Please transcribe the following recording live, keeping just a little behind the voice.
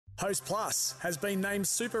Host Plus has been named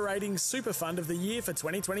Super Ratings Super Fund of the Year for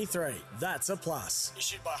 2023. That's a plus.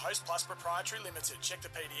 Issued by Host Plus Proprietary Limited. Check the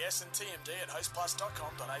PDS and TMD at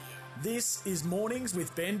hostplus.com.au. This is Mornings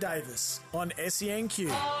with Ben Davis on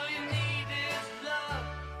SENQ. All you need is love.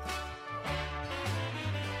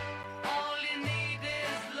 All you need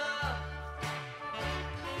is love.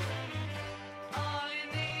 All you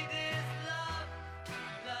need is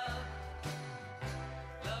love.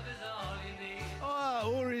 Love is all you need.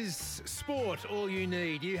 Or is sport all you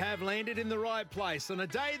need? You have landed in the right place. On a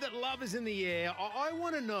day that love is in the air, I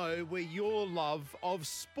want to know where your love of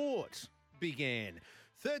sport began.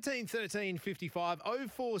 13 13 55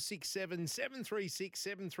 0467 736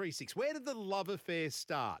 736. Where did the love affair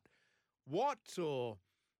start? What or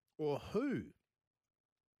who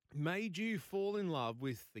made you fall in love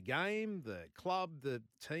with the game, the club, the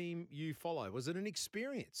team you follow? Was it an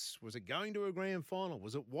experience? Was it going to a grand final?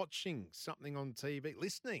 Was it watching something on TV,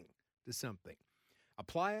 listening to something? A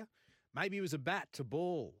player? Maybe it was a bat to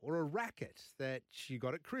ball or a racket that you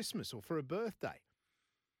got at Christmas or for a birthday.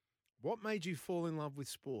 What made you fall in love with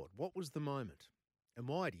sport? What was the moment? And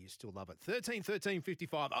why do you still love it? 13 13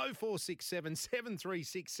 55 0467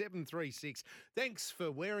 736 736. Thanks for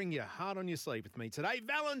wearing your heart on your sleeve with me today.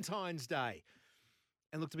 Valentine's Day.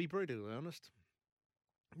 And look, to be brutally honest,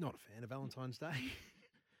 not a fan of Valentine's Day.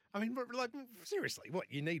 I mean, like, seriously, what?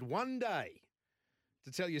 You need one day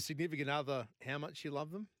to tell your significant other how much you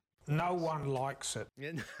love them? No one likes it.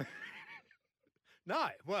 Yeah, no,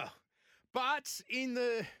 well, but in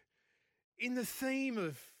the theme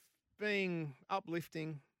of being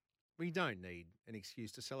uplifting, we don't need an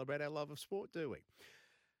excuse to celebrate our love of sport, do we?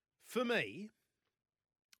 For me,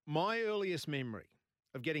 my earliest memory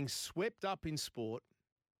of getting swept up in sport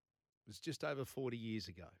was just over 40 years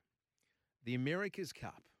ago. The America's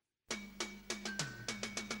Cup.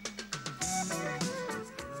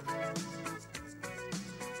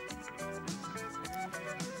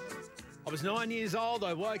 I was 9 years old.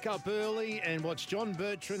 I woke up early and watched John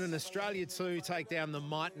Bertrand and Australia 2 take down the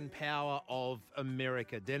might and power of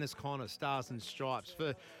America. Dennis Conner, Stars and Stripes,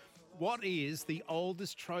 for what is the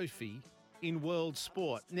oldest trophy in world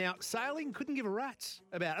sport. Now, sailing couldn't give a rat's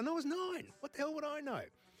about it, and I was 9. What the hell would I know?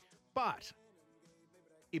 But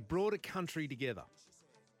it brought a country together.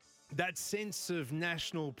 That sense of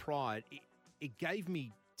national pride, it gave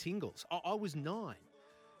me tingles. I was 9.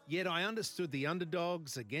 Yet I understood the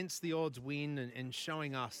underdogs against the odds win and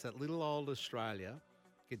showing us that little old Australia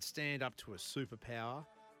could stand up to a superpower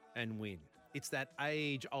and win. It's that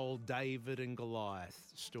age-old David and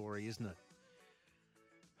Goliath story, isn't it?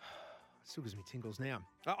 It still gives me tingles now.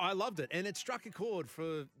 I loved it, and it struck a chord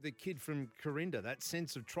for the kid from Corinda, that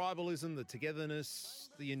sense of tribalism, the togetherness,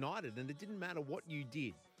 the united, and it didn't matter what you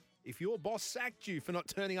did. If your boss sacked you for not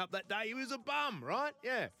turning up that day, he was a bum, right?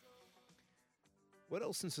 Yeah. What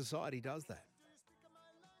else in society does that?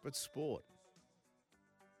 But sport.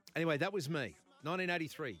 Anyway, that was me.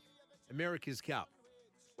 1983, America's Cup.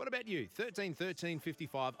 What about you? 13 13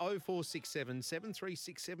 55 0467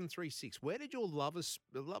 736 736. Where did your love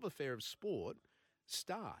affair of sport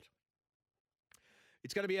start?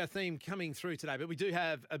 It's going to be our theme coming through today, but we do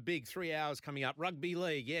have a big 3 hours coming up. Rugby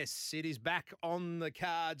League, yes, it is back on the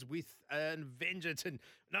cards with a vengeance. And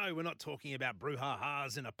no, we're not talking about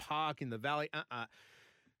brouhahas in a park in the valley.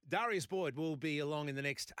 Darius Boyd will be along in the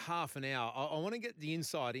next half an hour. I want to get the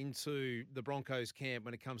insight into the Broncos camp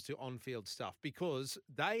when it comes to on-field stuff, because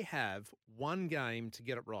they have one game to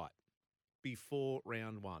get it right before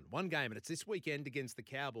round one. One game, and it's this weekend against the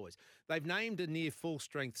Cowboys. They've named a near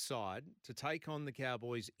full-strength side to take on the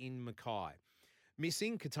Cowboys in Mackay.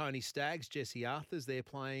 Missing Katoni Staggs, Jesse Arthurs. They're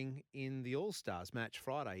playing in the All-Stars match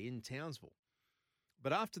Friday in Townsville.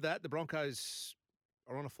 But after that, the Broncos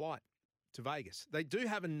are on a flight to Vegas. They do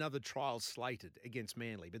have another trial slated against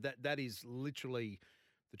Manly, but that is literally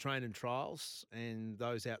the training trials and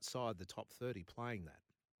those outside the top 30 playing that.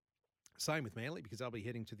 Same with Manly, because they'll be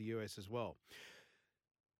heading to the US as well.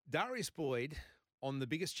 Darius Boyd on the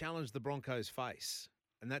biggest challenge the Broncos face,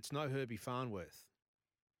 and that's no Herbie Farnworth.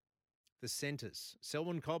 The centres.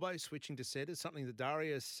 Selwyn Cobbo switching to centres, something that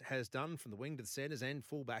Darius has done from the wing to the centres and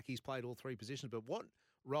fullback. He's played all three positions, but what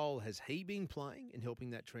role has he been playing in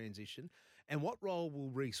helping that transition? And what role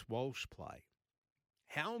will Reece Walsh play?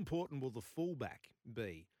 How important will the fullback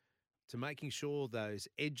be to making sure those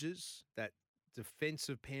edges, that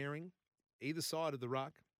defensive pairing, either side of the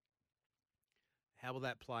ruck, how will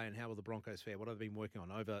that play and how will the Broncos fare? What have they been working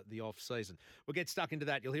on over the off-season? We'll get stuck into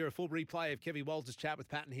that. You'll hear a full replay of Kevin Walters' chat with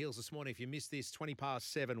Patton Heels this morning. If you missed this,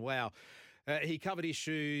 7:20. Wow. He covered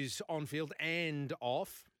issues on field and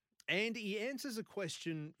off. And he answers a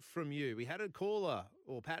question from you. We had a caller,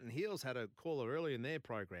 or Pat and Heels had a caller earlier in their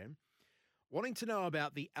program, wanting to know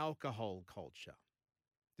about the alcohol culture.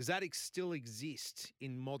 Does that still exist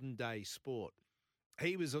in modern day sport?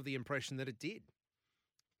 He was of the impression that it did.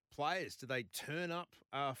 Players, do they turn up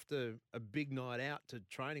after a big night out to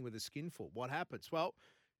training with a skinful? What happens? Well,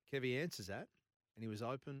 Kevy answers that, and he was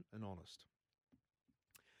open and honest.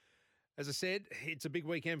 As I said, it's a big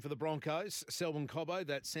weekend for the Broncos. Selwyn Cobbo,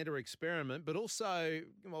 that centre experiment, but also,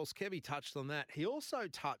 whilst Kevy touched on that, he also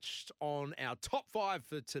touched on our top 5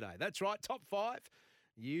 for today. That's right, top 5.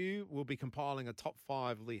 You will be compiling a top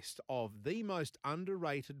 5 list of the most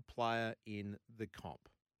underrated player in the comp.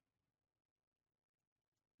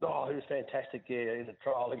 Oh, he was fantastic, in the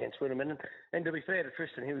trial against Winterman. And to be fair to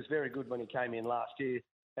Tristan, he was very good when he came in last year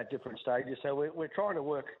at different stages. So we're trying to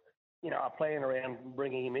work, a plan around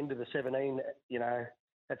bringing him into the 17,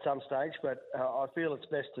 at some stage. But I feel it's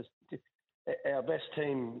best our best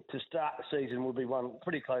team to start the season will be one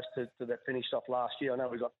pretty close to that finished off last year. I know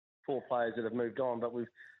we've got 4 players that have moved on, but we've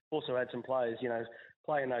also had some players,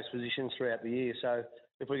 play in those positions throughout the year. So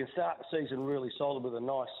if we can start the season really solid with a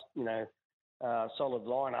nice, solid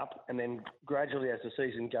lineup, and then gradually as the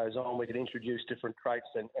season goes on, we can introduce different traits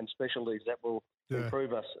and specialties that will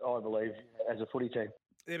improve us, I believe, as a footy team.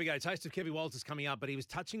 There we go. Taste of Kevy Walters coming up, but he was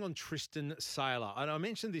touching on Tristan Saylor. And I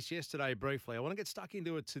mentioned this yesterday briefly. I want to get stuck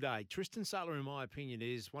into it today. Tristan Saylor, in my opinion,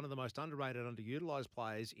 is one of the most underrated, underutilised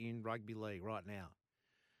players in rugby league right now.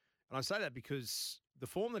 And I say that because the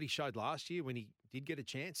form that he showed last year when he did get a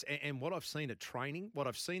chance, and what I've seen at training, what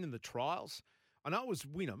I've seen in the trials, I know it was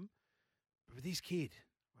Wynnum, but with this kid,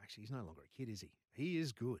 actually, he's no longer a kid, is he? He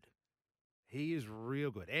is good. He is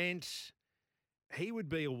real good. And he would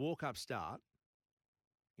be a walk-up start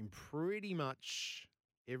in pretty much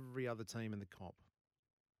every other team in the comp.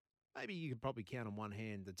 Maybe you could probably count on one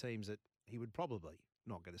hand the teams that he would probably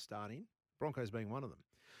not get a start in, Broncos being one of them.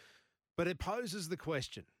 But it poses the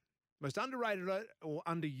question, most underrated or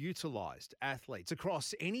underutilised athletes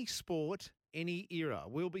across any sport, any era.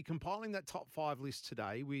 We'll be compiling that top 5 list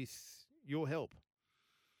today with your help.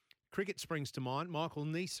 Cricket springs to mind. Michael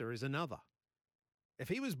Neser is another. If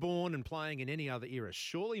he was born and playing in any other era,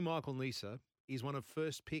 surely Michael Neser is one of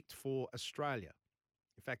first picked for Australia.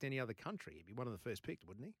 In fact, any other country, he'd be one of the first picked,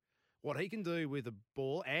 wouldn't he? What he can do with a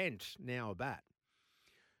ball and now a bat.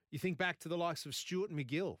 You think back to the likes of Stuart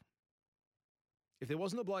McGill. If there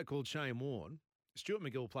wasn't a bloke called Shane Warne, Stuart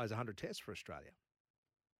McGill plays 100 tests for Australia.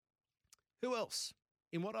 Who else?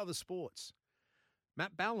 In what other sports?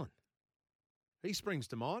 Matt Ballin. He springs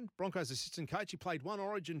to mind. Broncos assistant coach. He played 1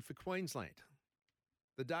 Origin for Queensland.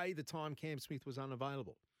 The time Cam Smith was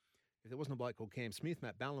unavailable. If there wasn't a bloke called Cam Smith,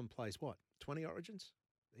 Matt Ballin plays what? 20 Origins?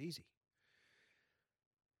 Easy.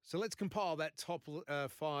 So let's compile that top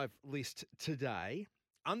 5 list today.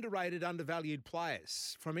 Underrated, undervalued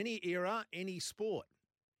players from any era, any sport.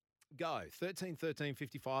 Go. 13 13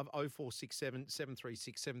 55 0467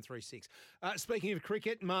 736 736. Speaking of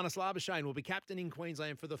cricket, Marnus Labuschagne will be captaining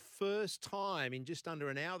Queensland for the first time in just under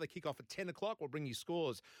an hour. The kick-off at 10 o'clock. We'll bring you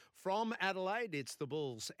scores from Adelaide. It's the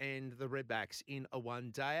Bulls and the Redbacks in a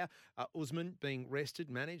one-dayer. Usman being rested,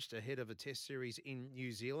 managed ahead of a test series in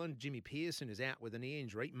New Zealand. Jimmy Pearson is out with a knee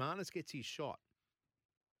injury. Marnus gets his shot.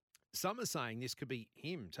 Some are saying this could be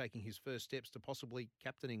him taking his first steps to possibly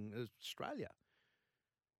captaining Australia.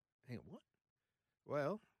 Hang on, what?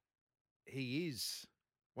 Well, he is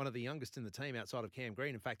one of the youngest in the team outside of Cam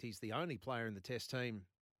Green. In fact, he's the only player in the Test team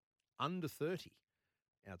under 30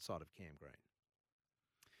 outside of Cam Green.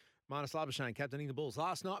 Marnus Labuschagne captaining the Bulls.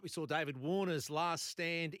 Last night we saw David Warner's last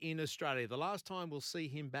stand in Australia. The last time we'll see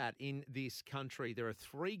him bat in this country. There are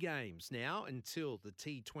 3 games now until the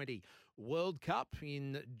T20 World Cup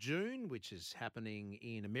in June, which is happening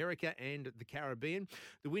in America and the Caribbean.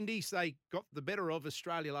 The Windies, they got the better of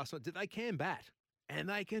Australia last night. They can bat, and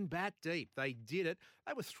they can bat deep. They did it.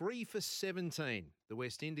 They were 3 for 17, the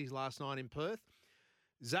West Indies last night in Perth.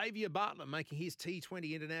 Xavier Bartlett making his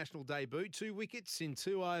T20 international debut. 2 wickets in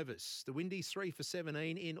 2 overs. The Windies 3 for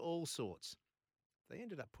 17 in all sorts. They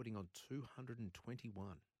ended up putting on 221.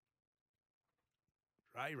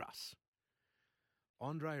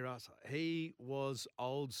 Andre Russ, he was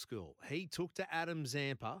old school. He took to Adam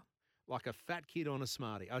Zampa like a fat kid on a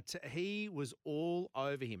Smartie. He was all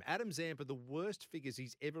over him. Adam Zampa, the worst figures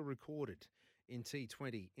he's ever recorded in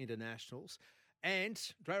T20 internationals. And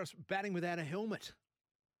Andre Russ batting without a helmet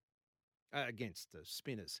against the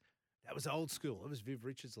spinners. That was old school. That was Viv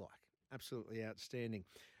Richards-like. Absolutely outstanding.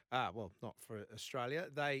 Well, not for Australia.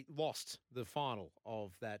 They lost the final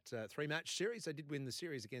of that three-match series. They did win the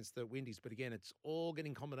series against the Windies, but again, it's all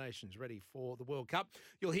getting combinations ready for the World Cup.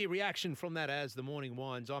 You'll hear reaction from that as the morning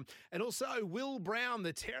winds on. And also, Will Brown,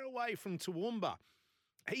 the tearaway from Toowoomba.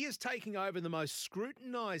 He is taking over the most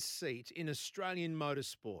scrutinised seat in Australian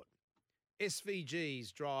motorsport.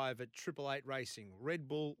 SVG's drive at Triple Eight Racing, Red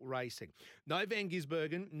Bull Racing. No Van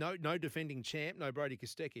Gisbergen, no defending champ, no Brody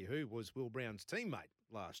Kostecki, who was Will Brown's teammate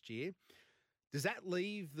last year. Does that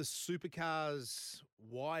leave the supercars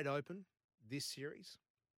wide open this series,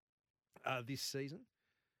 this season?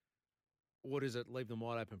 Or does it leave them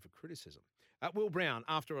wide open for criticism? Will Brown,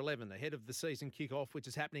 after 11, ahead of the season kickoff, which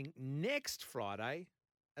is happening next Friday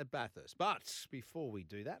at Bathurst. But before we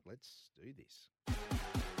do that, let's do this.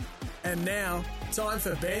 And now, time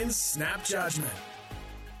for Ben's Snap Judgment.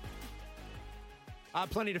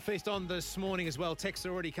 Plenty to feast on this morning as well. Texts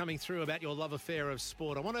are already coming through about your love affair of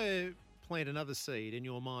sport. I want to plant another seed in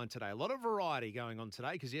your mind today. A lot of variety going on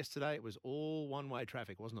today because yesterday it was all one-way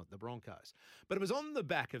traffic, wasn't it? The Broncos. But it was on the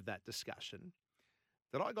back of that discussion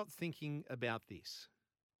that I got thinking about this.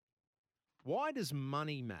 Why does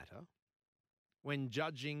money matter when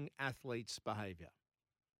judging athletes' behaviour?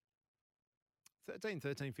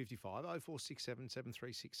 13 55 0467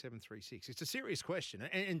 736 736. It's a serious question.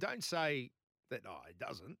 And don't say that, it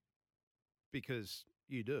doesn't, because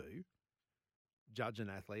you do judge an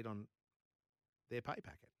athlete on their pay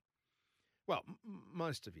packet. Well,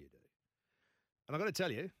 most of you do. And I've got to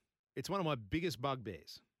tell you, it's one of my biggest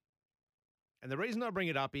bugbears. And the reason I bring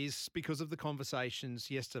it up is because of the conversations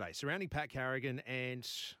yesterday surrounding Pat Carrigan and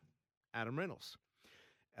Adam Reynolds.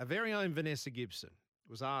 Our very own Vanessa Gibson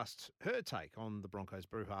was asked her take on the Broncos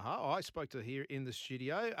brouhaha. I spoke to her here in the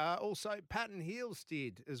studio. Also, Patton Heels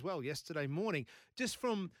did as well yesterday morning, just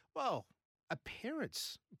from, a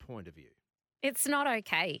parent's point of view. It's not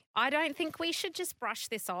okay. I don't think we should just brush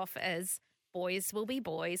this off as boys will be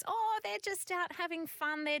boys. Oh, they're just out having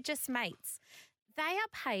fun. They're just mates. They are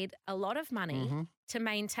paid a lot of money to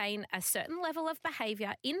maintain a certain level of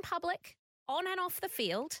behaviour in public, on and off the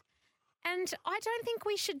field. And I don't think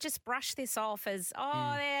we should just brush this off as,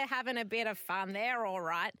 they're having a bit of fun. They're all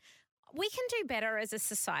right. We can do better as a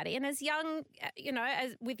society. And as young,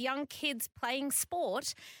 as with young kids playing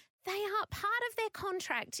sport, they are part of their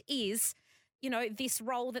contract is, this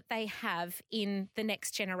role that they have in the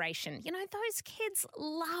next generation. Those kids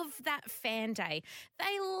love that fan day.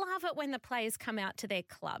 They love it when the players come out to their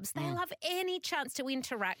clubs. They love any chance to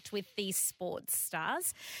interact with these sports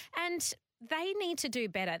stars. And they need to do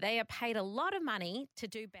better. They are paid a lot of money to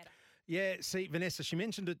do better. Yeah, see, Vanessa, she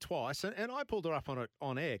mentioned it twice, and I pulled her up on it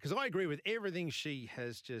on air because I agree with everything she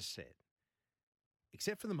has just said,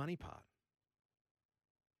 except for the money part.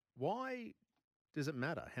 Why does it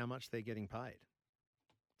matter how much they're getting paid?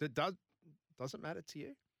 Does it matter to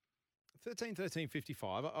you? 13 13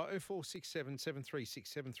 55 0467 736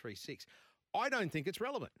 736. I don't think it's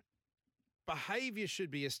relevant. Behaviour should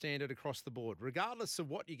be a standard across the board, regardless of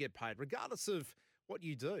what you get paid, regardless of what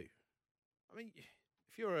you do. I mean,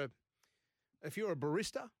 if you're a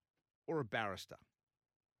barista or a barrister,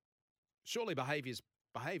 surely behaviour's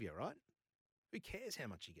behaviour, right? Who cares how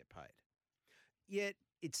much you get paid? Yet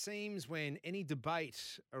it seems when any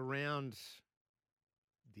debate around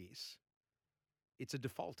this, it's a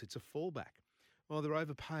default, it's a fallback. Oh, they're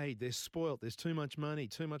overpaid, they're spoilt, there's too much money,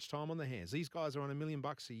 too much time on their hands. These guys are on $1 million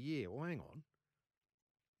a year. Well, hang on.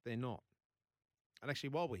 They're not. And actually,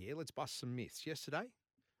 while we're here, let's bust some myths. Yesterday,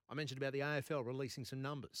 I mentioned about the AFL releasing some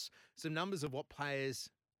numbers of what players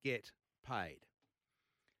get paid.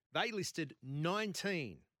 They listed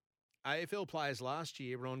 19 AFL players last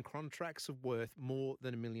year were on contracts of worth more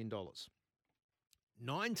than $1 million.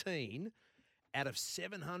 19 out of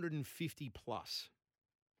 750 plus.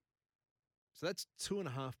 So that's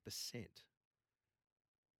 2.5%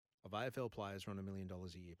 of AFL players are on $1 million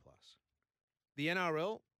a year plus. The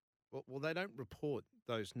NRL, well, they don't report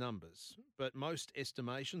those numbers, but most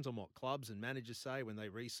estimations on what clubs and managers say when they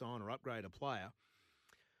re-sign or upgrade a player,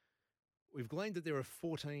 we've gleaned that there are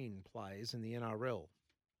 14 players in the NRL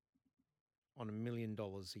on $1 million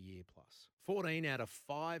a year plus. 14 out of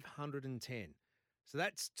 510. So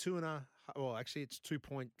that's it's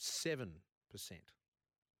 2.7%.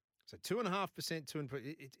 So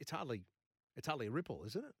 2.5%, it's hardly a ripple,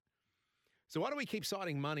 isn't it? So why do we keep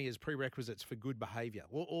citing money as prerequisites for good behaviour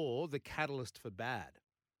or the catalyst for bad?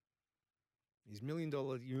 These $1 million,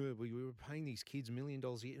 we were paying these kids $1 million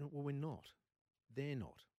a year. Well, we're not. They're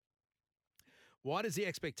not. Why does the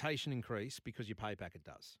expectation increase? Because your pay packet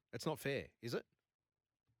does. It's not fair, is it?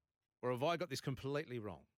 Or have I got this completely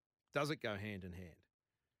wrong? Does it go hand in hand?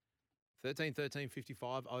 13 13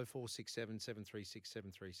 55 0467 736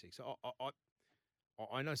 736.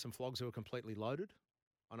 I know some flogs who are completely loaded.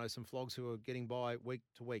 I know some flogs who are getting by week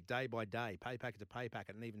to week, day by day, pay packet to pay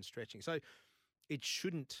packet, and even stretching. So it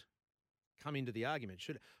shouldn't come into the argument,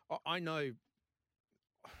 should it? I know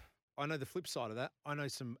the flip side of that. I know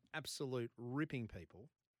some absolute ripping people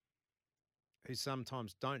who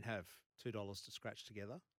sometimes don't have $2 to scratch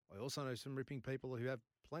together. I also know some ripping people who have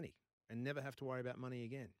plenty and never have to worry about money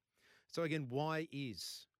again. So again, why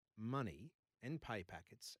is money and pay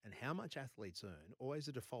packets and how much athletes earn always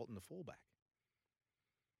a default and the fallback?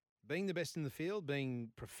 Being the best in the field, being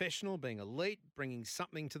professional, being elite, bringing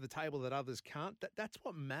something to the table that others can't, that's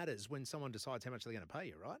what matters when someone decides how much they're going to pay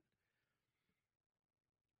you, right?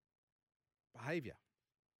 Behaviour.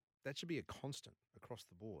 That should be a constant across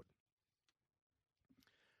the board.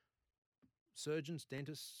 Surgeons,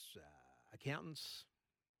 dentists, accountants,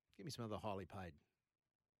 give me some other highly paid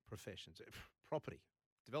professions. Property,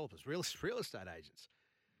 developers, real estate agents.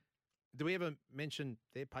 Do we ever mention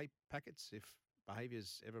their pay packets if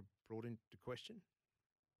behaviour's ever brought into question?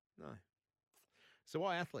 No. So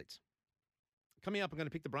why athletes? Coming up, I'm going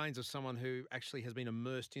to pick the brains of someone who actually has been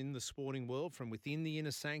immersed in the sporting world from within the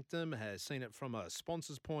inner sanctum, has seen it from a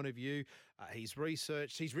sponsor's point of view. He's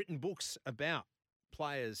researched, he's written books about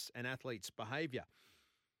players and athletes' behaviour.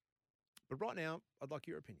 But right now, I'd like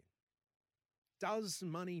your opinion. Does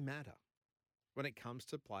money matter when it comes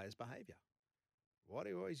to players' behaviour? Why do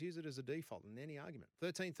you always use it as a default in any argument?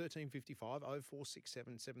 13 13 55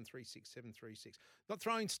 0467 736 736. Not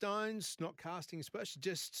throwing stones, not casting aspersions,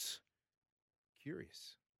 just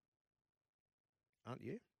curious. Aren't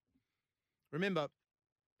you? Remember,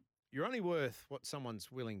 you're only worth what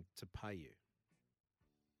someone's willing to pay you.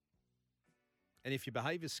 And if your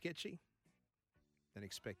behaviour's sketchy, then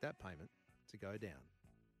expect that payment to go down.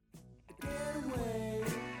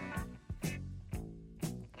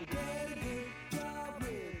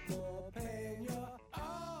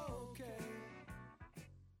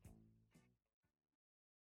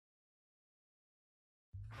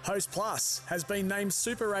 Host Plus has been named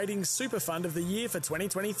Super Ratings Super Fund of the Year for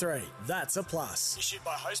 2023. That's a plus. Issued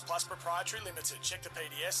by Host Plus Proprietary Limited. Check the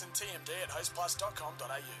PDS and TMD at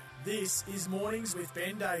hostplus.com.au. This is Mornings with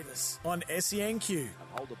Ben Davis on SENQ. And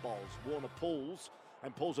hold the bowls. Warner pulls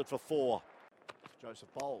and pulls it for 4. Joseph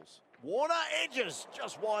bowls. Warner edges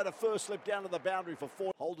just wide. A first slip down to the boundary for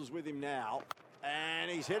 4. Holders with him now.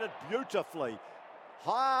 And he's hit it beautifully.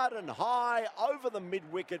 Hard and high over the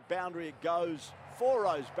mid-wicket boundary it goes. 4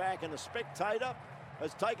 rows back, and a spectator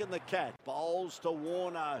has taken the cat. Bowls to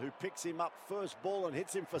Warner, who picks him up first ball and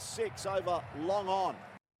hits him for 6 over long on.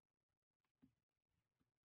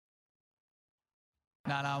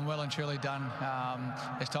 No, I'm well and truly done.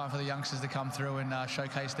 It's time for the youngsters to come through and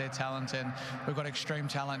showcase their talent, and we've got extreme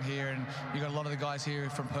talent here, and you've got a lot of the guys here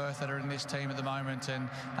from Perth that are in this team at the moment, and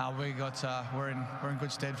we're in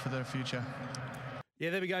good stead for the future. Yeah,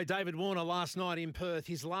 there we go. David Warner last night in Perth,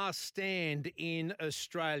 his last stand in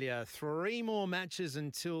Australia. 3 more matches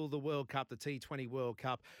until the World Cup, the T20 World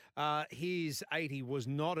Cup. His 80 was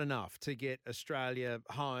not enough to get Australia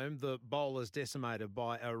home. The bowlers decimated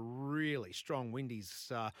by a really strong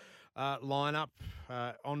Windies lineup.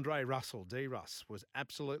 Andre Russell, D-Russ, was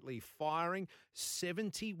absolutely firing.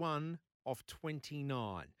 71 off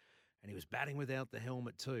 29. And he was batting without the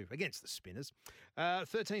helmet too, against the spinners.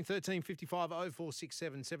 13 13 55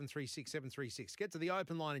 0467 736 736. Get to the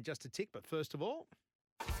open line in just a tick, but first of all...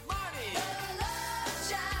 Money!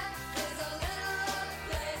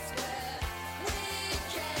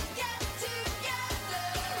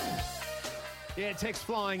 Yeah, text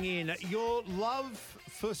flying in. Your love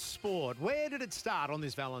for sport, where did it start on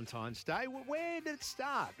this Valentine's Day? Where did it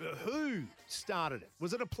start? Who started it?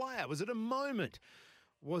 Was it a player? Was it a moment?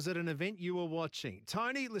 Was it an event you were watching?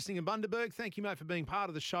 Tony, listening in Bundaberg, thank you, mate, for being part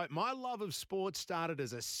of the show. My love of sport started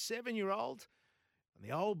as a 7-year-old on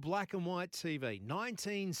the old black and white TV.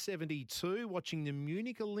 1972, watching the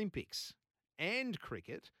Munich Olympics and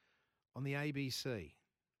cricket on the ABC.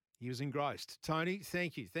 He was engrossed. Tony,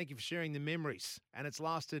 thank you. Thank you for sharing the memories. And it's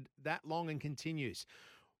lasted that long and continues.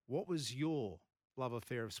 What was your love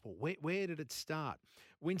affair of sport? Where did it start?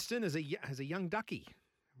 Winston, as a young ducky.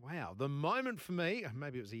 Wow, the moment for me,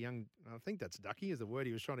 maybe it was I think that's ducky is the word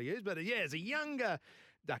he was trying to use, but yeah, as a younger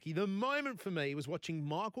ducky, the moment for me was watching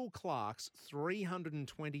Michael Clarke's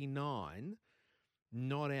 329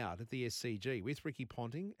 not out at the SCG with Ricky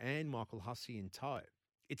Ponting and Michael Hussey in tow.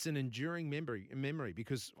 It's an enduring memory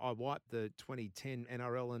because I wiped the 2010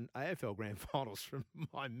 NRL and AFL grand finals from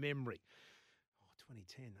my memory.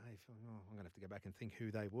 2010 AFL, I'm going to have to go back and think who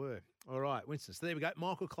they were. All right, Winston, so there we go.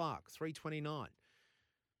 Michael Clarke, 329.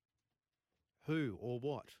 Who or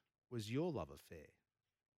what was your love affair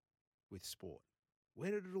with sport?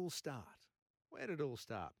 Where did it all start? Where did it all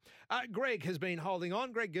start? Greg has been holding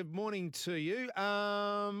on. Greg, good morning to you.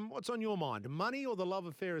 What's on your mind, money or the love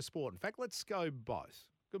affair of sport? In fact, let's go both.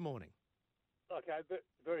 Good morning. Okay, but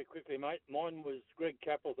very quickly, mate. Mine was Greg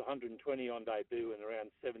Cappell's 120 on debut and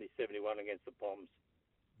around 70-71 against the Poms.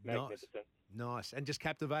 Magnificent. Nice. And just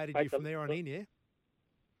captivated you from there on in, yeah?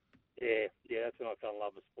 Yeah, that's when I fell in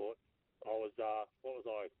love with sport. I was, what was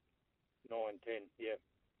I, 9, 10, yeah.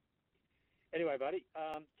 Anyway, buddy,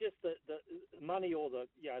 just the money or the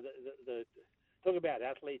talk about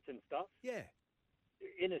athletes and stuff. Yeah.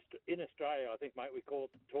 In Australia, I think, mate, we call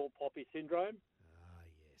it the tall poppy syndrome.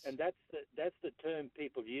 Yes. And that's the term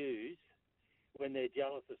people use when they're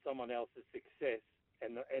jealous of someone else's success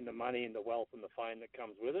and the money and the wealth and the fame that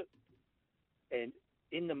comes with it. And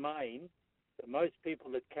in the main, the most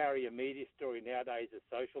people that carry a media story nowadays are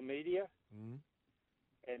social media. Mm.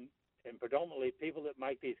 And predominantly people that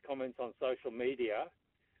make these comments on social media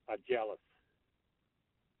are jealous.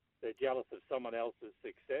 They're jealous of someone else's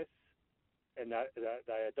success, and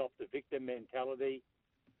they adopt a victim mentality.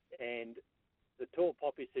 And the tall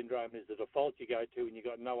poppy syndrome is the default you go to, and you've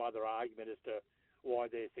got no other argument as to why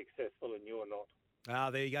they're successful and you're not.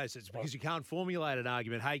 There you go. So it's because you can't formulate an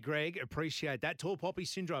argument. Hey, Greg, appreciate that. Tall poppy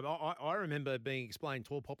syndrome. I remember being explained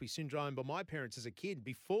tall poppy syndrome by my parents as a kid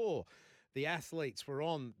before the athletes were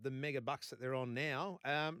on the mega bucks that they're on now.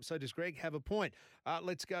 So does Greg have a point?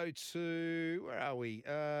 Let's go to, where are we?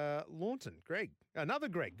 Launton. Greg. Another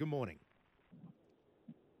Greg. Good morning.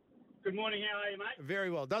 Good morning. How are you, mate?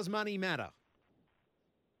 Very well. Does money matter?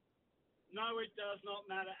 No, it does not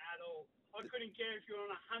matter at all. I couldn't care if you're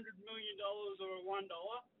on $100 million or a $1.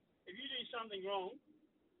 If you do something wrong,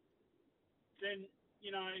 then,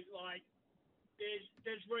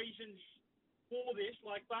 there's reasons for this,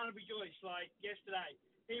 like Barnaby Joyce, like yesterday.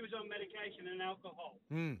 He was on medication and alcohol.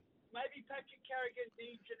 Mm. Maybe Patrick Carrigan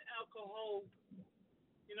needs an alcohol,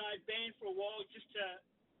 ban for a while just to,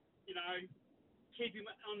 keep him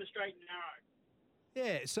on the straight and narrow.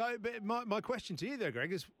 Yeah, so but my question to you though,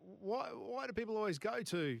 Greg, is why do people always go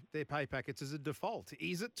to their pay packets as a default?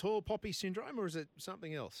 Is it tall poppy syndrome or is it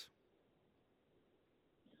something else?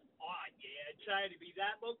 Oh, yeah, I'd say it'd be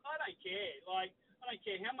that. Look, I don't care. I don't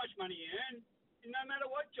care how much money you earn, no matter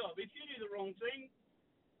what job. If you do the wrong thing,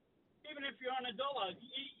 even if you're on $1,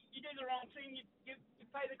 you do the wrong thing, you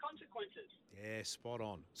pay the consequences. Yeah, spot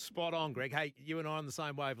on. Spot on, Greg. Hey, you and I on the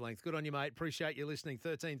same wavelength. Good on you, mate. Appreciate you listening.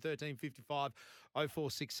 13 55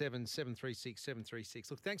 0467 736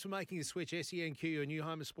 736. Look, thanks for making the switch. SENQ, your new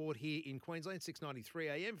home of sport here in Queensland, 6:93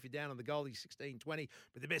 a.m. If you're down on the Goldie, 16:20.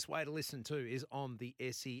 But the best way to listen to is on the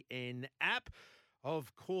SEN app,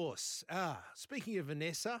 of course. Speaking of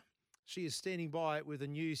Vanessa, she is standing by with a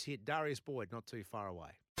news hit. Darius Boyd, not too far away.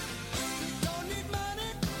 Don't need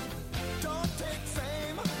money, don't take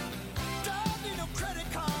fame, don't need no credit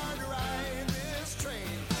card to ride this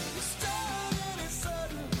train. It's strong and it's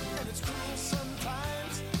sudden and it's cruel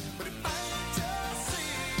sometimes, but it might just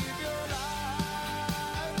save your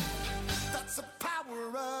life. That's the power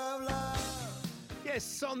of love.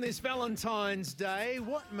 Yes, on this Valentine's Day,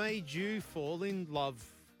 what made you fall in love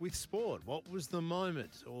with sport? What was the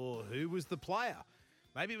moment, or who was the player?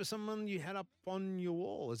 Maybe it was someone you had up on your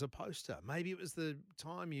wall as a poster. Maybe it was the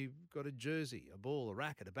time you got a jersey, a ball, a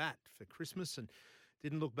racket, a bat for Christmas and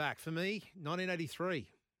didn't look back. For me,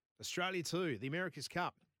 1983, Australia 2, the America's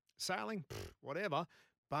Cup. Sailing, whatever,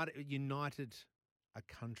 but it united a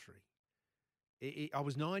country. I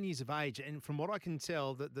was 9 years of age, and from what I can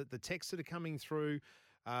tell, the texts that are coming through,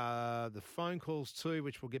 the phone calls too,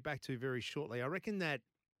 which we'll get back to very shortly, I reckon that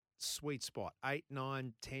sweet spot, 8,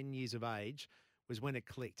 9, 10 years of age, was when it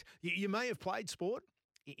clicked. You may have played sport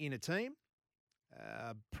in a team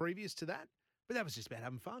previous to that, but that was just about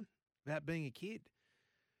having fun, about being a kid.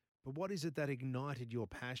 But what is it that ignited your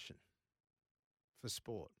passion for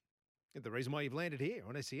sport? The reason why you've landed here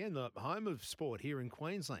on SEN, the home of sport here in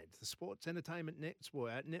Queensland, the Sports Entertainment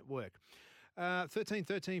Network. 13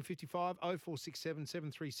 55 0467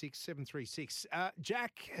 736 736.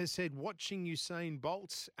 Jack has said, watching Usain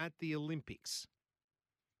Bolt at the Olympics.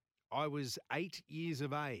 I was 8 years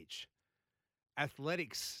of age.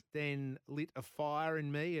 Athletics then lit a fire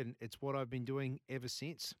in me, and it's what I've been doing ever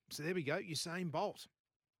since. So there we go, Usain Bolt,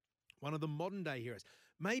 one of the modern day heroes.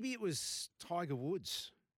 Maybe it was Tiger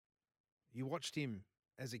Woods. You watched him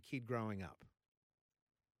as a kid growing up.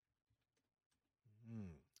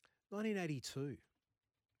 1982,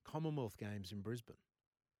 Commonwealth Games in Brisbane.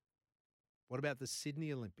 What about the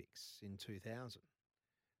Sydney Olympics in 2000?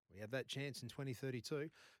 We have that chance in 2032.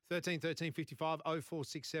 13 13 55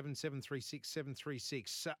 0467 736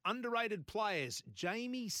 736. Underrated players,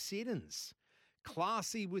 Jamie Siddons.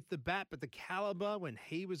 Classy with the bat, but the calibre when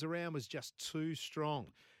he was around was just too strong.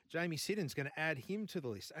 Jamie Siddons going to add him to the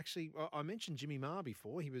list. Actually, I mentioned Jimmy Maher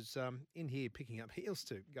before. He was in here picking up heels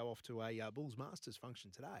to go off to a Bulls Masters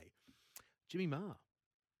function today. Jimmy Maher.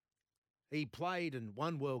 He played and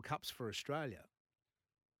won World Cups for Australia.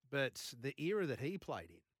 But the era that he played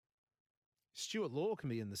in, Stuart Law can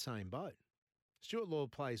be in the same boat. Stuart Law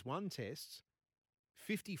plays one test,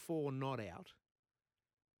 54 not out,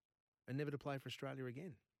 and never to play for Australia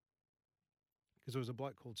again. Because there was a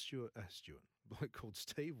bloke called a bloke called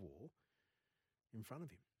Steve Waugh in front of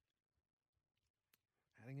him.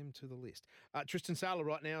 Adding him to the list. Tristan Saylor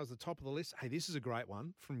right now is the top of the list. Hey, this is a great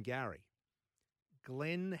one from Gary.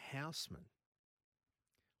 Glenn Houseman.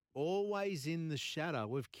 Always in the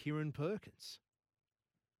shadow of Kieran Perkins.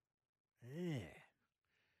 Yeah.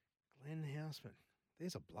 Glenn Houseman.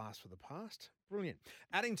 There's a blast for the past. Brilliant.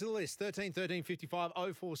 Adding to the list, 13 13 55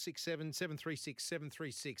 0467 736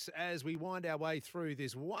 736. As we wind our way through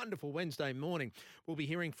this wonderful Wednesday morning, we'll be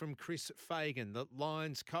hearing from Chris Fagan, the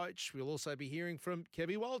Lions coach. We'll also be hearing from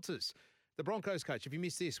Kevy Walters, the Broncos coach. If you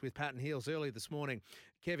missed this with Pat and Heels earlier this morning,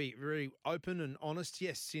 Kevy, very open and honest,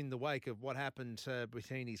 yes, in the wake of what happened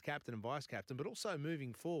between his captain and vice-captain, but also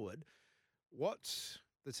moving forward, what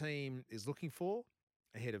the team is looking for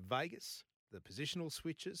ahead of Vegas, the positional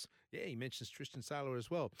switches. Yeah, he mentions Tristan Saylor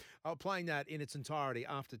as well. Playing that in its entirety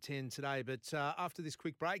after 10 today. But after this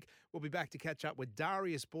quick break, we'll be back to catch up with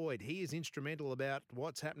Darius Boyd. He is instrumental about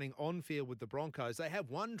what's happening on field with the Broncos. They have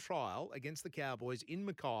one trial against the Cowboys in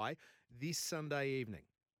Mackay this Sunday evening.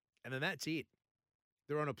 And then that's it.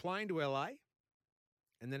 They're on a plane to LA,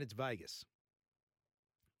 and then it's Vegas.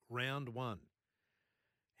 Round one.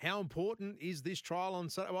 How important is this trial on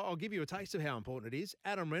Sunday? Well, I'll give you a taste of how important it is.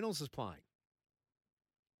 Adam Reynolds is playing.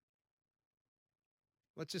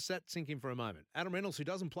 Let's just let that sink in for a moment. Adam Reynolds, who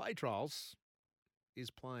doesn't play trials, is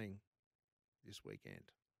playing this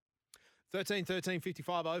weekend. 13 13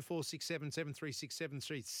 55 0467 736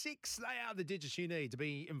 736. They are the digits you need to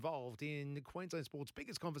be involved in Queensland Sport's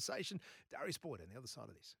biggest conversation. Darius Boyd on the other side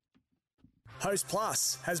of this. Host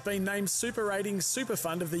Plus has been named Super Ratings Super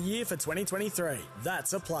Fund of the Year for 2023.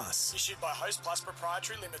 That's a plus. Issued by Host Plus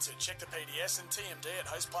Proprietary Limited. Check the PDS and TMD at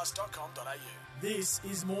hostplus.com.au. This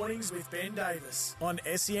is Mornings with Ben Davis on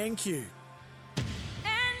SENQ.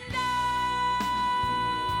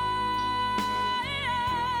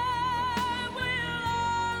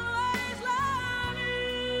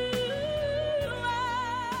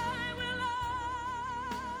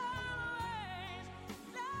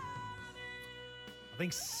 I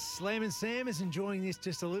think Slam and Sam is enjoying this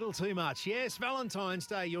just a little too much. Yes, Valentine's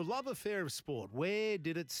Day, your love affair of sport. Where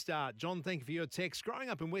did it start? John, thank you for your text. Growing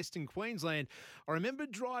up in Western Queensland, I remember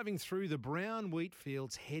driving through the brown wheat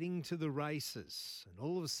fields heading to the races. And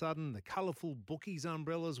all of a sudden, the colourful bookies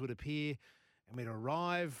umbrellas would appear and we'd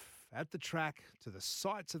arrive at the track to the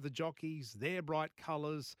sights of the jockeys, their bright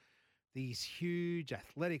colours, these huge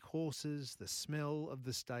athletic horses, the smell of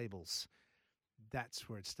the stables. That's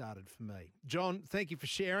where it started for me. John, thank you for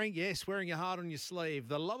sharing. Yes, wearing your heart on your sleeve.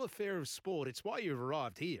 The love affair of sport. It's why you've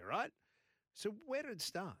arrived here, right? So where did it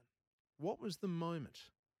start? What was the moment?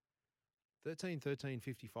 13 13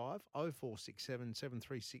 55 0467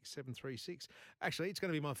 736 736. Actually, it's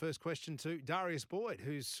going to be my first question to Darius Boyd,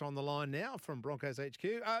 who's on the line now from Broncos HQ.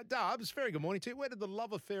 Darbs, very good morning to you. Where did the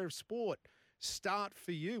love affair of sport start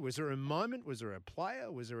for you? Was there a moment? Was there a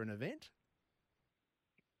player? Was there an event?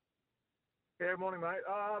 Yeah, morning, mate.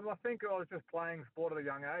 I think I was just playing sport at a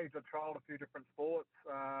young age. I trialled a few different sports,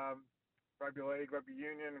 rugby league, rugby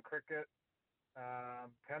union, cricket,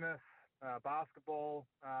 tennis, basketball.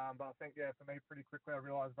 But I think, for me, pretty quickly I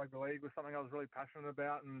realised rugby league was something I was really passionate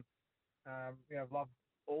about and, I've loved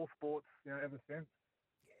all sports, ever since.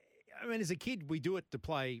 I mean, as a kid, we do it to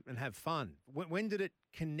play and have fun. When did it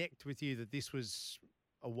connect with you that this was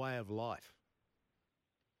a way of life?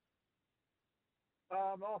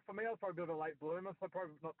 For me, I was probably a bit of a late bloomer, so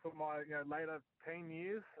probably not till my later teen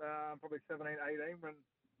years, probably 17, 18, when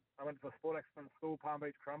I went to the sport excellence school, Palm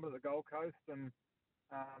Beach Currumbin at the Gold Coast, and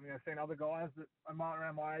seeing other guys that are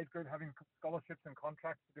around my age group having scholarships and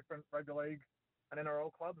contracts to different rugby league and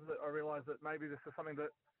NRL clubs, that I realised that maybe this is something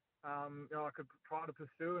that I could try to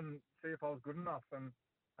pursue and see if I was good enough. And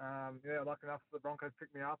lucky enough, the Broncos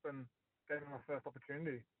picked me up and gave me my first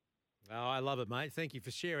opportunity. Oh, I love it, mate. Thank you for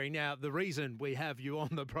sharing. Now, the reason we have you on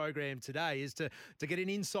the program today is to get an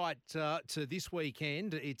insight to this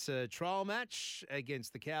weekend. It's a trial match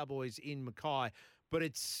against the Cowboys in Mackay. but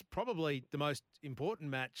it's probably the most important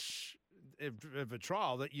match of a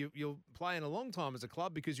trial that you'll play in a long time as a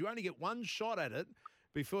club, because you only get one shot at it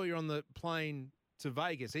before you're on the plane to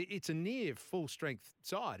Vegas. It's a near full-strength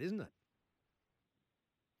side, isn't it?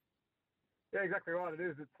 Yeah, exactly right. It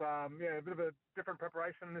is. It's a bit of a different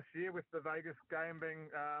preparation this year with the Vegas game being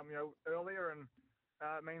earlier, and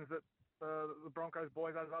it means that the Broncos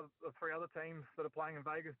boys, as the three other teams that are playing in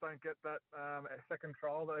Vegas, don't get that a second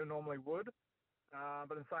trial that they normally would.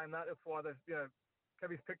 But in saying that, that's why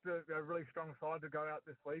Kevy's picked a really strong side to go out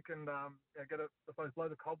this week and get blow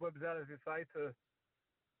the cobwebs out, as you say, to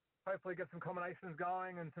hopefully get some combinations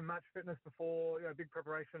going and some match fitness before big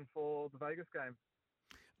preparation for the Vegas game.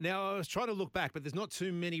 Now, I was trying to look back, but there's not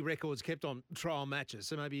too many records kept on trial matches,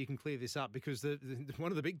 so maybe you can clear this up, because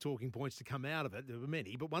one of the big talking points to come out of it, there were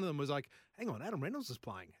many, but one of them was like, hang on, Adam Reynolds is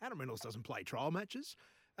playing. Adam Reynolds doesn't play trial matches.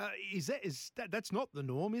 That's not the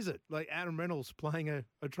norm, is it? Like Adam Reynolds playing a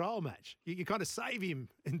trial match. You kind of save him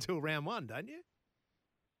until round one, don't you?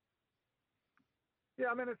 Yeah,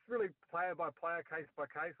 I mean, it's really player by player, case by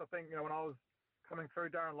case. I think, when I was coming through,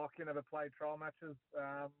 Darren Lockyer never played trial matches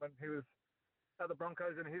when he was at the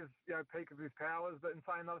Broncos in his peak of his powers. But in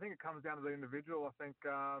saying that, I think it comes down to the individual. I think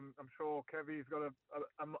I'm sure Kevy's got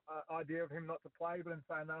an idea of him not to play, but in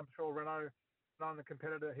saying that, I'm sure Renault, knowing the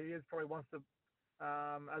competitor he is, probably wants to,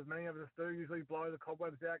 as many of us do, usually blow the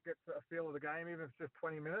cobwebs out, get a feel of the game, even if it's just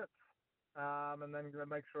 20 minutes, and then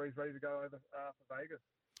make sure he's ready to go over for Vegas.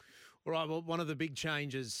 All right, well, one of the big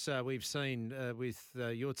changes we've seen with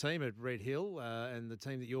your team at Red Hill and the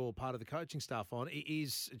team that you're part of the coaching staff on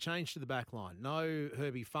is a change to the back line. No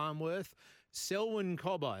Herbie Farnworth, Selwyn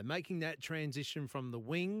Cobbo making that transition from the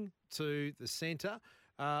wing to the centre.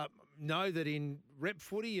 Know that in rep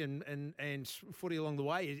footy and footy along the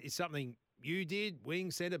way is something you did, wing,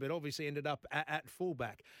 centre, but obviously ended up at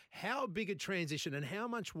fullback. How big a transition and how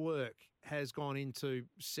much work has gone into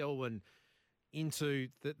Selwyn into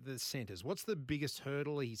the centres? What's the biggest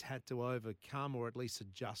hurdle he's had to overcome or at least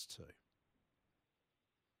adjust to?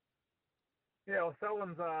 Yeah, well,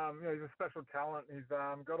 Selwyn's he's a special talent. He's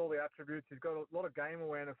got all the attributes. He's got a lot of game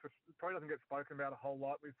awareness, which probably doesn't get spoken about a whole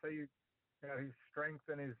lot. We see his strength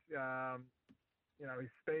and his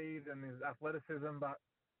his speed and his athleticism, but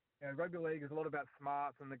rugby league is a lot about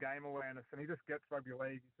smarts and the game awareness, and he just gets rugby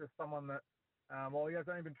league. He's just someone that, while he has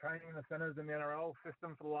only been training in the centres in the NRL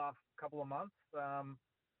system for the last couple of months,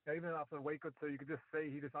 even after a week or two, you could just see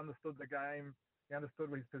he just understood the game. He understood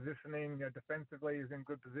his positioning. Defensively, he's in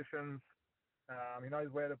good positions. He knows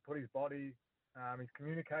where to put his body. He's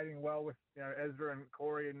communicating well with Ezra and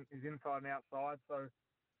Corey and his inside and outside. So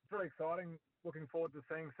it's really exciting. Looking forward to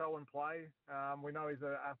seeing Selwyn play. We know he's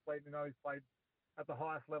an athlete. We know he's played at the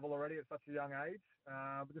highest level already at such a young age.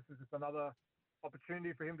 But this is just another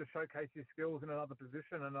opportunity for him to showcase his skills in another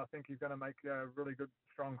position, and I think he's going to make a really good,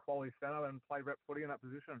 strong, quality centre and play rep footy in that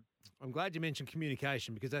position. I'm glad you mentioned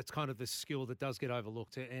communication, because that's kind of the skill that does get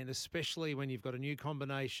overlooked, and especially when you've got a new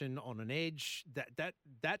combination on an edge,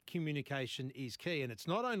 that communication is key. And it's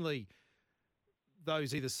not only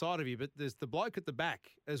those either side of you, but there's the bloke at the back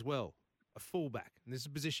as well, a fullback, and this is a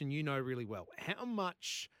position you know really well. How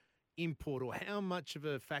much input or how much of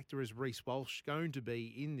a factor is Reece Walsh going to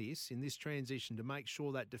be in this transition to make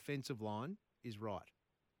sure that defensive line is right?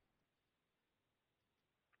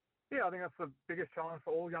 Yeah, I think that's the biggest challenge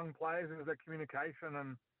for all young players is their communication,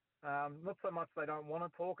 and not so much they don't want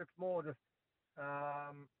to talk. It's more just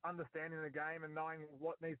understanding the game and knowing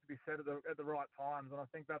what needs to be said at the right times. And I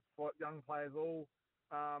think that's what young players all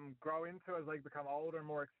grow into as they become older and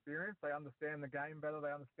more experienced. They understand the game better.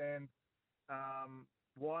 They understand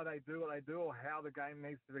why they do what they do or how the game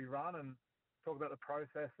needs to be run, and talk about the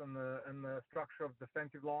process and the structure of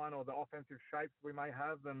defensive line or the offensive shapes we may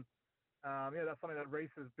have. And that's something that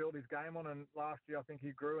Reece has built his game on. And last year, I think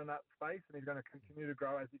he grew in that space, and he's going to continue to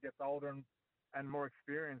grow as he gets older and more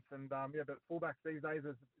experienced. And but fullbacks these days,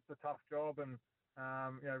 it's a tough job, and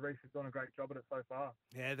Reece has done a great job at it so far.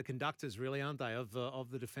 Yeah, the conductors really, aren't they, of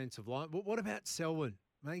the defensive line? What about Selwyn?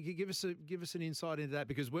 Mate, give us an insight into that,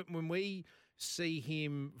 because when we see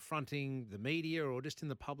him fronting the media or just in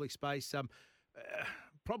the public space,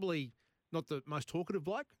 probably not the most talkative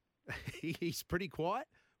bloke. He's pretty quiet.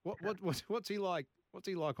 What's he like? What's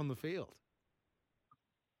he like on the field?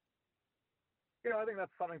 Yeah, I think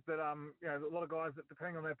that's something that a lot of guys, that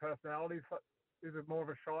depending on their personalities, is more of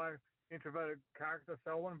a shy, introverted character,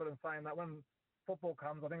 Selwyn. But in saying that, when football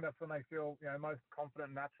comes, I think that's when they feel most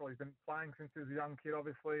confident and natural. He's been playing since he was a young kid,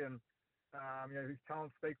 obviously, and his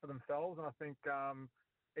talents speak for themselves. And I think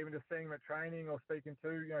even just seeing him at training or speaking to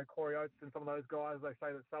Corey Oates and some of those guys, they say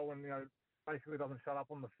that Selwyn basically doesn't shut up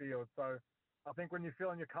on the field. So I think when you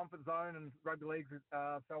feel in your comfort zone, and rugby league's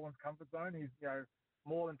Selwyn's comfort zone, he's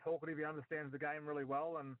more than talkative. He understands the game really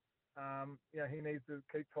well, and he needs to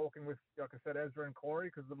keep talking with, like I said, Ezra and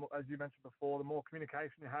Corey, because as you mentioned before, the more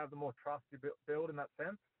communication you have, the more trust you build in that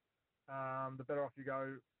sense, the better off you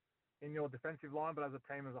go in your defensive line, but as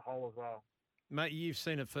a team as a whole as well. Mate, you've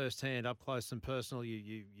seen it firsthand, up close and personal.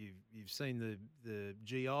 You've seen the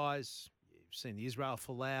GIs, you've seen the Israel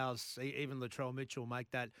Folau's, even Latrell Mitchell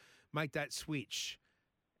make that switch.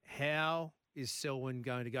 How is Selwyn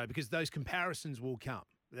going to go? Because those comparisons will come.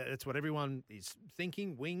 That's what everyone is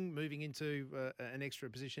thinking. Wing moving into an extra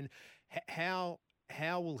position. How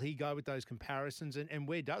will he go with those comparisons, and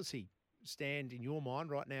where does he stand in your mind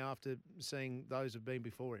right now after seeing those have been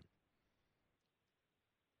before him?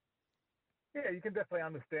 Yeah, you can definitely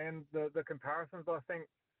understand the comparisons. I think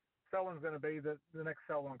Selwyn's going to be the next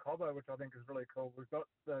Selwyn Cobbo, which I think is really cool. We've got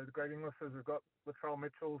the Greg Inglis's, we've got Latrell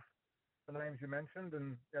Mitchell's, the names you mentioned,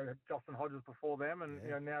 and Justin Hodges before them, and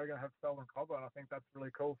now we're going to have Selwyn Cobbo, and I think that's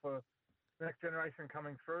really cool for the next generation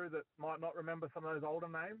coming through that might not remember some of those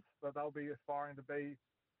older names, but they'll be aspiring to be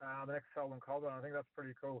the next Selwyn Cobbo, and I think that's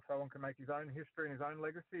pretty cool. Selwyn can make his own history and his own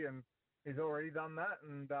legacy, and he's already done that,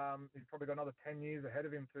 and he's probably got another 10 years ahead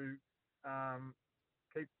of him to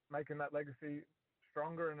keep making that legacy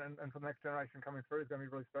stronger, and for the next generation coming through is going to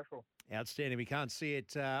be really special. Outstanding. We can't see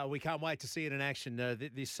it. We can't wait to see it in action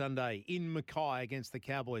this Sunday in Mackay against the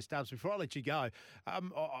Cowboys. Stubbs, before I let you go,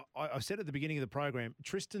 I said at the beginning of the program,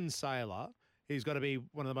 Tristan Saylor, who's got to be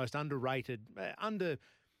one of the most underrated, I'm not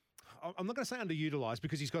going to say underutilised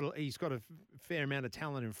because he's got a fair amount of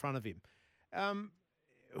talent in front of him.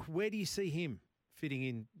 Where do you see him fitting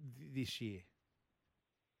in this year?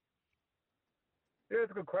 Yeah,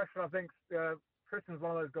 it's a good question. I think Tristan's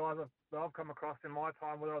one of those guys that I've come across in my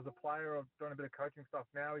time, whether I was a player or doing a bit of coaching stuff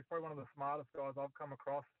now. He's probably one of the smartest guys I've come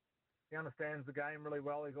across. He understands the game really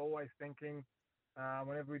well. He's always thinking.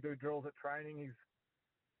 Whenever we do drills at training, he's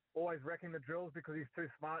always wrecking the drills because he's too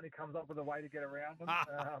smart and he comes up with a way to get around them.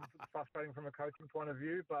 It's frustrating from a coaching point of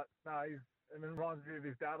view, but no, it reminds me of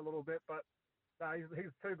his dad a little bit. But no,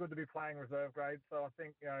 he's too good to be playing reserve grade. So I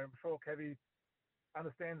think I'm sure Kevy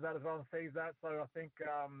understands that as well and sees that. So I think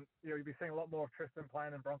you'll be seeing a lot more of Tristan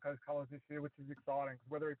playing in Broncos colours this year, which is exciting.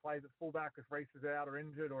 Whether he plays at fullback if Reece is out or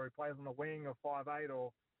injured, or he plays on the wing or 5'8",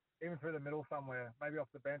 or even through the middle somewhere, maybe off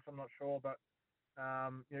the bench, I'm not sure. But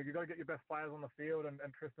you've got to get your best players on the field, and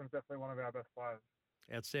Tristan's definitely one of our best players.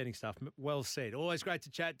 Outstanding stuff. Well said. Always great to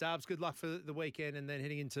chat, Dubs. Good luck for the weekend and then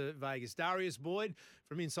heading into Vegas. Darius Boyd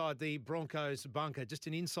from inside the Broncos bunker. Just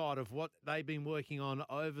an insight of what they've been working on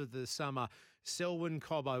over the summer. Selwyn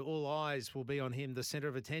Cobbo, all eyes will be on him, the centre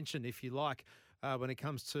of attention, if you like, when it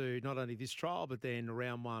comes to not only this trial, but then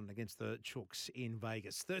round one against the Chooks in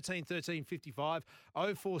Vegas. 13-13-55,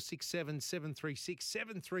 0467 736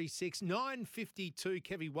 736 952.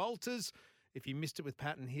 Kevy Walters. If you missed it with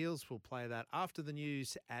Pat and Heels, we'll play that after the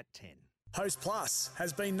news at 10. Host Plus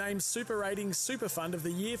has been named Super Ratings Super Fund of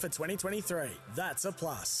the Year for 2023. That's a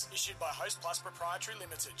plus. Issued by Host Plus Proprietary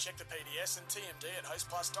Limited. Check the PDS and TMD at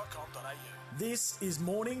hostplus.com.au. This is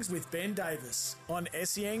Mornings with Ben Davis on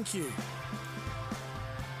SENQ.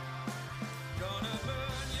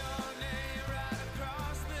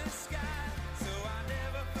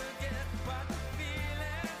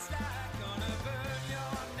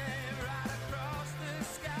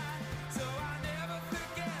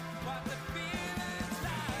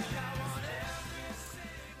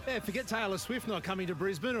 Yeah, forget Taylor Swift not coming to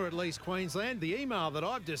Brisbane or at least Queensland. The email that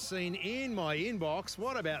I've just seen in my inbox,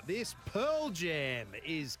 what about this? Pearl Jam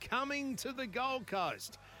is coming to the Gold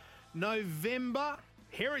Coast. November,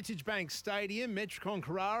 Heritage Bank Stadium, Metricon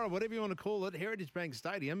Carrara, whatever you want to call it, Heritage Bank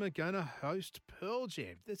Stadium are going to host Pearl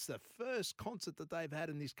Jam. That's the first concert that they've had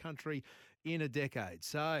in this country in a decade.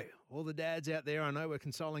 So, all the dads out there, I know we're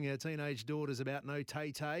consoling our teenage daughters about no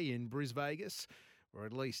Tay-Tay in Vegas, or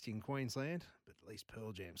at least in Queensland, but at least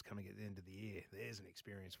Pearl Jam's coming at the end of the year. There's an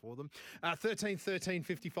experience for them.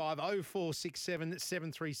 13-13-55, 0467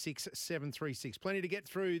 736 736. Plenty to get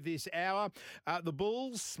through this hour. The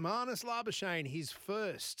Bulls, Marnus Labuschagne, his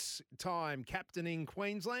first time captaining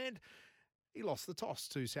Queensland. He lost the toss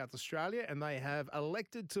to South Australia and they have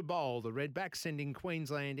elected to bowl. The Redbacks sending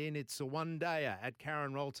Queensland in. It's a one-dayer at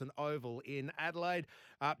Karen Rolton Oval in Adelaide.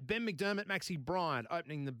 Ben McDermott, Maxi Bryant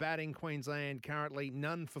opening the batting. Queensland currently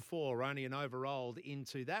none for four, only an over rolled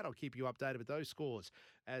into that. I'll keep you updated with those scores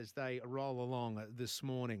as they roll along this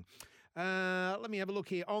morning. Let me have a look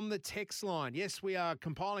here on the text line. Yes, we are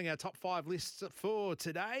compiling our top five lists for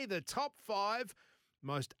today. The top five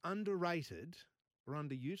most underrated or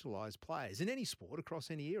underutilised players in any sport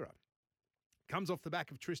across any era. Comes off the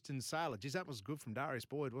back of Tristan Saylor. Geez, that was good from Darius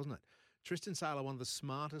Boyd, wasn't it? Tristan Saylor, one of the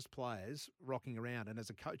smartest players rocking around, and as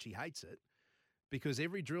a coach, he hates it because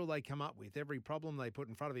every drill they come up with, every problem they put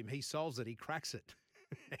in front of him, he solves it, he cracks it.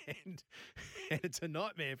 and it's a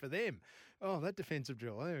nightmare for them. Oh, that defensive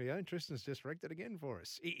drill. There we go. Tristan's just wrecked it again for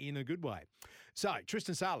us in a good way. So,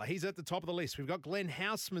 Tristan Saylor, he's at the top of the list. We've got Glenn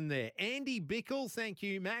Houseman there. Andy Bickle, thank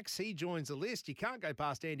you, Max. He joins the list. You can't go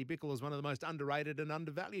past Andy Bickle as one of the most underrated and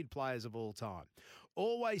undervalued players of all time.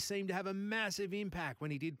 Always seemed to have a massive impact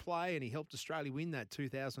when he did play, and he helped Australia win that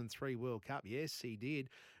 2003 World Cup. Yes, he did.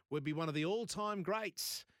 Would be one of the all-time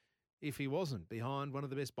greats if he wasn't behind one of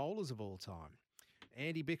the best bowlers of all time.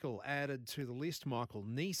 Andy Bickle added to the list. Michael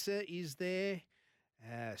Neser is there.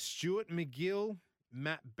 Stuart McGill,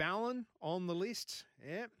 Matt Ballon on the list.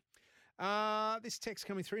 Yeah. This text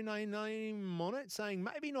coming through, no name on it, saying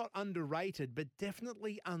maybe not underrated, but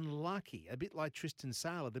definitely unlucky. A bit like Tristan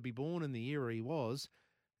Saylor to be born in the era he was.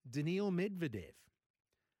 Daniil Medvedev.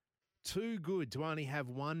 Too good to only have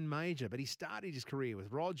one major, but he started his career with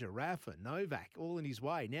Roger, Rafa, Novak, all in his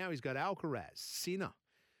way. Now he's got Alcaraz, Sinner.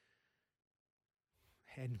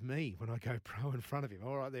 And me when I go pro in front of him.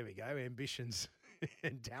 All right, there we go. Ambitions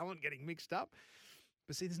and talent getting mixed up.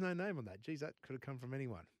 But see, there's no name on that. Geez, that could have come from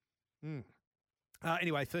anyone.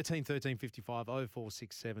 Anyway, 13 55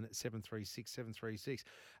 0467 736 736.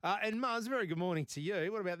 And Muzz, very good morning to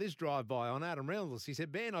you. What about this drive-by on Adam Reynolds? He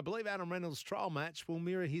said, Ben, I believe Adam Reynolds' trial match will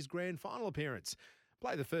mirror his grand final appearance.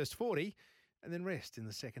 Play the first 40 and then rest in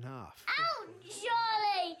the second half. Ow,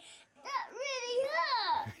 Charlie! That really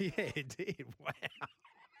hurt! Yeah, it did. Wow.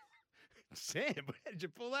 Sam, where did you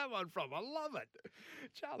pull that one from? I love it.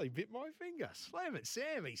 Charlie bit my finger. Slam it,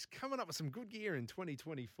 Sam. He's coming up with some good gear in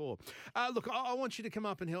 2024. Look, I want you to come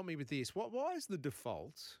up and help me with this. Why is the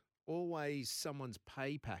default always someone's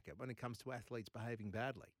pay packet when it comes to athletes behaving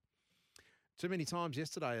badly? Too many times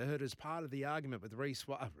yesterday I heard as part of the argument with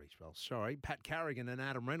Pat Carrigan and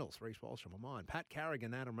Adam Reynolds. Reece Walsh on my mind. Pat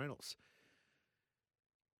Carrigan and Adam Reynolds.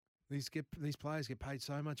 These players get paid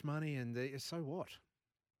so much money and so what?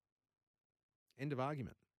 End of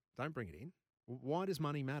argument. Don't bring it in. Why does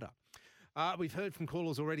money matter? We've heard from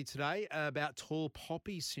callers already today about tall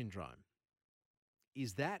poppy syndrome.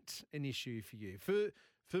 Is that an issue for you?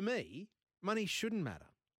 For me, money shouldn't matter.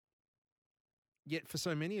 Yet for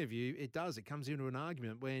so many of you, it does. It comes into an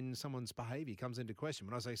argument when someone's behaviour comes into question.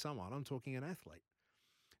 When I say someone, I'm talking an athlete.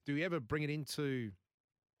 Do we ever bring it into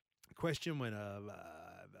question when a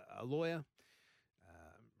lawyer,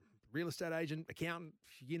 real estate agent, accountant,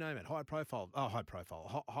 you name it, highly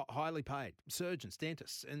paid, surgeons,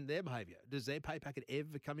 dentists, and their behaviour, does their pay packet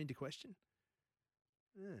ever come into question?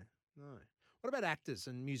 Yeah, no. What about actors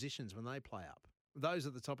and musicians when they play up? Those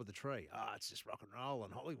at the top of the tree. It's just rock and roll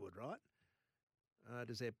and Hollywood, right?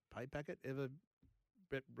 Does their pay packet ever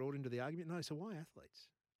get brought into the argument? No, so why athletes?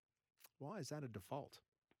 Why is that a default?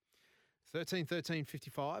 13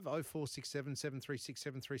 55 0467 736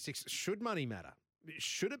 736. Should money matter?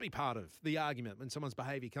 Should it be part of the argument when someone's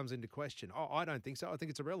behaviour comes into question? I don't think so. I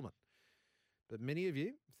think it's irrelevant. But many of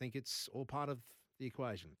you think it's all part of the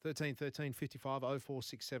equation. 13 55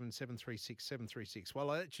 0467 736 736.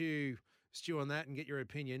 Well, I'll let you stew on that and get your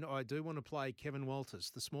opinion. I do want to play Kevin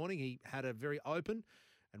Walters. This morning he had a very open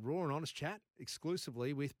and raw and honest chat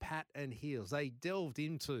exclusively with Pat and Heels. They delved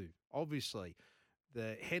into, obviously,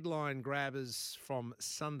 the headline grabbers from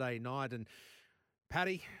Sunday night. And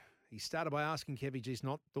Paddy, he started by asking Kevy, geez,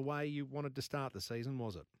 not the way you wanted to start the season,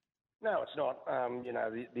 was it? No, it's not.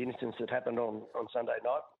 The instance that happened on Sunday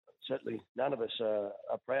night, certainly none of us are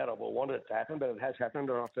proud of or wanted it to happen, but it has happened,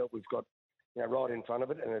 and I felt we've got right in front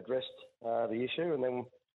of it and addressed the issue. And then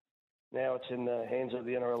now it's in the hands of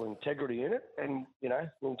the NRL Integrity Unit, and,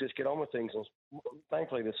 we'll just get on with things. And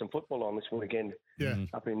thankfully, there's some football on this weekend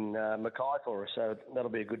up in Mackay for us, so that'll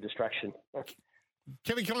be a good distraction.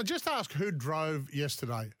 Kevin, can I just ask who drove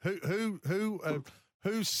yesterday? Who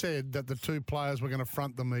said that the two players were going to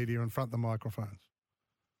front the media and front the microphones?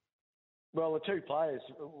 Well, the two players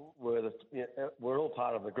were all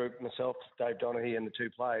part of the group. Myself, Dave Donaghy, and the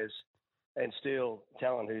two players, and Steele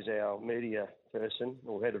Talon, who's our media person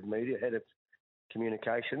or head of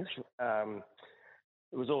communications.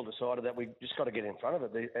 It was all decided that we just got to get in front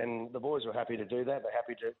of it, and the boys were happy to do that. They're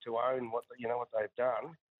happy to own what they've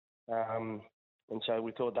done. And so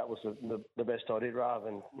we thought that was the best idea, rather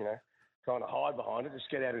than, trying to hide behind it. Just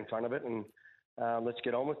get out in front of it and let's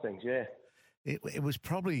get on with things, yeah. It was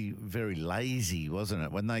probably very lazy, wasn't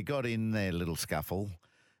it? When they got in their little scuffle,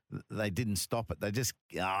 they didn't stop it. They just,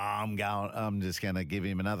 I'm just going to give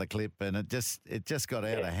him another clip, and it just got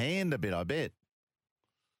out of hand a bit, I bet.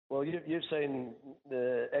 Well, you've seen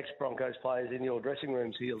the ex-Broncos players in your dressing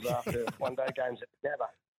rooms heels after one-day games at the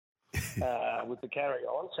Gabba with the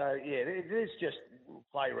carry-on. So, yeah, it is just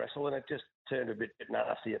play wrestle, and it just turned a bit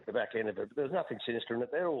nasty at the back end of it. But there's nothing sinister in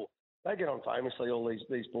it. They get on famously, all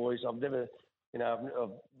these boys. I've never, I've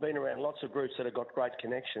been around lots of groups that have got great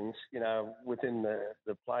connections, within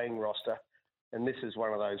the playing roster, and this is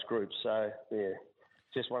one of those groups. So, yeah,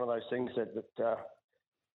 just one of those things that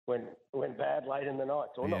went bad late in the night.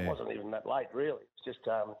 Or it wasn't even that late, really. It's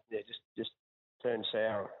just turned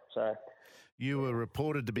sour. So you were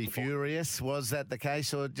reported to be furious. Was that the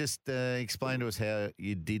case, or just explain to us how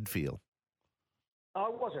you did feel? I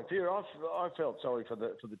wasn't furious. I felt sorry for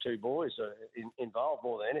the two boys involved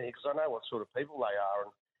more than anything, because I know what sort of people they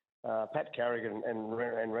are. And Pat Carrigan and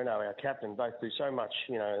Reno, our captain, both do so much,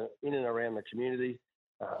 in and around the community.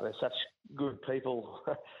 They're such good people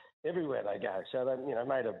everywhere they go. So they,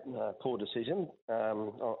 made a poor decision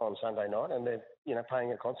on Sunday night, and they're,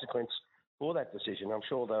 paying a consequence for that decision. I'm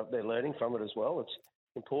sure they're learning from it as well. It's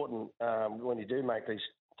important when you do make these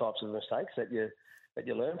types of mistakes that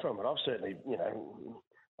you learn from it. I've certainly,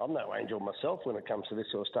 I'm no angel myself when it comes to this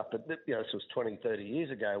sort of stuff, but this was 20, 30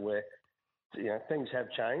 years ago where, things have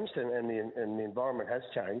changed and the environment has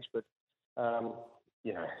changed, but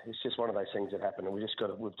it's just one of those things that happen, and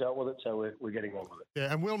we've dealt with it, so we're getting on with it.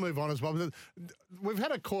 Yeah, and we'll move on as well. We've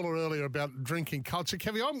had a caller earlier about drinking culture.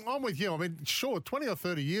 Kevin, I'm with you. I mean, sure, 20 or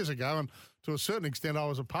 30 years ago, and to a certain extent, I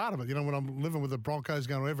was a part of it. When I'm living with the Broncos,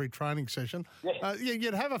 going to every training session,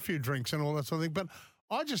 you'd have a few drinks and all that sort of thing. But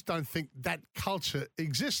I just don't think that culture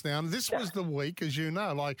exists now. And this was the week, as you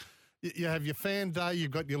know, like you have your fan day, you've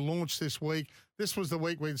got your launch this week. This was the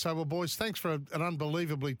week where you'd say, well, boys, thanks for an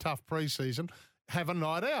unbelievably tough preseason. Have a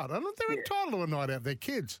night out. And they're entitled to a night out. They're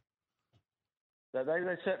kids. They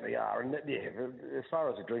certainly are. And, as far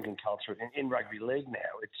as the drinking culture in rugby league now,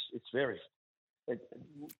 it's very...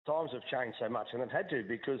 times have changed so much, and they've had to,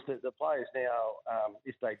 because the players now,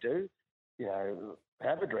 if they do,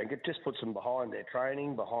 have a drink, it just puts them behind their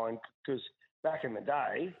training, because back in the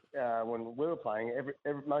day, when we were playing,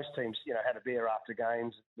 most teams, had a beer after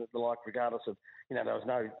games, the like, regardless of, there was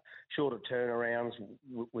no shorter turnarounds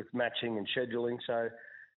with matching and scheduling. So,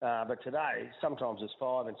 but today, sometimes there's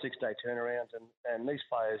 5 and 6 day turnarounds, and these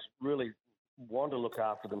players really want to look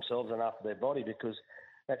after themselves and after their body, because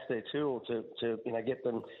that's their tool to get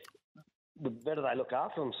them. The better they look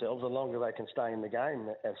after themselves, the longer they can stay in the game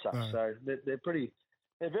as such. Right. So they're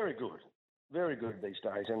very good these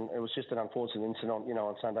days. And it was just an unfortunate incident,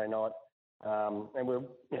 on Sunday night. And we're,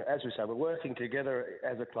 as we say, we're working together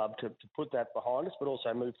as a club to put that behind us, but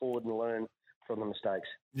also move forward and learn from the mistakes.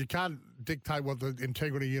 You can't dictate what the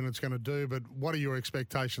integrity unit's going to do, but what are your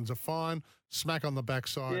expectations? A fine, smack on the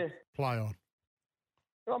backside, play on.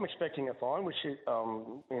 I'm expecting a fine, which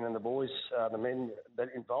the boys, the men that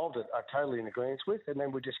involved are totally in agreement with, and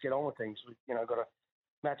then we just get on with things. We, got a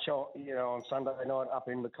match on Sunday night up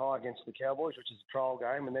in Mackay against the Cowboys, which is a trial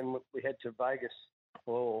game, and then we head to Vegas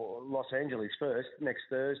or Los Angeles first next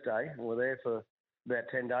Thursday. We're there for about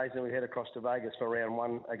 10 days, and we head across to Vegas for round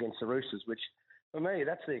 1 against the Roosters, which for me,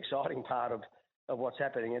 that's the exciting part of what's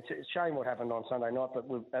happening. It's a shame what happened on Sunday night, but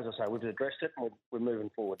as I say, we've addressed it, and we're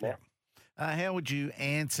moving forward now. How would you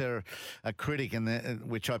answer a critic,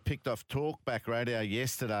 which I picked off Talkback Radio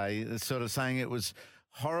yesterday, sort of saying it was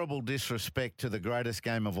horrible disrespect to the greatest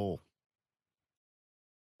game of all?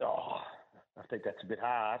 Oh, I think that's a bit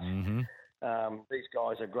harsh. Mm-hmm. These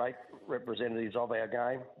guys are great representatives of our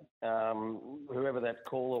game. Whoever that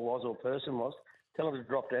caller was or person was, tell them to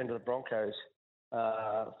drop down to the Broncos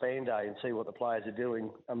fan day and see what the players are doing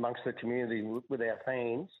amongst the community with our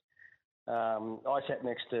fans. I sat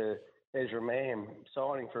next to Ezra Mam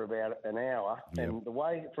signing for about an hour, and the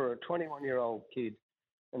way, for a 21-year-old kid,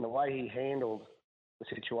 and the way he handled the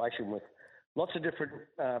situation with lots of different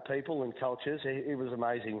people and cultures, it was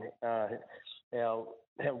amazing how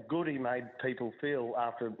good he made people feel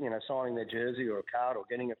after signing their jersey or a card or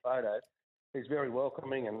getting a photo. He's very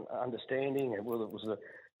welcoming and understanding, and whether it was a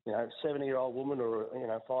 70-year-old woman or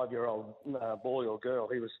a 5-year-old boy or girl,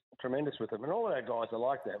 he was tremendous with them. And all of our guys are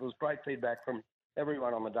like that. It was great feedback from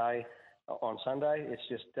everyone on the day on Sunday. It's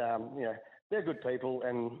just, they're good people,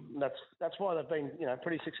 and that's why they've been,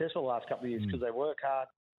 pretty successful the last couple of years, because they work hard,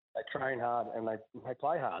 they train hard, and they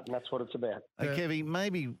play hard, and that's what it's about. Kevy,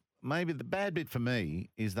 maybe the bad bit for me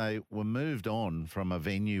is they were moved on from a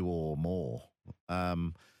venue or more.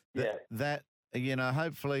 That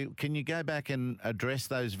hopefully, can you go back and address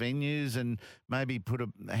those venues and maybe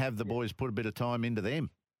have the boys put a bit of time into them?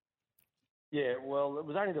 Yeah, well, it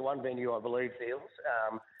was only the one venue, I believe, Fields,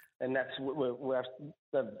 and that's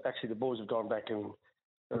actually the boys have gone back and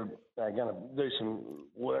are going to do some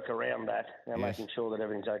work around that, making sure that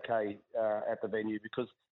everything's okay at the venue, because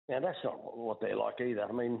that's not what they're like either.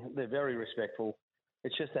 I mean, they're very respectful.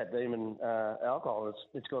 It's just that demon alcohol.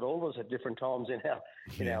 It's got all of us at different times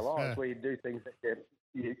in our lives where you do things that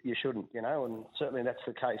you shouldn't, and certainly that's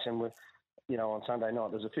the case. And on Sunday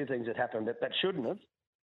night, there's a few things that happened that shouldn't have,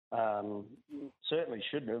 certainly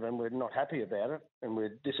shouldn't have, and we're not happy about it, and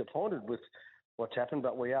we're disappointed with what's happened,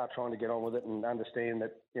 but we are trying to get on with it and understand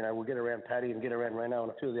that, we'll get around Paddy and get around Reno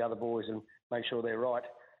and a few of the other boys and make sure they're right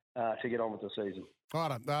to get on with the season. All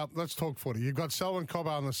right, let's talk footy. You've got Selwyn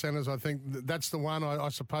Cobbo in the centres. I think that's the one. I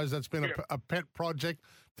suppose that's been a pet project.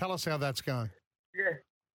 Tell us how that's going. Yeah.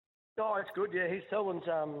 Oh, it's good. Yeah, Selwyn's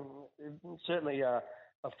certainly a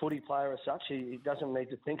footy player as such. He doesn't need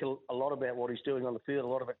to think a lot about what he's doing on the field. A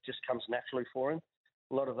lot of it just comes naturally for him.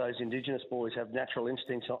 A lot of those Indigenous boys have natural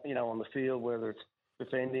instincts, on the field, whether it's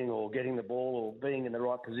defending or getting the ball or being in the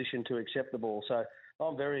right position to accept the ball. So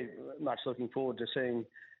I'm very much looking forward to seeing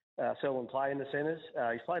Selwyn play in the centres.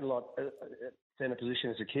 He's played a lot at centre position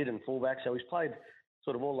as a kid and fullback, so he's played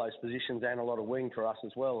sort of all those positions and a lot of wing for us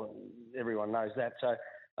as well. And everyone knows that. So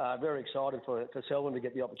very excited for Selwyn to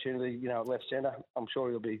get the opportunity, at left centre. I'm sure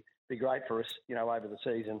he'll be great for us, over the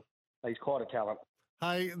season. He's quite a talent.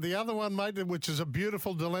 Hey, the other one, mate, which is a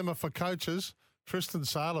beautiful dilemma for coaches, Tristan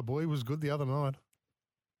Sailor, boy, he was good the other night.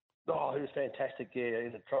 Oh, he was fantastic,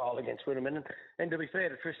 in the trial against Winnerman. And to be fair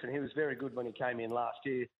to Tristan, he was very good when he came in last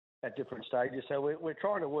year at different stages. So we're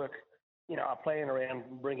trying to work, a plan around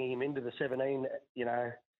bringing him into the 17,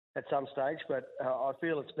 at some stage. But I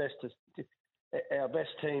feel it's best our best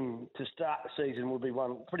team to start the season will be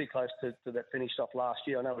one pretty close to that finished off last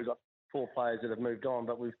year. I know we've got 4 players that have moved on,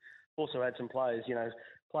 but we've also had some players,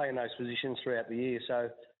 play in those positions throughout the year. So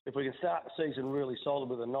if we can start the season really solid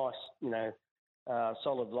with a nice,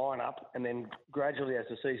 solid lineup, and then gradually as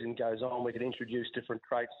the season goes on, we can introduce different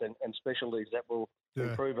traits and specialties that will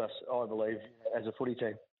improve us, I believe, as a footy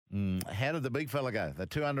team. How did the big fella go? The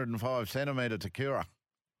 205 centimetre Takura.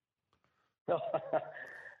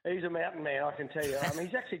 He's a mountain man, I can tell you.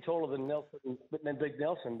 He's actually taller than Big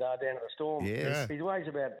Nelson down at the Storm. Yes. He weighs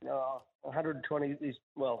about 120.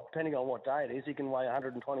 Depending on what day it is, he can weigh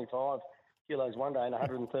 125 kilos one day and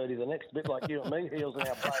 130 the next. A bit like you and me, heels in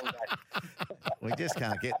our playing day. We just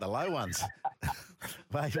can't get the low ones.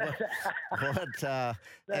 Mate, he's a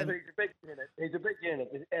big unit. He's a big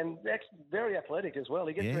unit, and very athletic as well.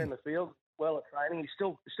 He gets around the field well at training. He's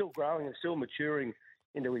still growing and still maturing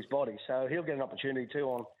into his body, so he'll get an opportunity too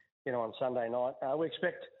on Sunday night. We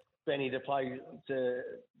expect Benny to play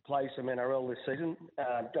some NRL this season.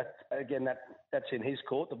 That's in his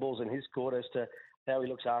court. The ball's in his court as to how he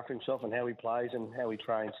looks after himself and how he plays and how he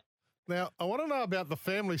trains. Now, I want to know about the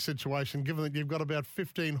family situation, given that you've got about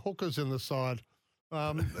 15 hookers in the side.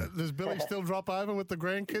 Does Billy still drop over with the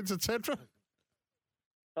grandkids, etc.?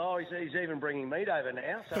 Oh, he's even bringing meat over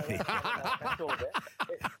now, so that's all about.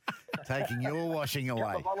 Taking your washing away. A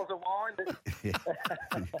couple of bottles of wine.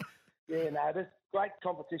 There's great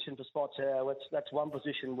competition for spots. That's one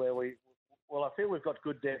position where I feel we've got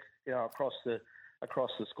good depth, across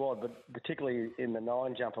the squad, but particularly in the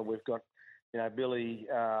 9 jumper, we've got, Billy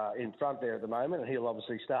in front there at the moment, and he'll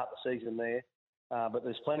obviously start the season there. But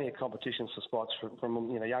there's plenty of competitions for spots from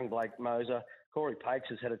young Blake Moser. Corey Pakes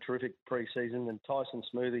has had a terrific pre-season, and Tyson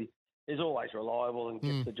Smoothie is always reliable and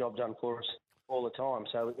gets the job done for us all the time.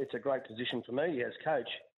 So it's a great position for me as coach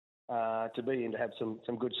to be in, to have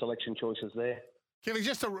some good selection choices there. Kelly,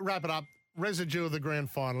 just to wrap it up, residue of the grand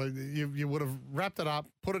final, you would have wrapped it up,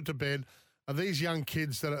 put it to bed. Are these young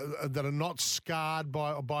kids that are not scarred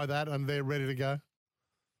by that and they're ready to go?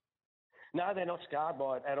 No, they're not scarred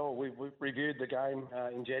by it at all. We've reviewed the game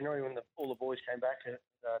in January when all the boys came back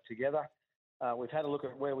together. We've had a look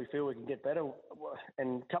at where we feel we can get better,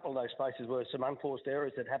 and a couple of those spaces were some unforced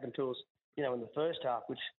errors that happened to us, in the first half,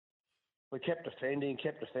 which we kept defending,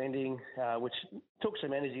 which took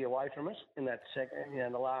some energy away from us in that second,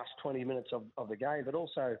 in the last 20 minutes of the game. But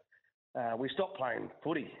also, we stopped playing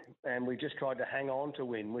footy and we just tried to hang on to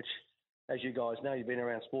win, which, as you guys know, you've been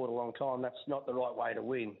around sport a long time, that's not the right way to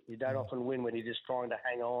win. You don't often win when you're just trying to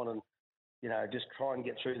hang on and, just try and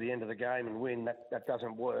get through the end of the game and win. That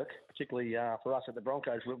doesn't work, particularly for us at the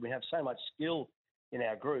Broncos. We have so much skill in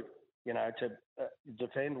our group, to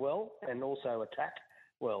defend well and also attack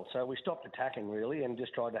well. So we stopped attacking, really, and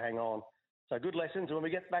just tried to hang on. So good lessons. When we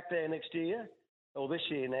get back there next year, or this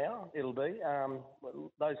year now, it'll be,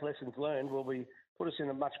 those lessons learned will put us in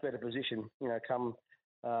a much better position, come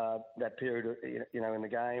that period, in the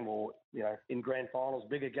game or, in grand finals,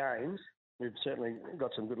 bigger games, we've certainly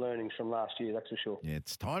got some good learnings from last year, that's for sure. Yeah,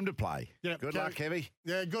 it's time to play. Yeah, Good luck, Kevy.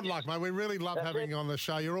 Yeah, good luck, mate. We really love having you on the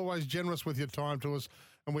show. You're always generous with your time to us,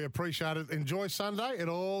 and we appreciate it. Enjoy Sunday. It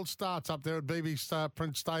all starts up there at BB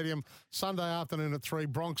Prince Stadium Sunday afternoon at 3.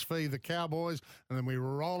 Bronx v the Cowboys, and then we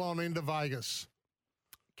roll on into Vegas.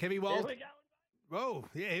 Kevy Walt. Here we go. Whoa,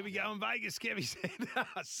 yeah, here we go in Vegas, Kevy said.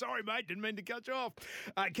 Sorry, mate, didn't mean to cut you off.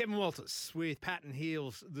 Kevin Walters with Pat and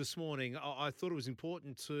Heels this morning. I thought it was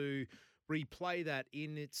important to replay that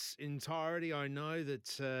in its entirety. I know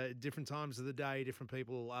that different times of the day, different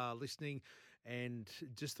people are listening, and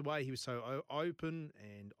just the way he was so open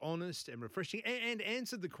and honest and refreshing and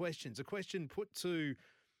answered the questions. A question put to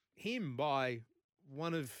him by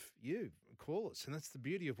one of you callers, and that's the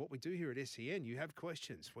beauty of what we do here at SEN. You have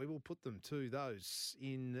questions. We will put them to those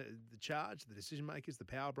in the charge, the decision makers, the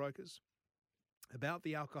power brokers, about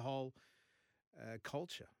the alcohol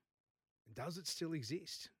culture. Does it still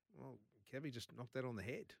exist? Well, Kevy just knocked that on the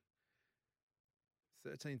head.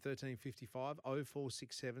 13 13 55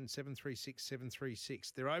 0467 736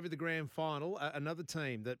 736. They're over the grand final. Another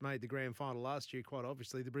team that made the grand final last year, quite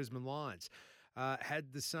obviously, the Brisbane Lions.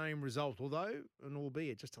 Had the same result, although, and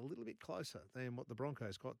albeit just a little bit closer than what the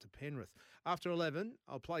Broncos got to Penrith. After 11,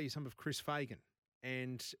 I'll play you some of Chris Fagan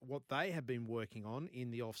and what they have been working on in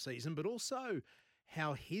the off-season, but also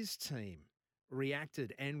how his team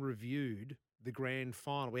reacted and reviewed the grand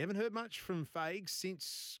final. We haven't heard much from Fags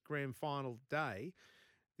since grand final day.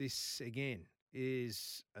 This, again,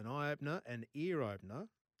 is an eye-opener, an ear-opener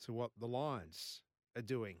to what the Lions are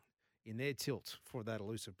doing in their tilt for that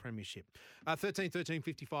elusive premiership. 13 13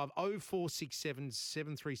 55 0467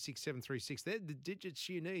 736 736. They're the digits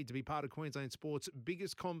you need to be part of Queensland Sport's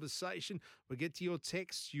biggest conversation. We'll get to your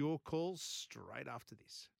texts, your calls straight after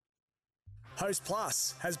this. Host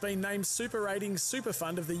Plus has been named Super Ratings Super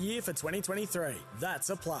Fund of the Year for 2023. That's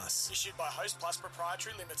a plus. Issued by Host Plus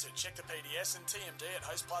Proprietary Limited. Check the PDS and TMD at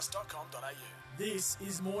hostplus.com.au. This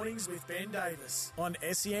is Mornings with Ben Davis on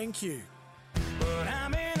SENQ. But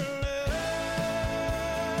I'm in love,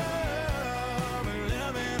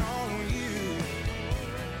 loving on you.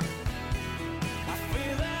 I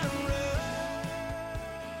feel that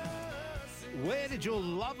rush. Where did your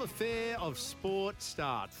love affair of sport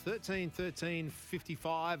start? 13 13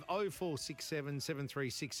 55 0467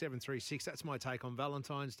 736 736. That's my take on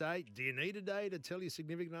Valentine's Day. Do you need a day to tell your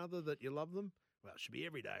significant other that you love them? Well, it should be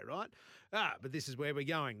every day, right? But this is where we're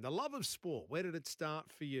going. The love of sport. Where did it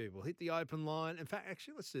start for you? We'll hit the open line. In fact,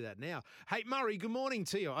 actually, let's do that now. Hey, Murray, good morning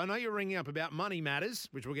to you. I know you're ringing up about money matters,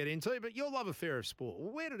 which we'll get into, but your love affair of sport,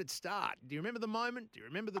 where did it start? Do you remember the moment? Do you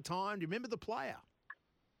remember the time? Do you remember the player?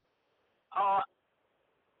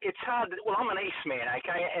 It's hard. Well, I'm an East man,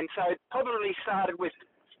 okay? And so it probably started with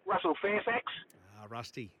Russell Fairfax.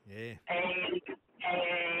 Rusty, yeah.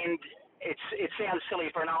 And it sounds silly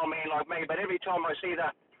for an old man like me, but every time I see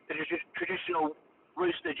the traditional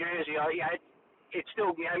Rooster jersey, it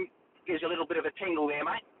still gives a little bit of a tingle there,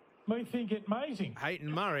 mate. We think it amazing.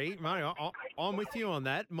 Hayden Murray, I'm with you on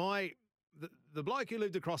that. The bloke who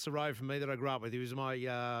lived across the road from me that I grew up with, he was my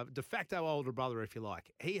de facto older brother, if you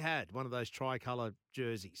like. He had one of those tricolour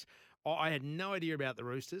jerseys. I had no idea about the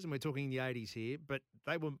Roosters, and we're talking the 80s here, but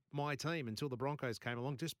they were my team until the Broncos came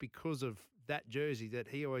along just because of that jersey that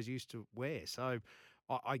he always used to wear. So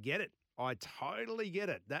I get it. I totally get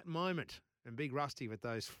it. That moment. And Big Rusty with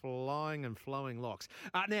those flying and flowing locks.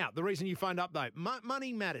 Now, the reason you phoned up, though,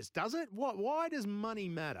 money matters, does it? Why does money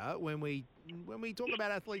matter when we talk about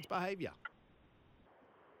athletes' behaviour?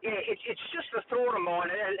 Yeah, it's just a thought of mine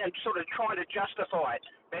and sort of trying to justify it.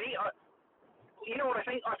 Benny, you know what I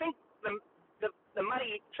think? I think the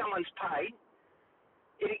money someone's paid,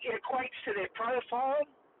 it equates to their profile,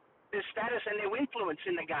 their status and their influence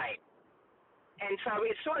in the game. And so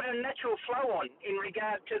it's sort of a natural flow on in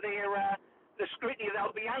regard to their the scrutiny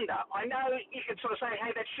they'll be under. I know you could sort of say,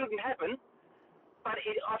 hey, that shouldn't happen, but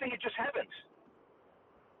I think it just happens.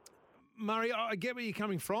 Murray, I get where you're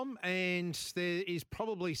coming from, and there is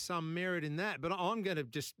probably some merit in that, but I'm going to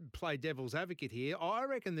just play devil's advocate here. I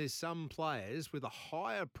reckon there's some players with a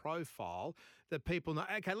higher profile that people know.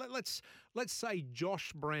 Okay, let's say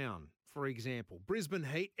Josh Brown, for example. Brisbane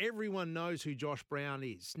Heat, everyone knows who Josh Brown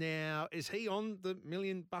is. Now, is he on the $1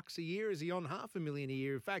 million a year? Is he on $500,000 a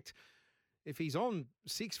year? In fact, if he's on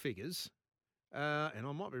six figures, and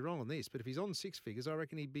I might be wrong on this, but if he's on six figures, I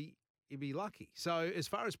reckon he'd be lucky. So as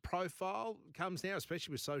far as profile comes now,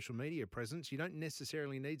 especially with social media presence, you don't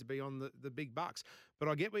necessarily need to be on the big bucks. But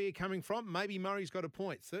I get where you're coming from. Maybe Murray's got a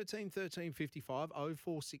point. 13 13 55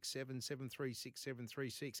 0467 736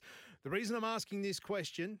 736. The reason I'm asking this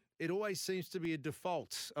question, it always seems to be a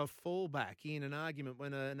default, a fallback in an argument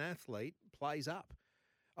when an athlete plays up.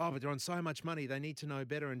 Oh, but they're on so much money, they need to know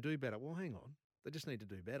better and do better. Well, hang on. They just need to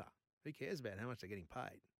do better. Who cares about how much they're getting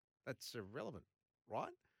paid? That's irrelevant, right?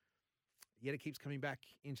 Yet it keeps coming back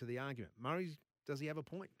into the argument. Murray, does he have a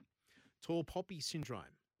point? Tall poppy syndrome.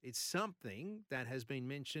 It's something that has been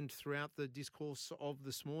mentioned throughout the discourse of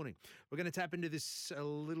this morning. We're going to tap into this a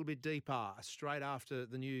little bit deeper straight after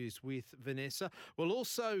the news with Vanessa. We'll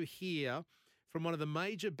also hear from one of the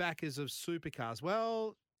major backers of supercars.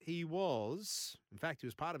 Well, he was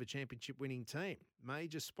part of a championship-winning team.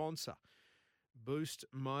 Major sponsor, Boost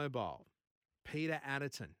Mobile. Peter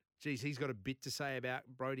Adderton. Geez, he's got a bit to say about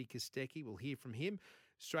Brodie Kostecki. We'll hear from him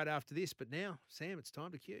straight after this. But now, Sam, it's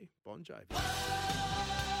time to cue Bon Jovi.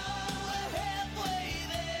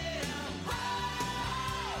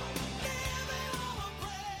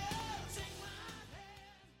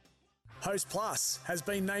 Host Plus has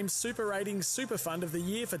been named Super Ratings Super Fund of the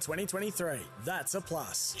Year for 2023. That's a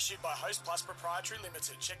plus. Issued by Host Plus Proprietary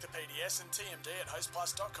Limited. Check the PDS and TMD at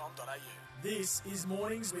hostplus.com.au. This is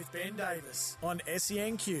Mornings with Ben Davis on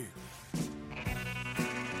SENQ.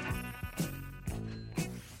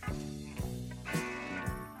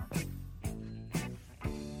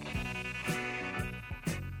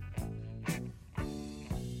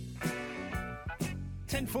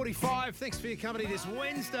 .45, thanks for your company this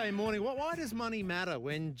Wednesday morning. Why does money matter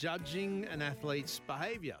when judging an athlete's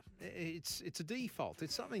behaviour? It's a default.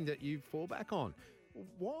 It's something that you fall back on.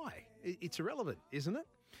 Why? It's irrelevant, isn't it?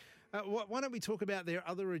 Why don't we talk about their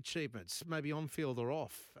other achievements, maybe on field or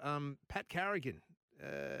off? Pat Carrigan,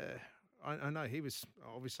 I know he was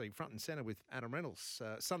obviously front and centre with Adam Reynolds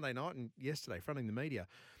Sunday night and yesterday, fronting the media.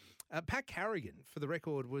 Pat Carrigan, for the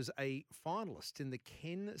record, was a finalist in the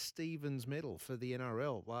Ken Stevens Medal for the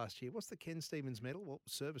NRL last year. What's the Ken Stevens Medal? Well,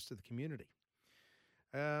 service to the community.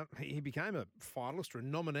 He became a finalist or a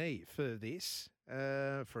nominee for this,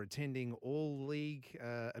 for attending all league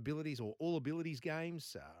abilities or all abilities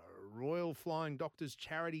games, Royal Flying Doctors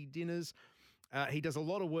charity dinners. He does a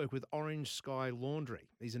lot of work with Orange Sky Laundry.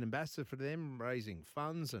 He's an ambassador for them, raising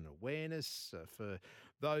funds and awareness for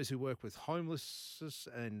those who work with homelessness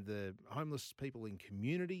and the homeless people in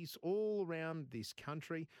communities all around this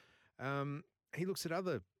country. He looks at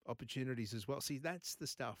other opportunities as well. See, that's the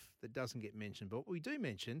stuff that doesn't get mentioned. But what we do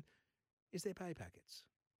mention is their pay packets.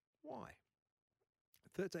 Why?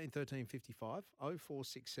 13 13 55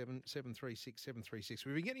 0467 736 736.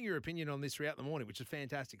 We've been getting your opinion on this throughout the morning, which is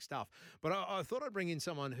fantastic stuff. But I thought I'd bring in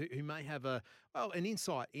someone who may have an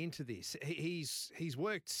insight into this. He's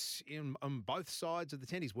worked on both sides of the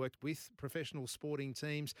tent. He's worked with professional sporting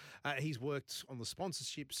teams. He's worked on the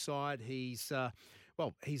sponsorship side. He's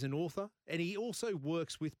an author, and he also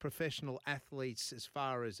works with professional athletes as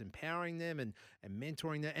far as empowering them and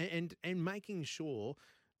mentoring them and making sure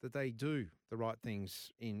that they do the right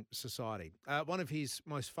things in society. One of his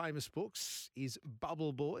most famous books is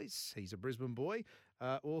Bubble Boys. He's a Brisbane boy,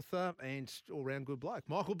 author, and all-round good bloke.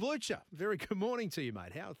 Michael Blucher, very good morning to you,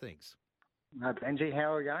 mate. How are things? Benji,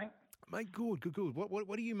 how are you going? Mate, good.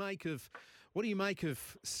 What do you make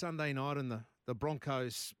of Sunday night and the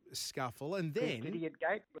Broncos scuffle, and then... Pissed Idiot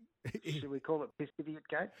Gate? Should we call it Pissed Idiot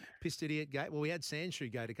Gate? Pissed Idiot Gate. Well, we had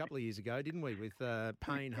Sandshoe Gate a couple of years ago, didn't we, with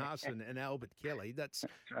Payne Haas and Albert Kelly. That's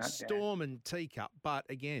right, storm and teacup, but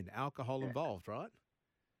again, alcohol involved, right?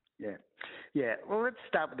 Yeah. Well, let's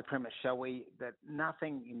start with the premise, shall we, that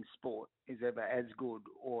nothing in sport is ever as good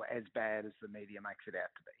or as bad as the media makes it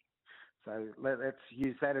out to be. So let's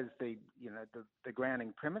use that as the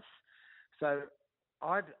grounding premise. So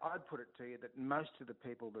I'd put it to you that most of the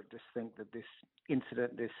people that just think that this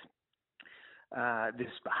incident, this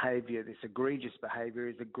behaviour, this egregious behaviour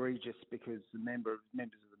is egregious because the members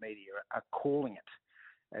of the media are calling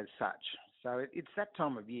it as such. So it's that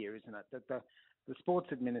time of year, isn't it, that the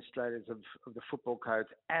sports administrators of the football codes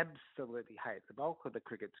absolutely hate. The bulk of the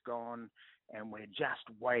cricket's gone, and we're just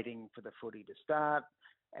waiting for the footy to start,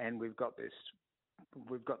 and we've got this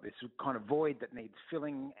kind of void that needs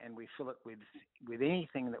filling, and we fill it with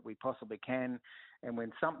anything that we possibly can. And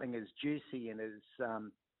when something as juicy and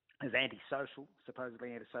as antisocial,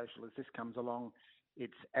 supposedly antisocial as this comes along,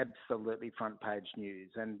 it's absolutely front page news.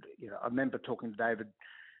 And I remember talking to David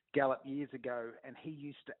Gallup years ago, and he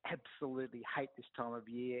used to absolutely hate this time of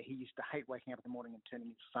year. He used to hate waking up in the morning and turning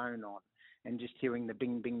his phone on and just hearing the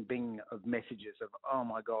bing, bing, bing of messages of, oh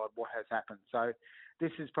my God, what has happened? So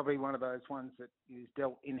this is probably one of those ones that is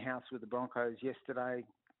dealt in-house with the Broncos yesterday.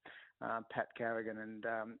 Pat Carrigan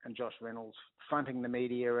and Josh Reynolds fronting the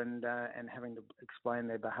media and having to explain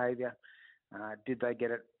their behaviour. Did they get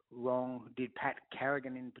it wrong? Did Pat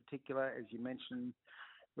Carrigan in particular, as you mentioned,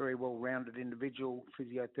 very well-rounded individual,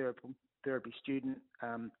 physiotherapy student,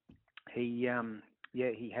 he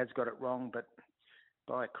has got it wrong, but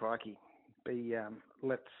by crikey,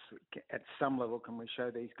 let's at some level can we show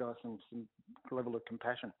these guys some level of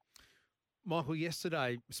compassion. Michael,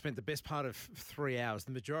 yesterday spent the best part of 3 hours.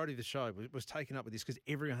 The majority of the show was taken up with this because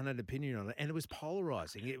everyone had an opinion on it, and it was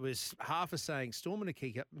polarising. It was half saying storm and a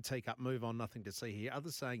teacup, move on, nothing to see here.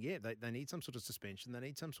 Others saying, yeah, they need some sort of suspension, they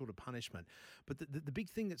need some sort of punishment. But the big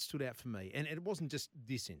thing that stood out for me, and it wasn't just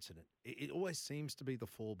this incident, it always seems to be the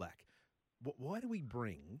fallback. Why do we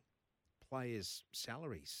bring players'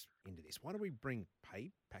 salaries into this? Why do we bring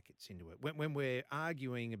pay packets into it when we're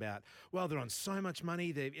arguing about, well, they're on so much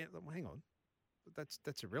money? Hang on.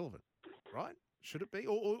 That's irrelevant, right? Should it be?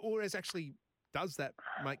 Or as actually, does that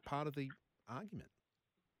make part of the argument?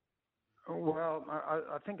 Well,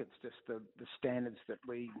 I think it's just the standards that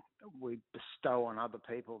we bestow on other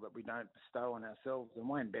people that we don't bestow on ourselves. And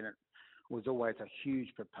Wayne Bennett was always a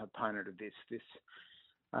huge proponent of this.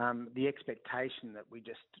 The expectation that we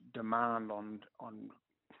just demand on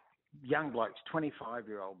young blokes,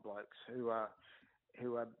 25-year-old blokes who are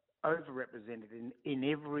overrepresented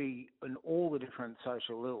in all the different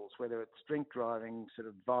social ills, whether it's drink driving, sort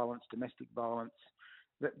of violence, domestic violence.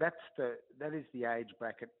 That is the age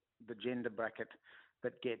bracket, the gender bracket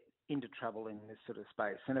that get into trouble in this sort of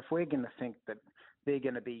space. And if we're going to think that they're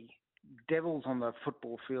going to be devils on the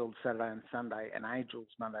football field Saturday and Sunday and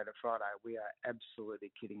angels Monday to Friday, we are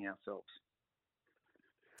absolutely kidding ourselves.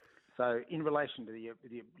 So in relation to your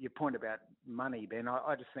point about money, Ben,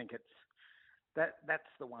 I just think that's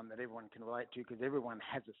the one that everyone can relate to because everyone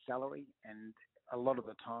has a salary, and a lot of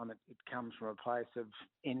the time it comes from a place of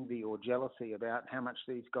envy or jealousy about how much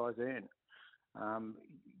these guys earn.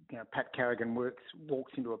 Pat Carrigan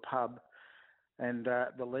walks into a pub, and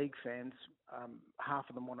the league fans, half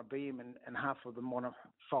of them want to be him, and half of them want to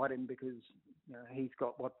fight him because he's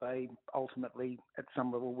got what they ultimately, at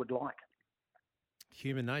some level, would like.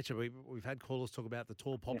 Human nature. We've had callers talk about the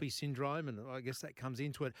tall poppy syndrome, and I guess that comes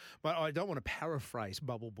into it. But I don't want to paraphrase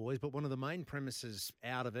Bubble Boys, but one of the main premises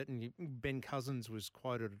out of it, and Ben Cousins was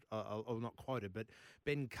quoted, or not quoted, but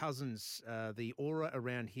Ben Cousins, the aura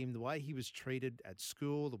around him, the way he was treated at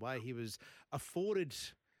school, the way he was afforded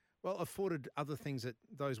other things that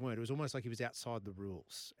those weren't. It was almost like he was outside the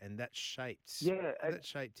rules, and that shaped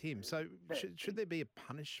him. So should there be a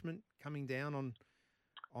punishment coming down on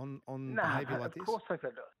behaviour like this? Of course,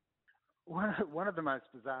 one of the most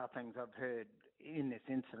bizarre things I've heard in this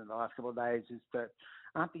incident the last couple of days is that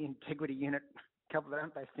aren't the integrity unit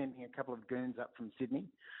aren't they sending a couple of goons up from Sydney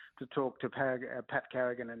to talk to Pat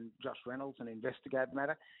Carrigan and Josh Reynolds and investigate the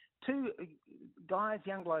matter? Two guys,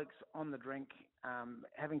 young blokes on the drink,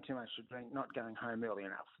 having too much to drink, not going home early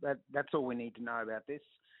enough. That's all we need to know about this.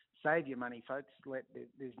 Save your money, folks.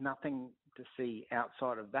 There's nothing to see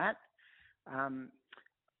outside of that. I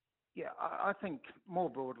think more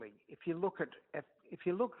broadly, if you look,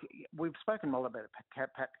 we've spoken a lot about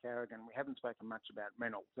Pat Carrigan. We haven't spoken much about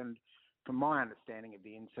Reynolds. And from my understanding of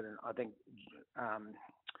the incident, I think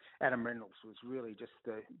Adam Reynolds was really just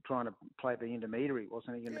trying to play the intermediary,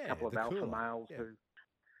 wasn't he? And a couple of alpha males who.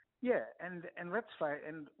 Yeah, and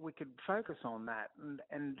we could focus on that.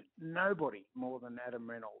 And nobody more than Adam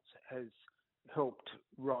Reynolds has helped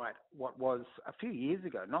right what was a few years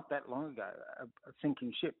ago, not that long ago, a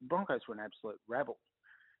sinking ship. Broncos were an absolute rabble.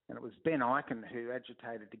 And it was Ben Eichen who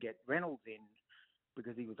agitated to get Reynolds in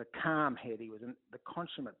because he was a calm head. He was the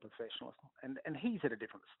consummate professional. And he's at a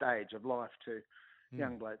different stage of life to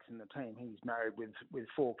young blokes in the team. He's married with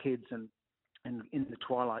 4 kids and in the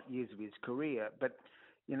twilight years of his career. But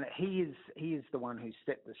he is the one who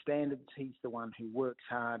set the standards. He's the one who works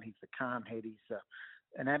hard. He's the calm head. He's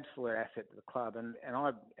an absolute asset to the club, and I,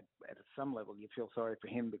 at some level, you feel sorry for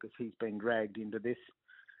him because he's been dragged into this,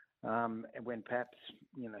 and when perhaps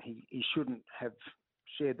he shouldn't have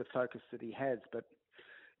shared the focus that he has. But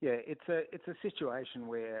yeah, it's a situation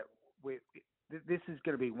where this is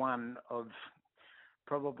going to be one of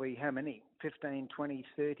probably how many 15, 20,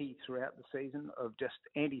 30 throughout the season of just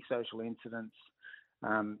antisocial incidents.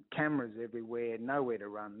 Cameras everywhere, nowhere to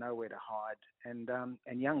run, nowhere to hide, and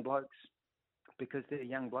young blokes, because they're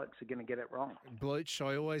young blokes, are going to get it wrong. Bluch,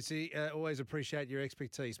 I always appreciate your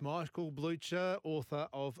expertise. Michael Blucher, author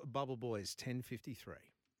of Bubble Boys, 1053.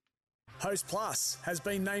 Host Plus has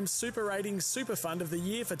been named Super Ratings Super Fund of the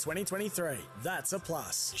Year for 2023. That's a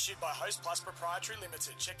plus. Issued by Host Plus Proprietary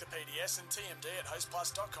Limited. Check the PDS and TMD at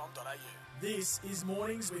hostplus.com.au. This is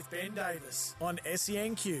Mornings with Ben Davis on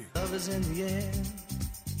SENQ. Love is in the air,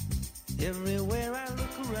 everywhere I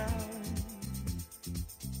look around.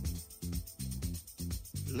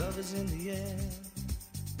 Love is in the air,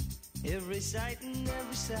 every sight and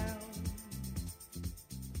every sound.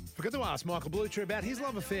 I've got to ask Michael Blucher about his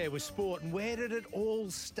love affair with sport and where did it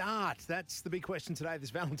all start? That's the big question today,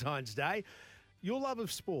 this Valentine's Day. Your love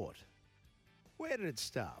of sport, where did it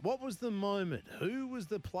start? What was the moment? Who was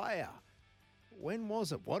the player? When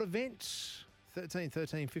was it? What event? 13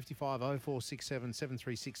 55 0467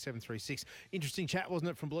 736 736. Interesting chat, wasn't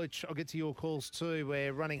it, from Bluch? I'll get to your calls too.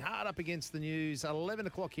 We're running hard up against the news. 11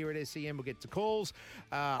 o'clock here at SEN, we'll get to calls.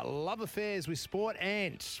 Love affairs with sport,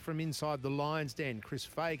 and from inside the Lions Den, Chris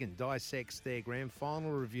Fagan dissects their grand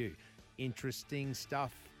final review. Interesting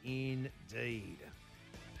stuff indeed.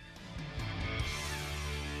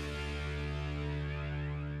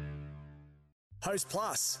 Host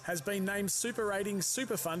Plus has been named Super Ratings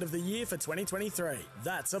Super Fund of the Year for 2023.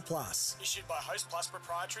 That's a plus. Issued by Host Plus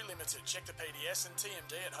Proprietary Limited. Check the PDS and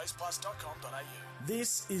TMD at hostplus.com.au.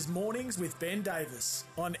 This is Mornings with Ben Davis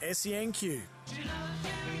on SENQ.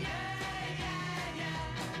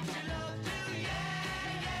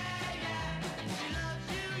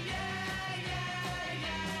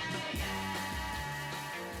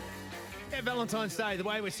 Valentine's Day, the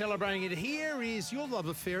way we're celebrating it here is your love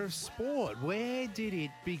affair of sport. Where did it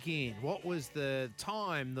begin? What was the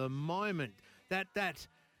time, the moment that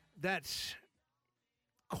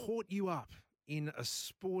caught you up in a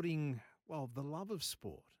sporting, well, the love of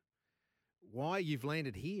sport? Why you've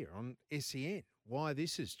landed here on SEN? Why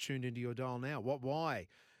this is tuned into your dial now? Why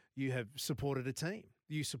you have supported a team?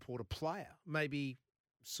 You support a player, maybe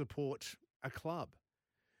support a club.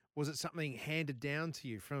 Was it something handed down to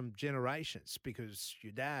you from generations because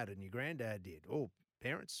your dad and your granddad did, or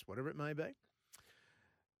parents, whatever it may be?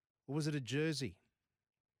 Or was it a jersey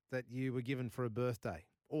that you were given for a birthday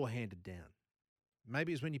or handed down?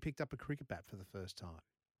 Maybe it was when you picked up a cricket bat for the first time.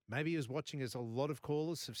 Maybe it was watching, as a lot of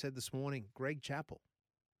callers have said this morning, Greg Chappell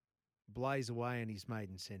blaze away in his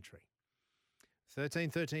maiden century. 13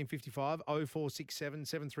 55 0467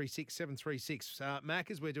 736 736.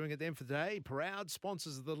 Maccas, we're doing it then for today. Proud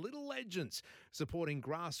sponsors of the Little Legends, supporting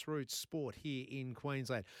grassroots sport here in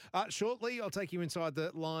Queensland. Shortly, I'll take you inside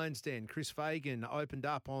the Lions Den. Chris Fagan opened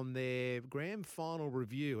up on their grand final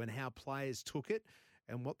review and how players took it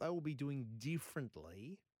and what they will be doing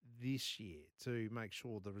differently this year to make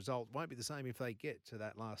sure the result won't be the same if they get to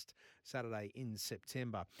that last Saturday in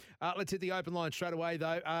September. Let's hit the open line straight away,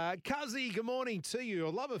 though. Cuzzy, good morning to you. A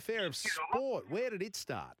love affair of sport. Where did it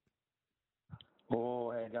start?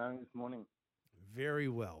 Oh, how you going this morning? Very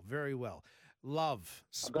well, very well. Love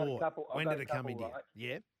sport. When did it come into you?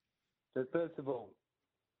 Yeah. So first of all,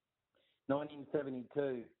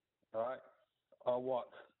 1972, right? I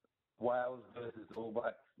watched Wales versus All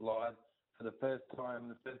Blacks live. For the first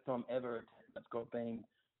time ever it's got being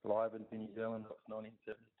live into New Zealand. That was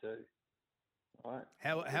 1972. Right.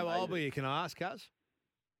 How old were you, can I ask, Cuz?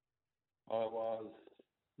 I was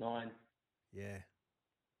 9. Yeah.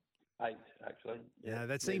 8, actually. Yeah,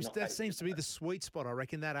 that seems to be the sweet spot, I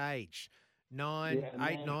reckon, that age. 9,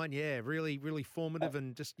 8, 9, yeah, really, really formative,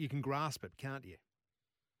 and just you can grasp it, can't you?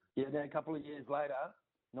 Yeah, then a couple of years later,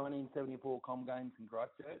 1974 Com Games in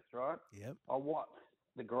Christchurch, right? Yep. I watched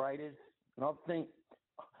the greatest. And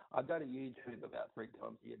I go to YouTube about 3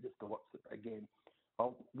 times a year just to watch it again.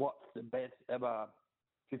 I'll watch the best ever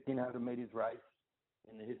 1,500 metres race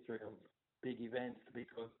in the history of big events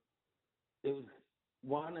because it was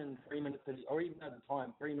 1 and 3 minutes, or even at the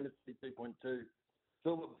time, 3 minutes 52.2.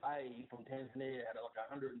 Philip Bay from Tanzania had like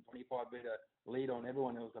a 125-metre lead on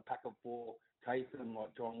everyone. There was a pack of 4 chasing them,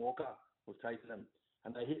 like John Walker was chasing them.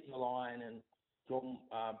 And they hit the line, and John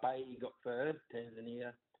Bay got first,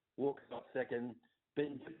 Tanzania. Walker got second.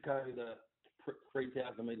 Ben Jitko, the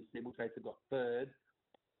 3,000-metre steeplechaser, got third.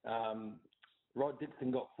 Rod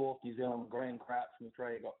Dixon got fourth. New Zealand. Graham Crouch from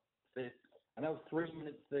Australia got fifth. And that was 3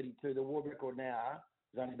 minutes 32. The world record now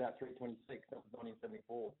is only about 3:26. That was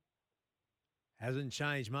 1974. Hasn't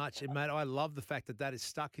changed much. And, mate, I love the fact that that is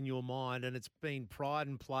stuck in your mind and it's been pride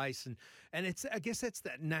and place. And it's, I guess that's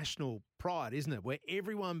that national pride, isn't it, where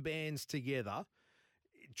everyone bands together.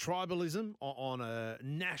 Tribalism on a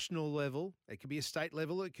national level. It could be a state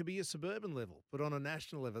level. It could be a suburban level. But on a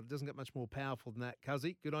national level, it doesn't get much more powerful than that.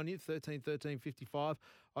 Cuzzy, good on you. 13 55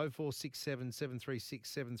 0467 736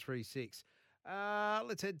 736.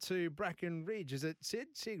 Let's head to Bracken Ridge. Is it Sid?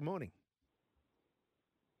 Sid, good morning.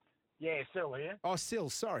 Yeah, Sil here. Oh, Sil.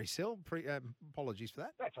 Sorry, Sil. Apologies for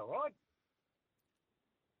that. That's all right.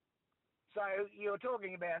 So you're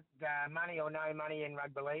talking about money or no money in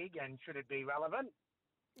rugby league and should it be relevant?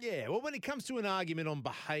 Yeah, well, when it comes to an argument on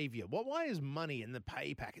behaviour, why is money in the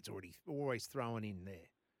pay packets always thrown in there?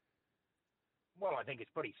 Well, I think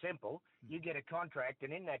it's pretty simple. You get a contract,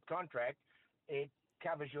 and in that contract, it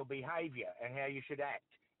covers your behaviour and how you should act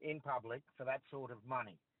in public for that sort of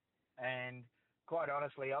money. And quite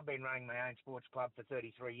honestly, I've been running my own sports club for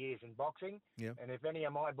 33 years in boxing. Yep. And if any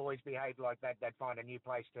of my boys behaved like that, they'd find a new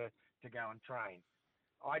place to go and train.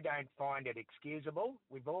 I don't find it excusable.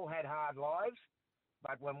 We've all had hard lives,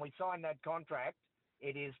 but when we sign that contract,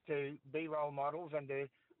 it is to be role models and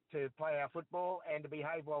to play our football and to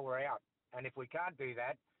behave while we're out. And if we can't do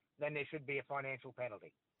that, then there should be a financial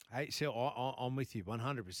penalty. Hey, so I'm with you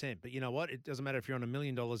 100%. But you know what? It doesn't matter if you're on $1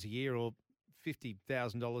 million a year or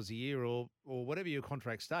 $50,000 a year or whatever your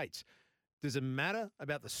contract states. Does it matter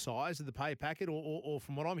about the size of the pay packet, or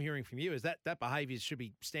from what I'm hearing from you, is that behaviour should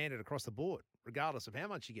be standard across the board, regardless of how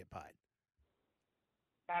much you get paid?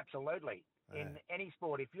 Absolutely. In any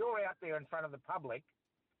sport, if you're out there in front of the public,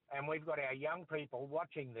 and we've got our young people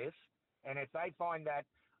watching this, and if they find that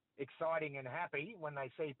exciting and happy when they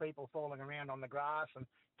see people falling around on the grass and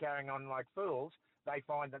carrying on like fools, they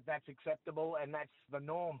find that that's acceptable and that's the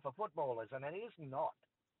norm for footballers, and it is not.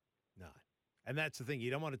 No. And that's the thing.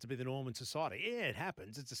 You don't want it to be the norm in society. Yeah, it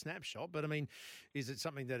happens. It's a snapshot. But, I mean, is it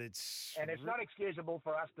something that it's... And it's not excusable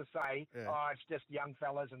for us to say, it's just young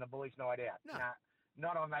fellas and the boys' night out. No. Nah,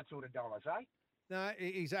 not on that sort of dollars, eh? No,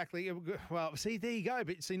 exactly. Well, see, there you go.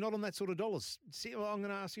 But, see, not on that sort of dollars. See, well, I'm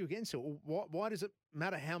going to ask you again, so why does it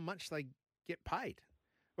matter how much they get paid?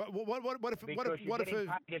 What if... Because what you're getting if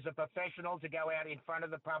paid as a professional to go out in front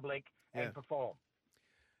of the public and perform.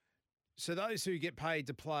 So those who get paid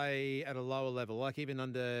to play at a lower level, like even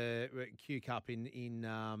under Q Cup in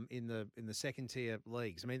the second tier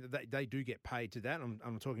leagues, I mean they do get paid to that.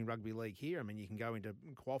 I'm talking rugby league here. I mean you can go into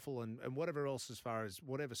quaffle and whatever else as far as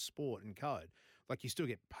whatever sport and code, like you still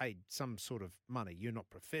get paid some sort of money. You're not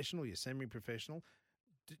professional. You're semi-professional.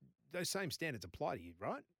 Those same standards apply to you,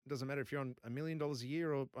 right? It doesn't matter if you're on $1 million a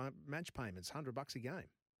year or match payments, $100 a game.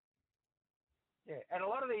 Yeah, and a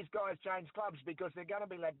lot of these guys change clubs because they're going to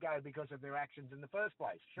be let go because of their actions in the first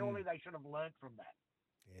place. Surely they should have learnt from that.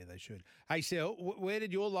 Yeah, they should. Hey, Sal, where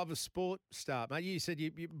did your love of sport start, mate? You said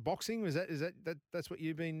you boxing. That's what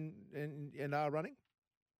you've been and are running?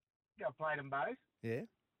 I've played them both. Yeah.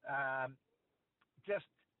 I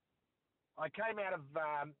came out of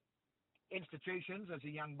institutions as a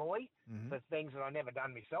young boy for things that I never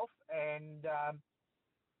done myself, and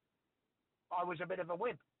I was a bit of a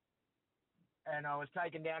wimp. And I was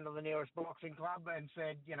taken down to the nearest boxing club and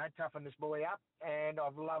said, toughen this boy up. And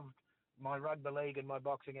I've loved my rugby league and my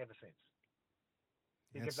boxing ever since.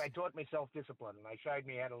 Because they taught me self-discipline and they showed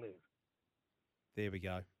me how to live. There we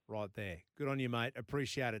go. Right there. Good on you, mate.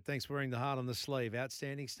 Appreciate it. Thanks for wearing the heart on the sleeve.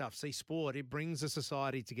 Outstanding stuff. See, sport, it brings a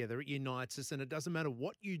society together. It unites us. And it doesn't matter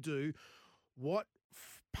what you do, what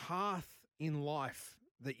path in life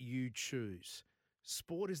that you choose.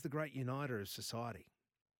 Sport is the great uniter of society.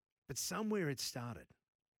 But somewhere it started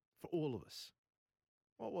for all of us.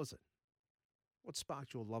 What was it? What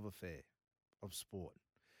sparked your love affair of sport?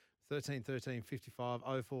 13 13 55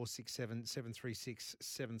 0467 736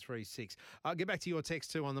 736. I'll get back to your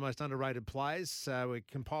text too on the most underrated players. We're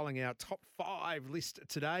compiling our top 5 list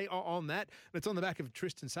today on that. And it's on the back of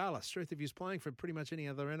Tristan Salas. Truth, if he's playing for pretty much any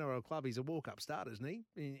other NRL club, he's a walk-up starter, isn't he?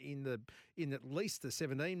 In at least the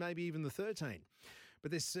 17, maybe even the 13.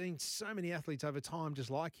 But there's seen so many athletes over time just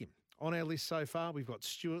like him. On our list so far, we've got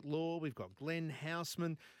Stuart Law, we've got Glenn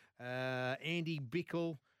Houseman, Andy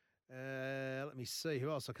Bickle. Let me see. Who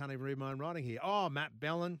else? I can't even read my own writing here. Oh, Matt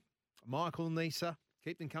Bellin, Michael Neser.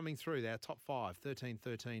 Keep them coming through. Our top 5, 13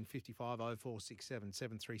 13 55 0467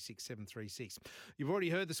 736 736. You've already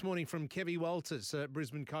heard this morning from Kevy Walters,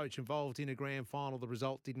 Brisbane coach, involved in a grand final. The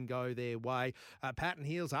result didn't go their way. Patton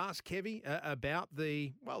Heels asked Kevy about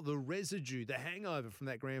the residue, the hangover from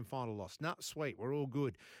that grand final loss. Sweet. We're all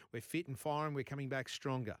good. We're fit and firing. We're coming back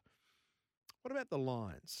stronger. What about the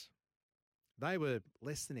Lions? They were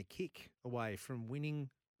less than a kick away from winning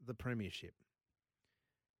the premiership.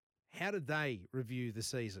 How did they review the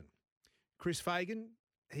season? Chris Fagan,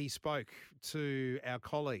 he spoke to our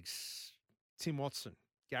colleagues, Tim Watson,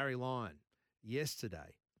 Gary Lyon,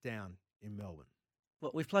 yesterday down in Melbourne.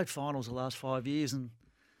 Well, we've played finals the last 5 years and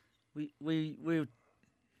we were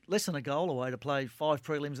less than a goal away to play 5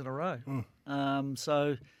 prelims in a row.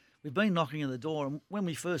 So we've been knocking at the door. And when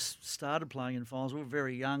we first started playing in finals, we were a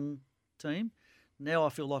very young team. Now I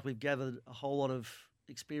feel like we've gathered a whole lot of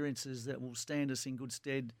experiences that will stand us in good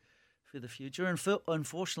stead for the future. And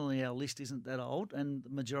unfortunately, our list isn't that old, and the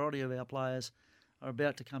majority of our players are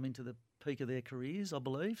about to come into the peak of their careers, I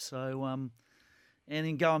believe. So, and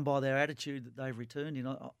in going by their attitude that they've returned,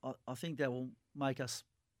 I think that will make us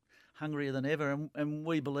hungrier than ever. And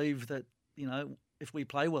we believe that, if we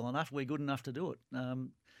play well enough, we're good enough to do it.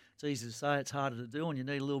 It's easy to say, it's harder to do, and you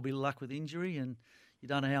need a little bit of luck with injury, and you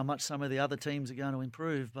don't know how much some of the other teams are going to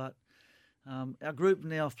improve. But Our group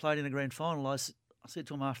now have played in a grand final. I said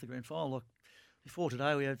to them after the grand final, look, before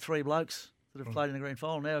today we had 3 blokes that have played in the grand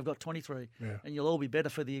final. Now we've got 23, and you'll all be better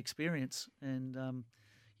for the experience. And,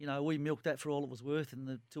 we milked that for all it was worth in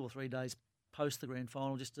the 2 or 3 days post the grand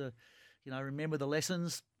final, just to, remember the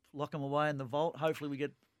lessons, lock them away in the vault. Hopefully we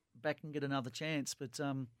get back and get another chance. But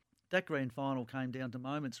that grand final came down to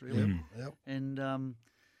moments, really. And,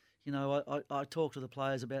 I talked to the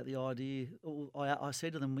players about the idea. I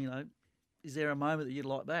said to them, is there a moment that you'd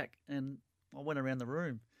like back? And I went around the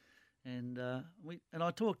room, and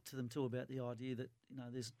I talked to them too about the idea that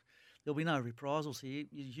there'll be no reprisals here.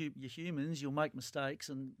 You're humans. You'll make mistakes,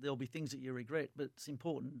 and there'll be things that you regret. But it's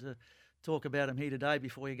important to talk about them here today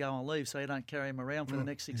before you go on leave, so you don't carry them around for the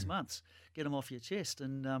next 6 months. Get them off your chest.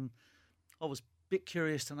 And I was a bit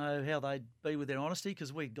curious to know how they'd be with their honesty,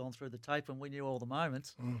 because we'd gone through the tape and we knew all the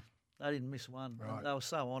moments. They didn't miss one. Right. They were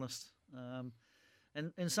so honest.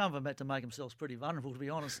 And some of them had to make themselves pretty vulnerable, to be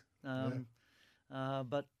honest.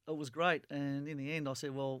 But it was great. And in the end, I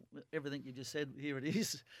said, well, everything you just said, here it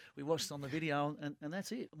is. We watched it on the video, and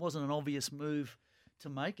that's it. It wasn't an obvious move to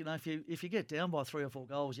make. If you get down by 3 or 4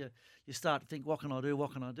 goals, you start to think, what can I do?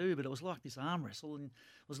 What can I do? But it was like this arm wrestle, and it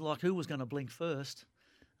was like who was going to blink first.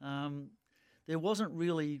 There wasn't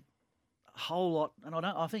really a whole lot, and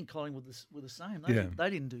I think Collingwood were the same. They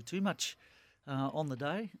didn't do too much on the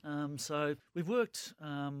day. So we've worked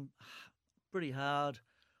pretty hard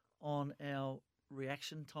on our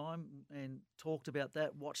reaction time and talked about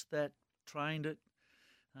that, watched that, trained it.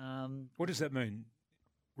 What does that mean,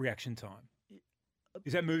 reaction time?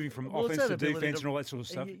 Is that moving from offence to defence and all that sort of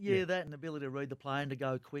stuff? Yeah, that and ability to read the play and to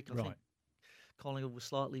go quick. I think Collingwood was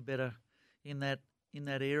slightly better in that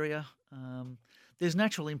area. There's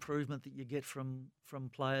natural improvement that you get from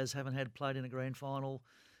players haven't played in a grand final,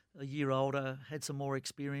 a year older, had some more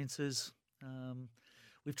experiences.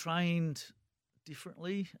 We've trained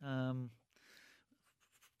differently.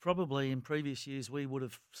 Probably in previous years we would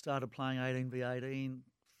have started playing 18v18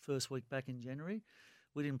 first week back in January.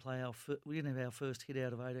 We didn't have our first hit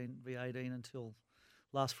out of 18v18 until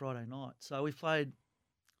last Friday night. So we've played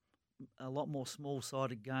a lot more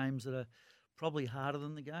small-sided games that are probably harder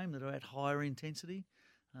than the game, that are at higher intensity,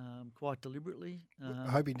 quite deliberately.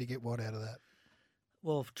 Hoping to get what out of that?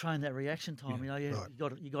 Well, train that reaction time.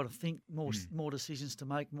 You got to think more decisions to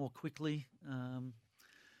make more quickly,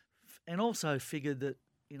 and also figured that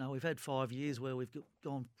we've had 5 years where we've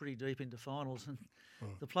gone pretty deep into finals, and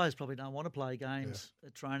the players probably don't want to play games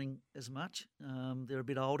at training as much. They're a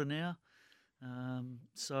bit older now,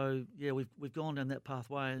 so we've gone down that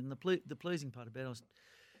pathway. And the pleasing part about it, I was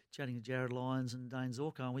chatting to Jared Lyons and Dane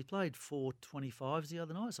Zorko, and we played 4 25s the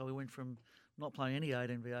other night. So we went from not playing any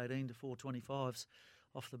 18v18 to 4 25s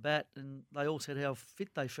off the bat, and they all said how fit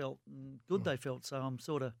they felt and good they felt. So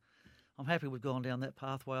I'm happy we've gone down that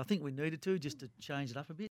pathway. I think we needed to, just to change it up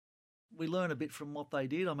a bit. We learn a bit from what they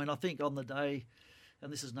did. I mean, I think on the day,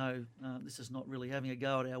 and this is not really having a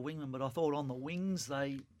go at our wingmen, but I thought on the wings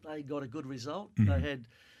they got a good result. Mm-hmm.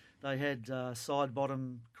 They had side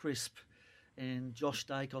bottom Crisp and Josh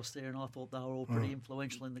Dacos there, and I thought they were all pretty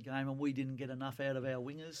influential in the game, and we didn't get enough out of our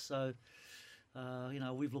wingers. So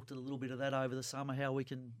we've looked at a little bit of that over the summer, how we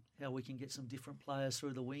can get some different players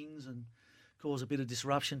through the wings and cause a bit of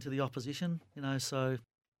disruption to the opposition. So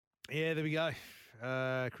yeah, there we go.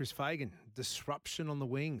 Chris Fagan, disruption on the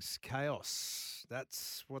wings, chaos.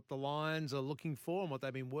 That's what the Lions are looking for and what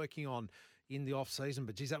they've been working on in the off-season.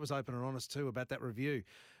 But, geez, that was open and honest too about that review.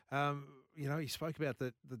 He spoke about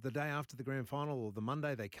the day after the grand final, or the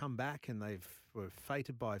Monday, they come back and were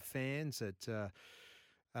feted by fans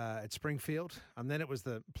at Springfield. And then it was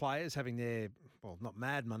the players having their, well, not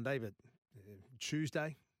Mad Monday, but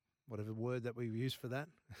Tuesday, whatever word that we use for that,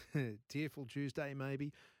 Tearful Tuesday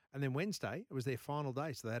maybe. And then Wednesday, it was their final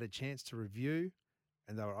day, so they had a chance to review,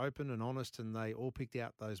 and they were open and honest, and they all picked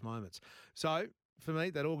out those moments. So, for me,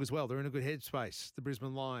 that augurs well. They're in a good headspace, the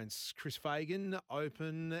Brisbane Lions. Chris Fagan,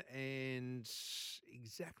 open, and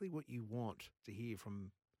exactly what you want to hear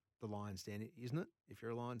from the Lions, Dan, isn't it, if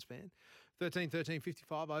you're a Lions fan? 13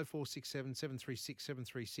 55 0467 736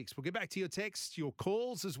 736. We'll get back to your texts, your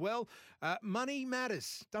calls as well. Money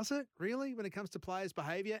matters, does it, really, when it comes to players'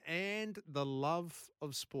 behaviour and the love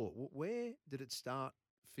of sport? Where did it start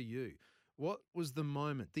for you? What was the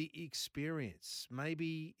moment, the experience?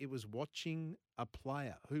 Maybe it was watching a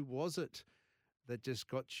player. Who was it that just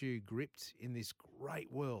got you gripped in this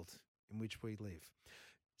great world in which we live?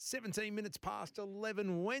 17 minutes past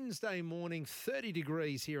 11 Wednesday morning, 30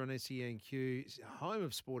 degrees here on SENQ, home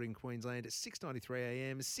of sport in Queensland at 6:93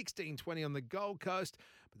 a.m, 16:20 on the Gold Coast.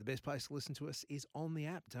 But the best place to listen to us is on the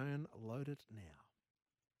app. Download it now.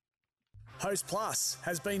 Host Plus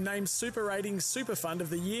has been named Super Ratings Super Fund of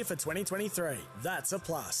the Year for 2023. That's a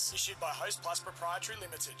plus. Issued by Host Plus Proprietary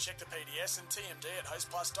Limited. Check the PDS and TMD at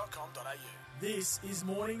hostplus.com.au. This is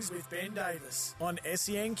Mornings with Ben Davis on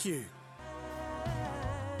SENQ.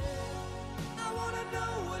 I wanna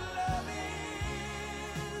know what love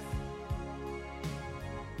is.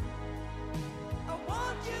 I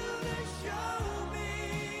want you to show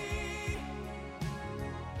me.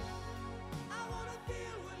 I wanna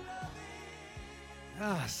feel what love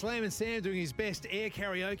is. Slam and Sam doing his best air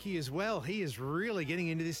karaoke as well. He is really getting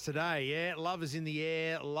into this today. Yeah, love is in the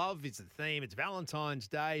air. Love is the theme. It's Valentine's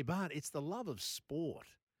Day, but it's the love of sport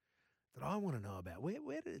that I want to know about.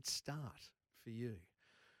 Where did it start for you?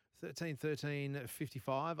 13 13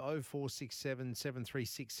 55 0467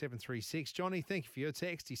 736 736. Johnny, thank you for your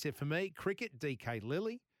text. He said, for me, cricket, DK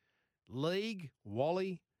Lilly, league,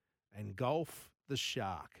 Wally, and golf, the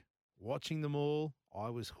Shark. Watching them all,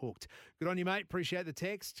 I was hooked. Good on you, mate. Appreciate the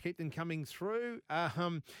text. Keep them coming through.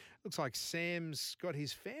 Looks like Sam's got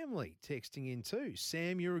his family texting in too.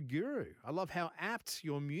 Sam, you're a guru. I love how apt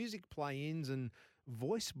your music play-ins and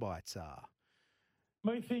voice bites are.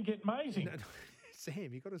 Me think it amazing. No,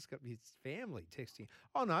 Sam, you got his family texting.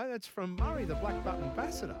 Oh, no, that's from Murray, the Black Button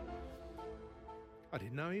Ambassador. I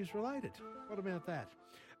didn't know he was related. What about that?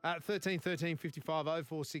 13 13 55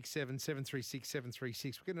 0467 736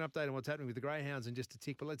 736. We'll get an update on what's happening with the Greyhounds in just a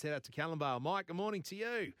tick, but let's head out to Callumvale. Mike, good morning to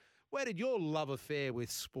you. Where did your love affair with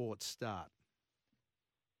sports start?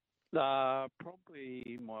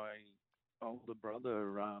 Probably my older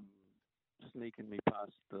brother sneaking me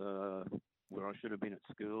past where I should have been at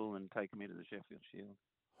school and taking me to the Sheffield Shield.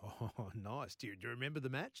 Oh, nice. Do you remember the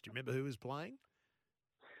match? Do you remember who was playing?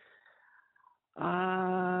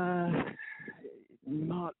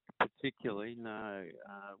 Not particularly, no. It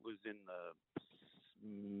was in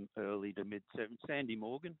the early to mid-70s. Sandy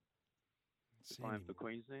Morgan, playing for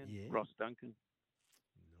Queensland. Yeah. Ross Duncan.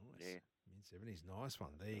 Nice. Yeah. Mid-70s, nice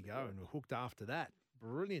one. There you go. And we're hooked after that.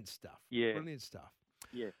 Brilliant stuff. Yeah. Brilliant stuff.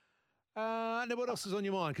 Yeah. Now, what else is on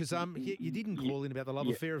your mind? Because you didn't call in about the love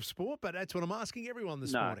affair of sport, but that's what I'm asking everyone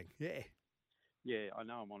this morning. Yeah. Yeah, I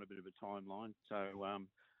know I'm on a bit of a timeline. So I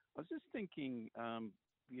was just thinking,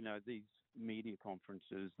 these media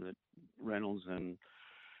conferences that Reynolds and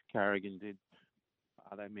Carrigan did,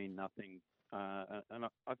 they mean nothing. And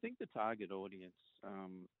I think the target audience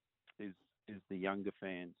is the younger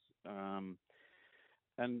fans.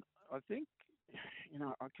 And I think,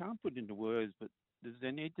 I can't put it into words, but does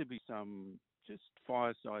there need to be some just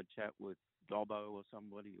fireside chat with Dobbo or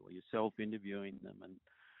somebody, or yourself interviewing them and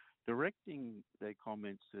directing their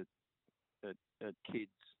comments at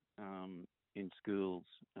kids in schools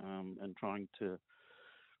and trying to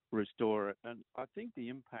restore it. And I think the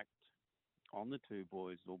impact on the two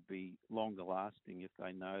boys will be longer lasting if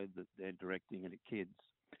they know that they're directing it at kids.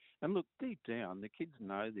 And look, deep down, the kids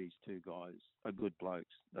know these two guys are good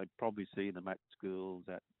blokes. They'd probably see them at schools,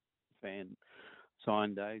 at fan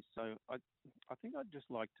sign days. So I think I'd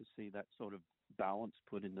just like to see that sort of balance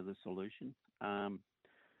put into the solution.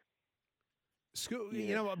 School, Yeah.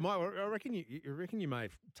 You know what, Mike? I reckon you may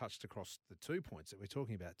have touched across the 2 points that we're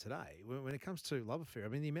talking about today. When it comes to love affair, I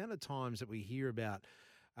mean, the amount of times that we hear about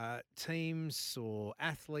teams or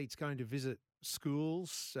athletes going to visit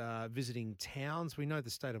schools, visiting towns. We know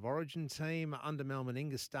the State of Origin team under Mal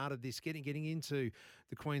Meninga started this, getting into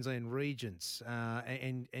the Queensland regions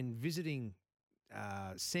and visiting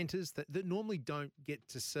centres that normally don't get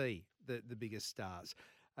to see the biggest stars.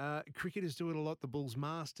 Cricketers do it a lot. The Bulls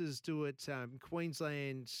Masters do it.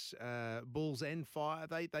 Queensland Bulls and Fire,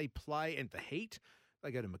 they play. And the Heat,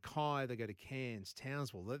 they go to Mackay, they go to Cairns,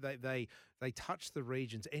 Townsville. They touch the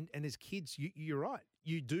regions. And as kids, you're right.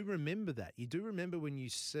 You do remember that. You do remember when you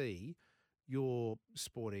see your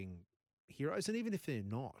sporting heroes, and even if they're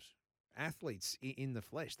not athletes in the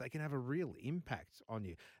flesh, they can have a real impact on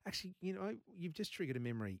you. Actually, you've just triggered a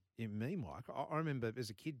memory in me, Mike. I remember as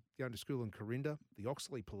a kid going to school in Corinda, the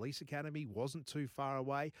Oxley Police Academy wasn't too far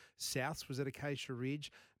away. Souths was at Acacia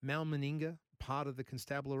Ridge. Mal Meninga, part of the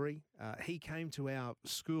constabulary, he came to our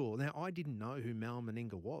school. Now, I didn't know who Mal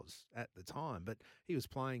Meninga was at the time, but he was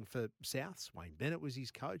playing for Souths. Wayne Bennett was his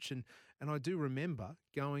coach, and I do remember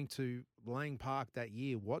going to Lang Park that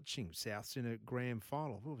year watching Souths in a grand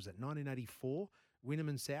final. What was it, 1984? Wynnum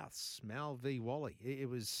and Souths, Mal v. Wally. It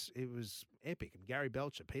was epic. And Gary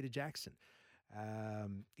Belcher, Peter Jackson.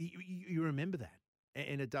 You remember that,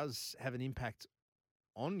 and it does have an impact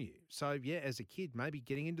on you. So, yeah, as a kid, maybe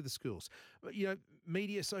getting into the schools.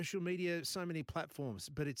 Media, social media, so many platforms,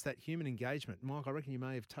 but it's that human engagement. Mike, I reckon you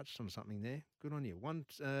may have touched on something there. Good on you.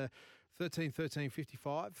 13 13 13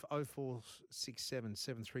 55 0467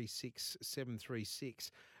 736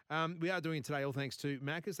 736. We are doing it today all thanks to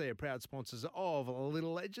Maccas. They are proud sponsors of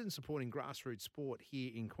Little Legend, supporting grassroots sport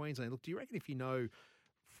here in Queensland. Look, do you reckon if you know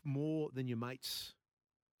more than your mates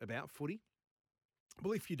about footy?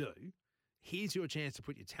 Well, if you do, here's your chance to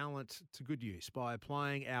put your talent to good use by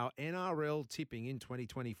applying our NRL tipping in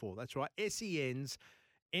 2024. That's right, SEN's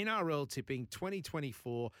NRL tipping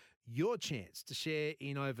 2024. Your chance to share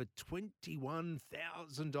in over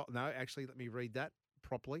 $21,000. No, actually, let me read that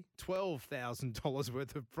properly. $12,000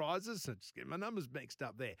 worth of prizes. So just get my numbers mixed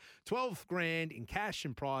up there. 12 grand in cash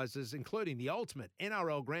and prizes, including the ultimate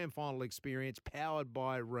NRL Grand Final experience powered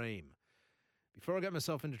by Ream. Before I get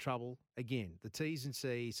myself into trouble, again, the T's and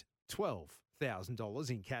C's, $12,000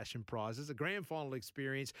 in cash and prizes, a grand final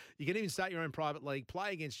experience. You can even start your own private league,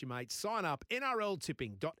 play against your mates. Sign up,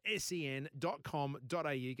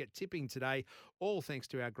 nrltipping.sen.com.au. Get tipping today, all thanks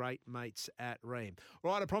to our great mates at Ream.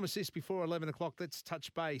 All right, I promised this before 11 o'clock. Let's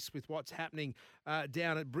touch base with what's happening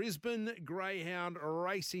down at Brisbane Greyhound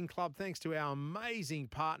Racing Club. Thanks to our amazing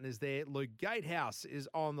partners there. Luke Gatehouse is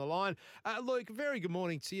on the line. Luke, very good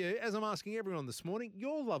morning to you. As I'm asking everyone this morning,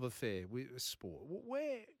 your love affair with sport,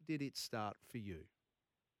 where did it start for you?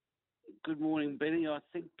 Good morning, Benny. I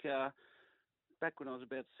think back when I was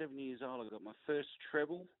about 7 years old, I got my first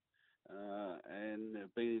treble and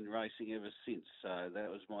have been in racing ever since. So that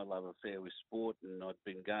was my love affair with sport, and I've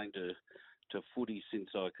been going to footy since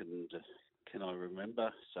I can I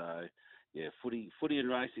remember. So, yeah, footy and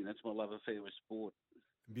racing, that's my love affair with sport.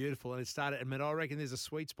 Beautiful. And it started, I reckon there's a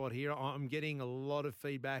sweet spot here. I'm getting a lot of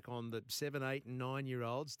feedback on the 7, 8 and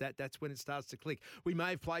 9-year-olds. That's when it starts to click. We may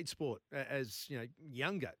have played sport as,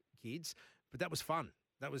 younger kids, but that was fun.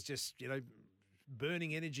 That was just,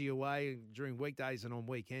 burning energy away during weekdays and on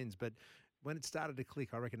weekends. But when it started to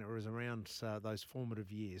click, I reckon it was around those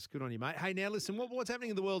formative years. Good on you, mate. Hey, now listen, what's happening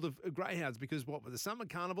in the world of greyhounds? Because with the summer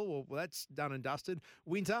carnival, well, that's done and dusted.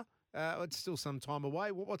 Winter, it's still some time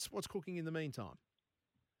away. What's cooking in the meantime?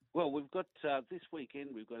 Well, we've got this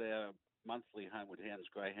weekend, we've got our monthly Homewood Hounds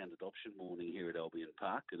Greyhound Adoption Morning here at Albion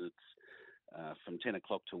Park, and it's from 10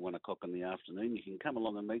 o'clock to 1 o'clock in the afternoon. You can come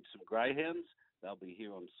along and meet some greyhounds. They'll be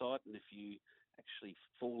here on site, and if you actually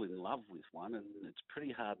fall in love with one, and it's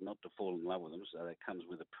pretty hard not to fall in love with them, so that comes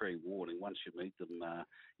with a pre-warning. Once you meet them,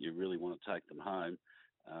 you really want to take them home.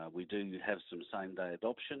 We do have some same-day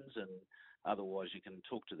adoptions, and otherwise you can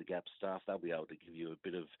talk to the GAP staff. They'll be able to give you a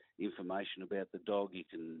bit of information about the dog. You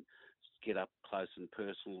can get up close and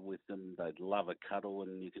personal with them. They'd love a cuddle,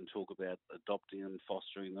 and you can talk about adopting them,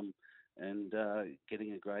 fostering them, and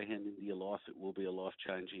getting a greyhound into your life. It will be a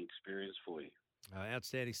life-changing experience for you.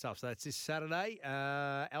 Outstanding stuff. So that's this Saturday,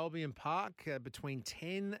 Albion Park, between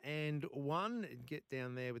 10 and 1. Get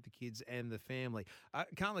down there with the kids and the family.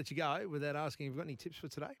 Can't let you go without asking, have you got any tips for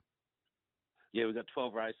today? Yeah, we've got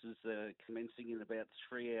 12 races commencing in about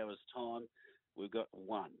 3 hours' time. We've got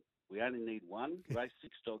one. We only need one. Race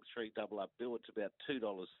 6, Dog 3, double up bill. It's about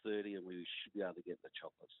 $2.30, and we should be able to get the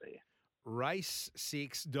chocolates there. Race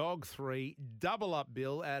 6, Dog 3, double up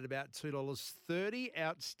bill at about $2.30.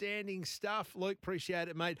 Outstanding stuff. Luke, appreciate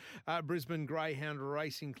it, mate. Brisbane Greyhound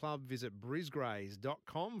Racing Club. Visit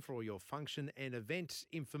brisgrays.com for all your function and event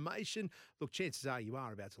information. Look, chances are you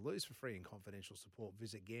are about to lose. For free and confidential support,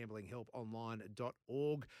 visit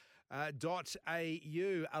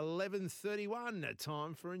gamblinghelponline.org.au. 11:31,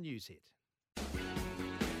 time for a news hit.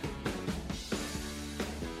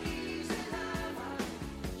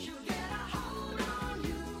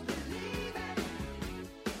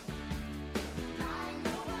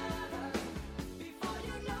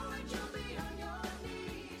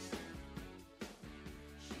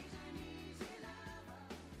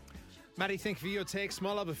 Matty, thank you for your text.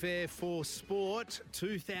 My love affair for sport,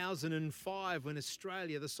 2005, when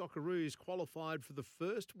Australia, the Socceroos, qualified for the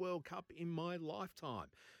first World Cup in my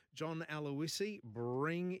lifetime. John Aloisi,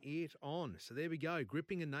 bring it on. So there we go,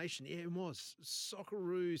 gripping a nation. Yeah, it was.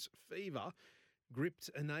 Socceroos fever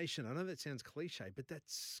gripped a nation. I know that sounds cliche, but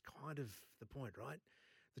that's kind of the point, right?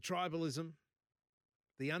 The tribalism,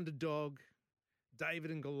 the underdog,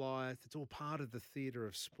 David and Goliath, it's all part of the theatre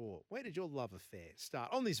of sport. Where did your love affair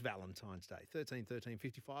start on this Valentine's Day? 13 13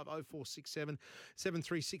 55 0467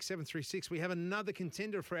 736 736. We have another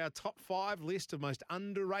contender for our top 5 list of most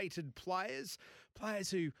underrated players.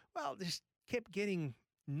 Players who, well, just kept getting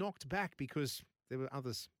knocked back because there were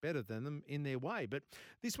others better than them in their way. But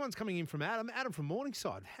this one's coming in from Adam. Adam from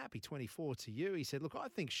Morningside. Happy 24 to you. He said, look, I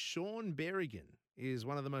think Sean Berrigan is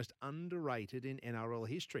one of the most underrated in NRL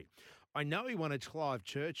history. I know he won a Clive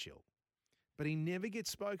Churchill, but he never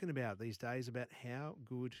gets spoken about these days about how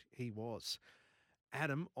good he was.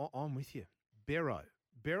 Adam, I'm with you.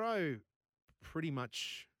 Barrow pretty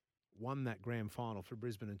much won that grand final for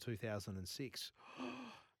Brisbane in 2006.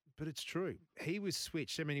 But it's true. He was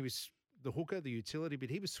switched. I mean, he was the hooker, the utility, but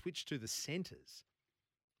he was switched to the centres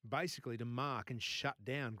basically to mark and shut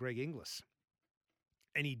down Greg Inglis.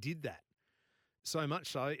 And he did that. So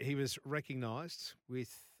much so, he was recognised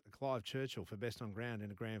with Clive Churchill for best on ground in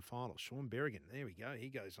a grand final. Sean Berrigan, there we go. He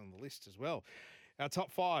goes on the list as well. Our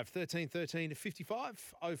top five, 13 13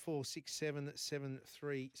 55 0467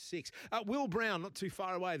 736. Will Brown, not too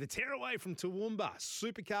far away. The tearaway from Toowoomba.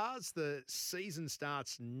 Supercars, the season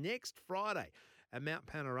starts next Friday at Mount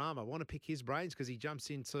Panorama. I want to pick his brains because he jumps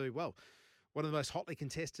into, well, one of the most hotly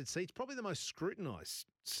contested seats, probably the most scrutinised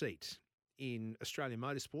seat in Australian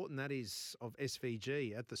motorsport, and that is of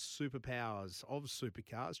SVG at the Superpowers of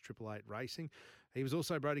Supercars, 888 Racing. He was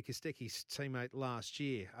also Brody Kostecki's teammate last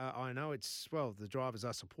year. I know the drivers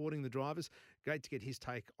are supporting the drivers. Great to get his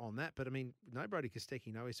take on that. But, I mean, no Brody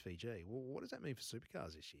Kostecki, no SVG. Well, what does that mean for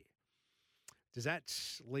Supercars this year? Does that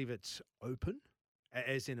leave it open,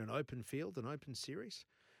 as in an open field, an open series?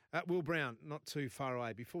 Will Brown, not too far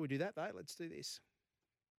away. Before we do that, though, let's do this.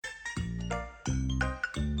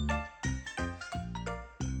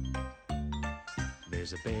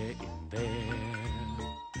 There's a bear in there,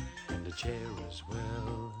 and a chair as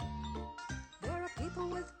well. There are people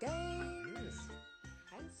with games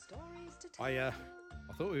and stories to tell. I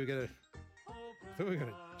thought we were going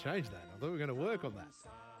to change that. I thought we were going to work on that.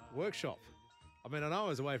 Workshop. I mean, I know I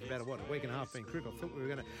was away for about, a week and a half being crippled. I thought we were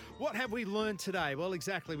going to... What have we learned today? Well,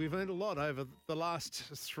 exactly. We've learned a lot over the last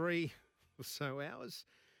 3 or so hours.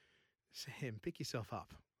 Sam, pick yourself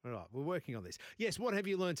up. All right, we're working on this. Yes, what have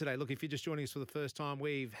you learned today? Look, if you're just joining us for the first time,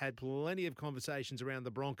 we've had plenty of conversations around the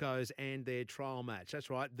Broncos and their trial match. That's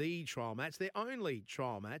right, the trial match, their only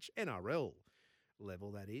trial match, NRL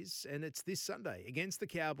level, that is, and it's this Sunday against the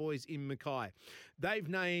Cowboys in Mackay. They've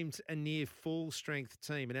named a near full-strength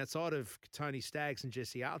team, and outside of Tony Staggs and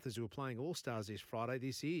Jesse Arthurs, who are playing All-Stars this Friday,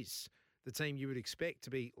 this is the team you would expect to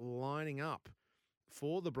be lining up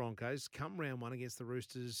for the Broncos come round one against the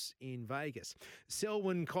Roosters in Vegas.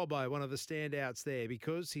 Selwyn Cobbo, one of the standouts there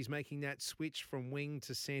because he's making that switch from wing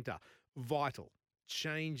to centre. Vital.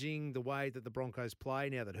 Changing the way that the Broncos play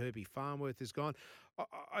now that Herbie Farnworth is gone.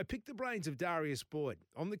 I picked the brains of Darius Boyd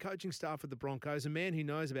on the coaching staff of the Broncos, a man who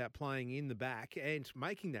knows about playing in the back and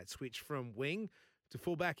making that switch from wing to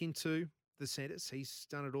full back into the centres. He's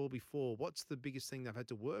done it all before. What's the biggest thing they've had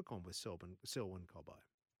to work on with Selwyn Cobbo?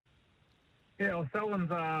 Yeah, well, Selwyn's,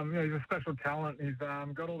 he's a special talent. He's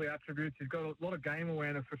got all the attributes. He's got a lot of game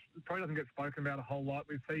awareness, which probably doesn't get spoken about a whole lot.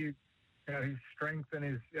 We see, his strength and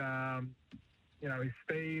his, his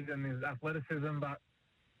speed and his athleticism, but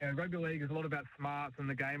rugby league is a lot about smarts and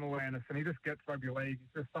the game awareness, and he just gets rugby league.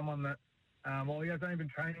 He's just someone that, he has only been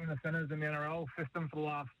training in the centres in the NRL system for the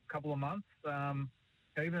last couple of months.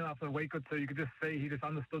 Even after a week or two, you could just see he just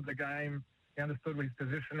understood the game. He understood his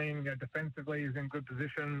positioning. Defensively, he's in good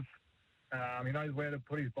positions. He knows where to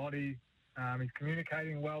put his body. He's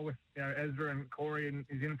communicating well with Ezra and Corey and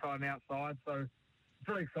his inside and outside. So it's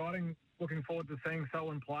really exciting. Looking forward to seeing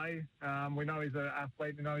Selwyn play. We know he's an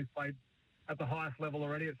athlete. We know he's played at the highest level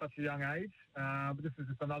already at such a young age. But this is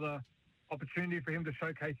just another opportunity for him to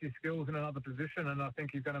showcase his skills in another position. And I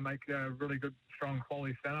think he's going to make a really good, strong,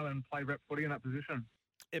 quality centre and play rep footy in that position.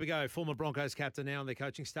 Here we go. Former Broncos captain now on their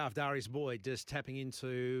coaching staff, Darius Boyd, just tapping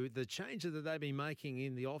into the changes that they've been making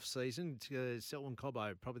in the off-season. Selwyn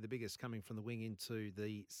Cobbo, probably the biggest, coming from the wing into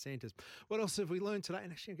the centres. What else have we learned today?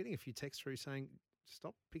 And actually, I'm getting a few texts through saying,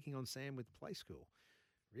 stop picking on Sam with Play School.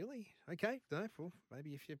 Really? Okay. No, well,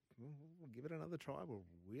 maybe if we'll give it another try. We'll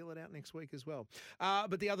wheel it out next week as well.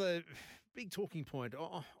 But the other big talking point,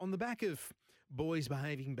 on the back of boys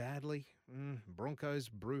behaving badly, Broncos,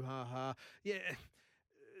 brouhaha. Yeah,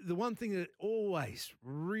 the one thing that always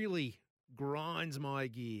really grinds my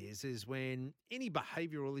gears is when any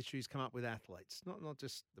behavioural issues come up with athletes, not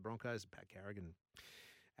just the Broncos, Pat Carrigan,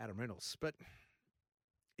 Adam Reynolds, but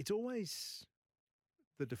it's always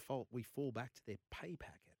the default. We fall back to their pay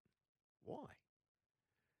packet. Why?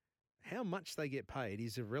 How much they get paid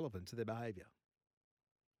is irrelevant to their behaviour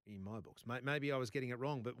in my books. Maybe I was getting it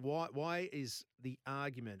wrong, but why is the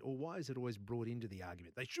argument, or why is it always brought into the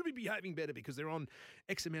argument? They should be behaving better because they're on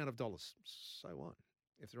X amount of dollars. So what?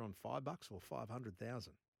 If they're on $5 or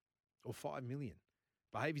 500,000 or 5 million,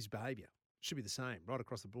 behaviour's behaviour. Should be the same right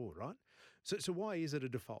across the board, right? So why is it a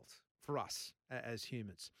default for us as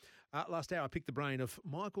humans? Last hour, I picked the brain of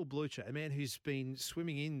Michael Blucher, a man who's been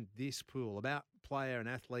swimming in this pool about player and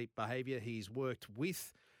athlete behaviour. He's worked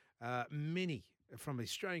with many, from the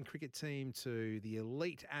Australian cricket team to the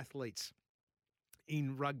elite athletes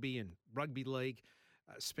in rugby and rugby league.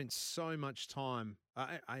 Spent so much time,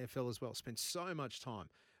 AFL as well, spent so much time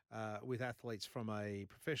with athletes from a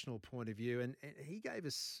professional point of view, and he gave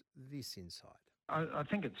us this insight. I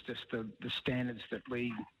think it's just the standards that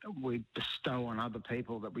we bestow on other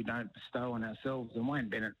people that we don't bestow on ourselves. And Wayne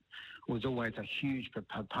Bennett was always a huge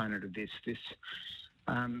proponent of this.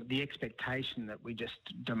 The expectation that we just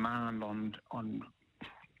demand on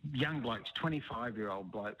young blokes,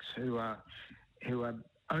 25-year-old blokes who are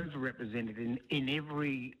overrepresented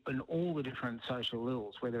in all the different social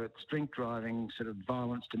ills, whether it's drink driving, sort of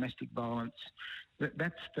violence, domestic violence.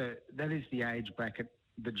 That is the age bracket,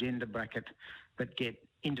 the gender bracket that get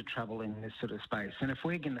into trouble in this sort of space. And if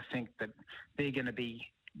we're going to think that they're going to be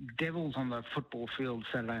devils on the football field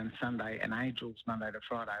Saturday and Sunday and angels Monday to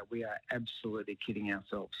Friday, we are absolutely kidding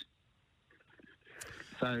ourselves.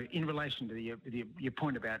 So in relation to your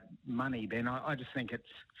point about money, Ben, I just think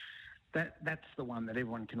that's the one that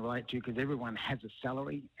everyone can relate to, because everyone has a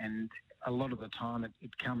salary, and a lot of the time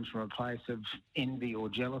it comes from a place of envy or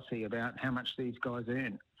jealousy about how much these guys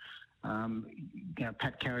earn.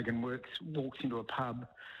 Pat Carrigan walks into a pub,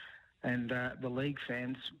 and the league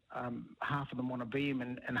fans, half of them want to be him,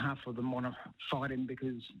 and half of them want to fight him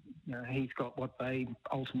because he's got what they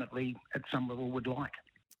ultimately, at some level, would like.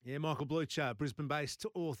 Yeah, Michael Blucher, Brisbane-based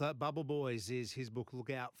author. Bubble Boys is his book. Look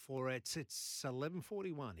out for it. It's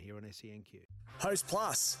 11:41 here on SENQ. Host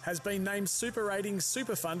Plus has been named Super Ratings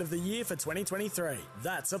Super Fund of the Year for 2023.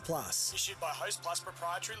 That's a plus. Issued by Host Plus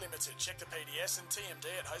Proprietary Limited. Check the PDS and TMD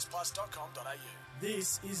at hostplus.com.au.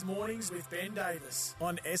 This is Mornings with Ben Davis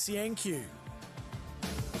on SENQ.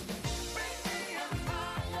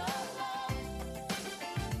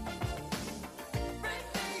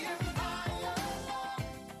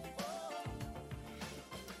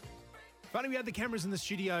 Funny, we had the cameras in the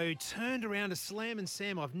studio turned around to Slam and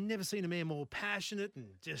Sam. I've never seen a man more passionate and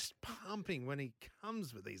just pumping when he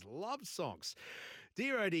comes with these love songs.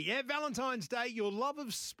 Dear oh dear, yeah, Valentine's Day, your love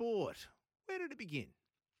of sport. Where did it begin?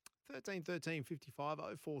 13 13 55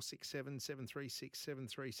 0467 736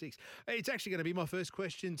 736. It's actually going to be my first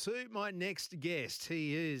question to my next guest.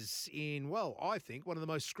 He is in, well, I think one of the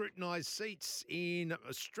most scrutinised seats in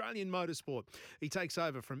Australian motorsport. He takes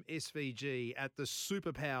over from SVG at the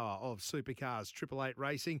superpower of supercars, 888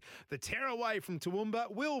 Racing, the tearaway from Toowoomba.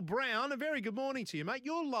 Will Brown, a very good morning to you, mate.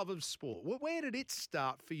 Your love of sport, where did it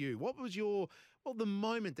start for you? What was the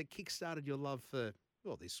moment that kick-started your love for,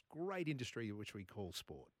 well, this great industry which we call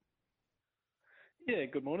sport? Yeah,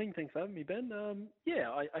 good morning. Thanks for having me, Ben.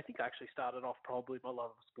 I think I actually started off probably my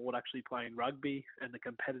love of sport actually playing rugby and the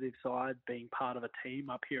competitive side, being part of a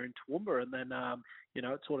team up here in Toowoomba. And then,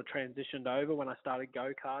 it sort of transitioned over when I started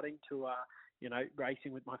go-karting to,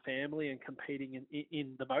 racing with my family and competing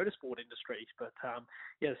in the motorsport industry. But,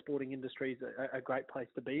 the sporting industry is a great place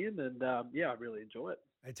to be in. And, I really enjoy it.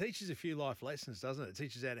 It teaches a few life lessons, doesn't it? It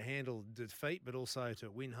teaches how to handle defeat, but also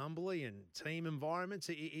to win humbly and team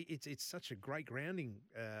environments. It's such a great grounding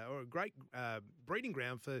or a great breeding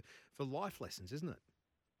ground for life lessons, isn't it?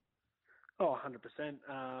 Oh, 100%.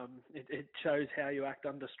 It shows how you act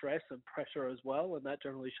under stress and pressure as well, and that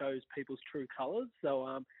generally shows people's true colours.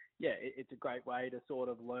 So, it's a great way to sort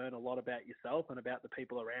of learn a lot about yourself and about the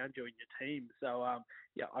people around you and your team. So,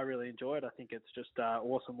 I really enjoy it. I think it's just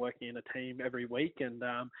awesome working in a team every week, and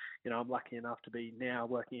I'm lucky enough to be now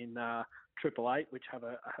working in 888, which have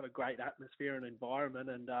a great atmosphere and environment,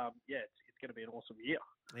 and it's going to be an awesome year.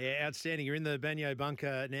 Yeah, outstanding. You're in the Banyo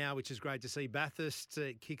bunker now, which is great to see. Bathurst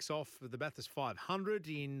kicks off with the Bathurst 500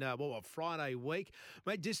 in Friday week.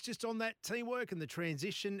 Mate, just on that teamwork and the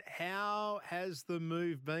transition, how has the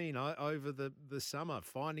move been over the summer?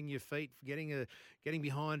 Finding your feet, getting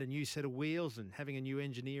behind a new set of wheels and having a new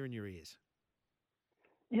engineer in your ears.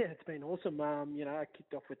 Yeah, it's been awesome. I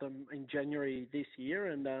kicked off with them in January this year,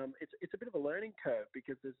 and it's a bit of a learning curve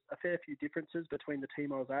because there's a fair few differences between the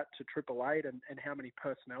team I was at to 888 and how many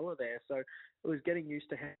personnel are there. So it was getting used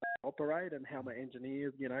to how they operate and how my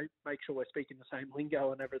engineers, make sure we're speaking the same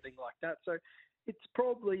lingo and everything like that. So it's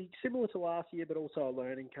probably similar to last year, but also a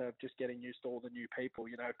learning curve, just getting used to all the new people.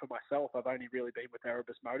 For myself, I've only really been with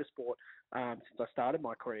Erebus Motorsport since I started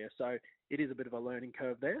my career. So it is a bit of a learning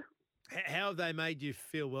curve there. How have they made you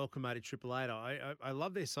feel welcome at 888? I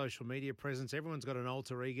love their social media presence. Everyone's got an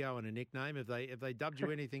alter ego and a nickname. Have they dubbed you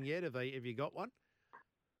anything yet? Have you got one?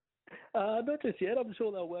 Not just yet. I'm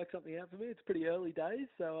sure they'll work something out for me. It's pretty early days,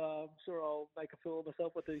 so I'm sure I'll make a fool of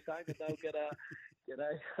myself with Hussein, and they'll get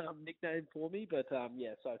a nickname for me. But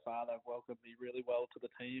yeah, so far they've welcomed me really well to the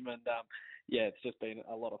team, and yeah, it's just been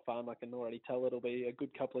a lot of fun. I can already tell it'll be a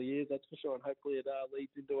good couple of years, that's for sure, and hopefully it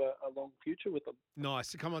leads into a long future with them.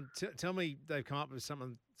 Nice. Come on, tell me they've come up with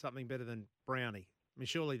something better than Brownie. I mean,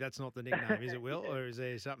 surely that's not the nickname, is it, Will, or is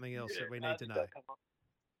there something else that we need to know?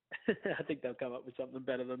 I think they'll come up with something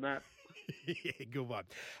better than that. Yeah, good one.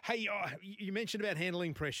 Hey, you mentioned about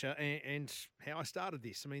handling pressure and how I started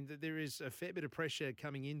this. I mean, there is a fair bit of pressure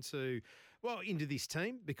coming into this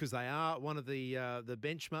team because they are one of the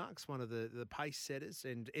benchmarks, one of the pace setters,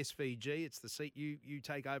 and SVG, it's the seat you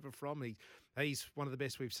take over from. He's one of the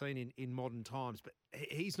best we've seen in modern times, but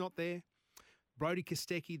he's not there. Brodie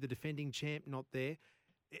Kostecki, the defending champ, not there.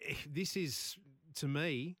 This is, to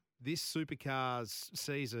me, this Supercars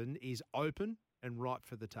season is open and ripe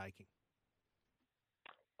for the taking.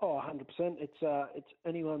 Oh, 100%. It's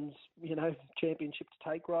anyone's, championship to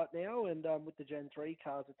take right now. And with the Gen 3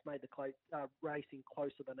 cars, it's made the racing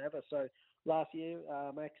closer than ever. So last year,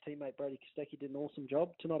 my ex-teammate Brodie Kostecki did an awesome job.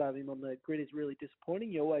 To not have him on the grid is really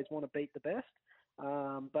disappointing. You always want to beat the best.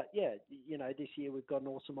 But yeah, this year we've got an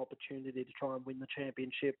awesome opportunity to try and win the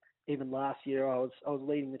championship. Even last year, I was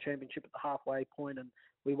leading the championship at the halfway point, and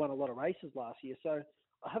we won a lot of races last year. So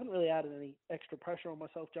I haven't really added any extra pressure on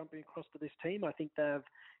myself jumping across to this team. I think they've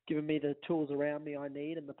given me the tools around me I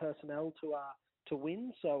need and the personnel to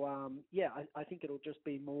win. So yeah, I think it'll just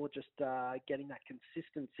be more getting that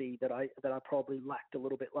consistency that I probably lacked a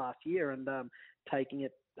little bit last year, and taking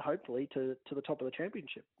it hopefully to the top of the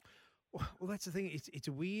championship. Well, that's the thing. It's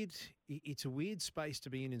a weird space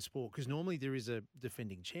to be in sport, because normally there is a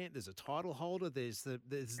defending champ, there's a title holder, there's the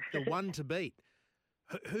one to beat.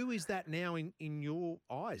 Who is that now in your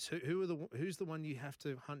eyes? Who's the one you have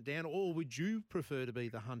to hunt down, or would you prefer to be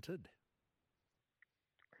the hunted?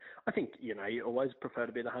 I think, you always prefer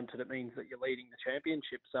to be the hunted. It means that you're leading the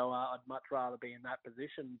championship. So I'd much rather be in that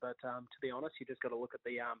position. But to be honest, you just got to look at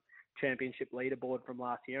the championship leaderboard from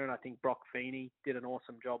last year. And I think Brock Feeney did an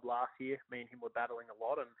awesome job last year. Me and him were battling a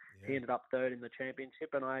lot, and he ended up third in the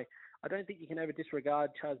championship. And I don't think you can ever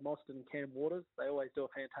disregard Chaz Mostert and Cam Waters. They always do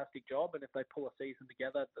a fantastic job. And if they pull a season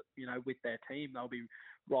together, with their team, they'll be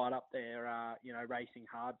right up there, racing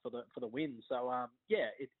hard for the win. So,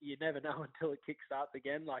 you never know until it kickstarts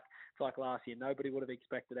again. It's like last year. Nobody would have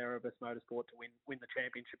expected Erebus Motorsport to win the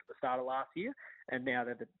championship at the start of last year, and now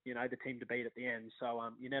they're the team to beat at the end. So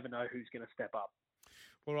you never know who's going to step up.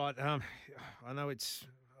 All right. I know it's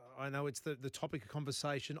the topic of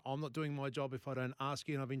conversation. I'm not doing my job if I don't ask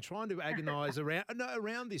you, and I've been trying to agonise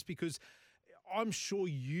around this, because I'm sure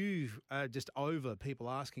you are just over people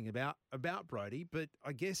asking about Brodie, but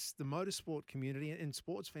I guess the motorsport community and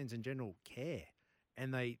sports fans in general care.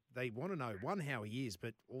 And they want to know, one, how he is,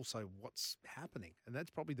 but also what's happening. And that's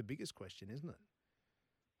probably the biggest question, isn't it?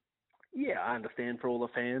 Yeah, I understand for all the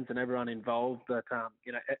fans and everyone involved, but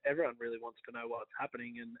everyone really wants to know what's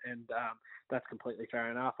happening, and that's completely fair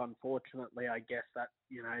enough. Unfortunately, I guess that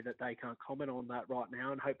that they can't comment on that right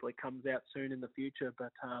now, and hopefully it comes out soon in the future.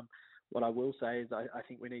 But what I will say is I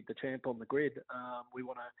think we need the champ on the grid. We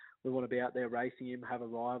want to be out there racing him, have a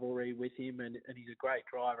rivalry with him, and he's a great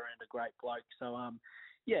driver and a great bloke. So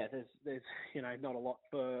there's not a lot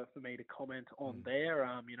for me to comment on there.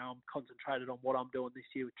 I'm concentrated on what I'm doing this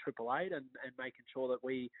year with Triple Eight and making sure that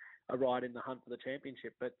we are right in the hunt for the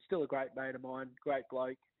championship. But still a great mate of mine, great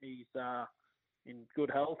bloke. He's in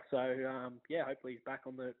good health, so hopefully he's back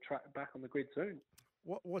on the grid soon.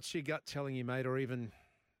 What's your gut telling you, mate, or even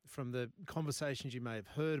from the conversations you may have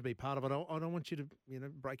heard to be part of it? I don't want you to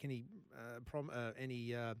break any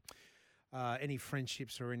any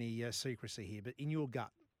friendships or any secrecy here, but in your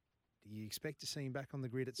gut, do you expect to see him back on the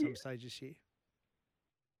grid at some stage this year?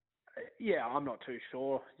 Yeah, I'm not too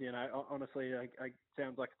sure. Honestly, it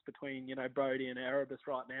sounds like it's between Brodie and Erebus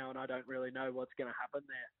right now, and I don't really know what's going to happen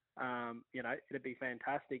there. It'd be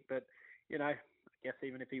fantastic, but I guess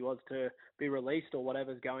even if he was to be released or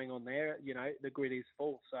whatever's going on there, the grid is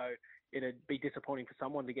full. So it'd be disappointing for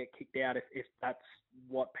someone to get kicked out if that's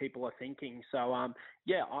what people are thinking. So, I'm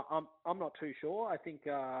not too sure. I think,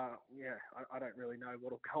 I don't really know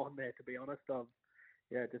what'll go on there, to be honest.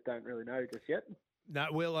 Just don't really know just yet. No,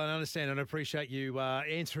 Will, I understand and I appreciate you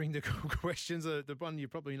answering the questions, the one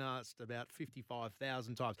you've probably been asked about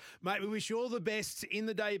 55,000 times. Mate, we wish you all the best in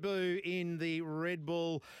the debut in the Red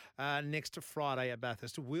Bull next Friday at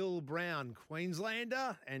Bathurst. Will Brown,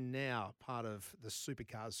 Queenslander, and now part of the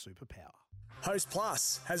Supercars Superpower. Host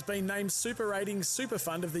Plus has been named Super Ratings Super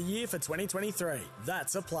Fund of the Year for 2023.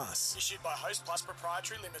 That's a plus. Issued by Host Plus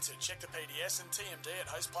Proprietary Limited. Check the PDS and TMD at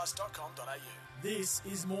hostplus.com.au. This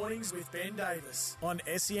is Mornings with Ben Davis on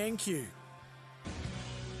SENQ.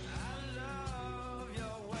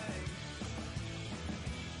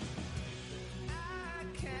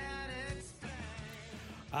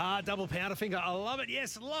 Double powder finger. I love it.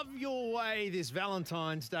 Yes, love your way this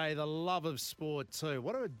Valentine's Day. The love of sport too.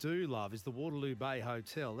 What I do love is the Waterloo Bay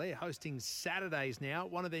Hotel. They're hosting Saturdays now.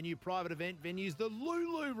 One of their new private event venues, the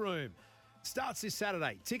Lulu Room. Starts this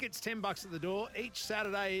Saturday. Tickets $10 at the door. Each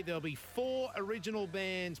Saturday there'll be 4 original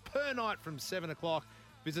bands per night from 7 o'clock.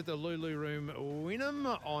 Visit the Lulu Room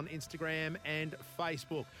Wynnum on Instagram and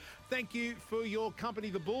Facebook. Thank you for your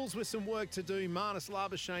company. The Bulls with some work to do. Marnus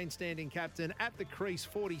Labuschagne standing captain at the crease,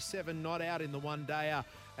 47 not out in the one-dayer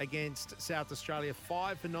against South Australia,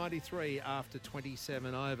 5 for 93 after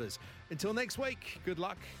 27 overs. Until next week, good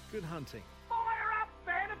luck, good hunting.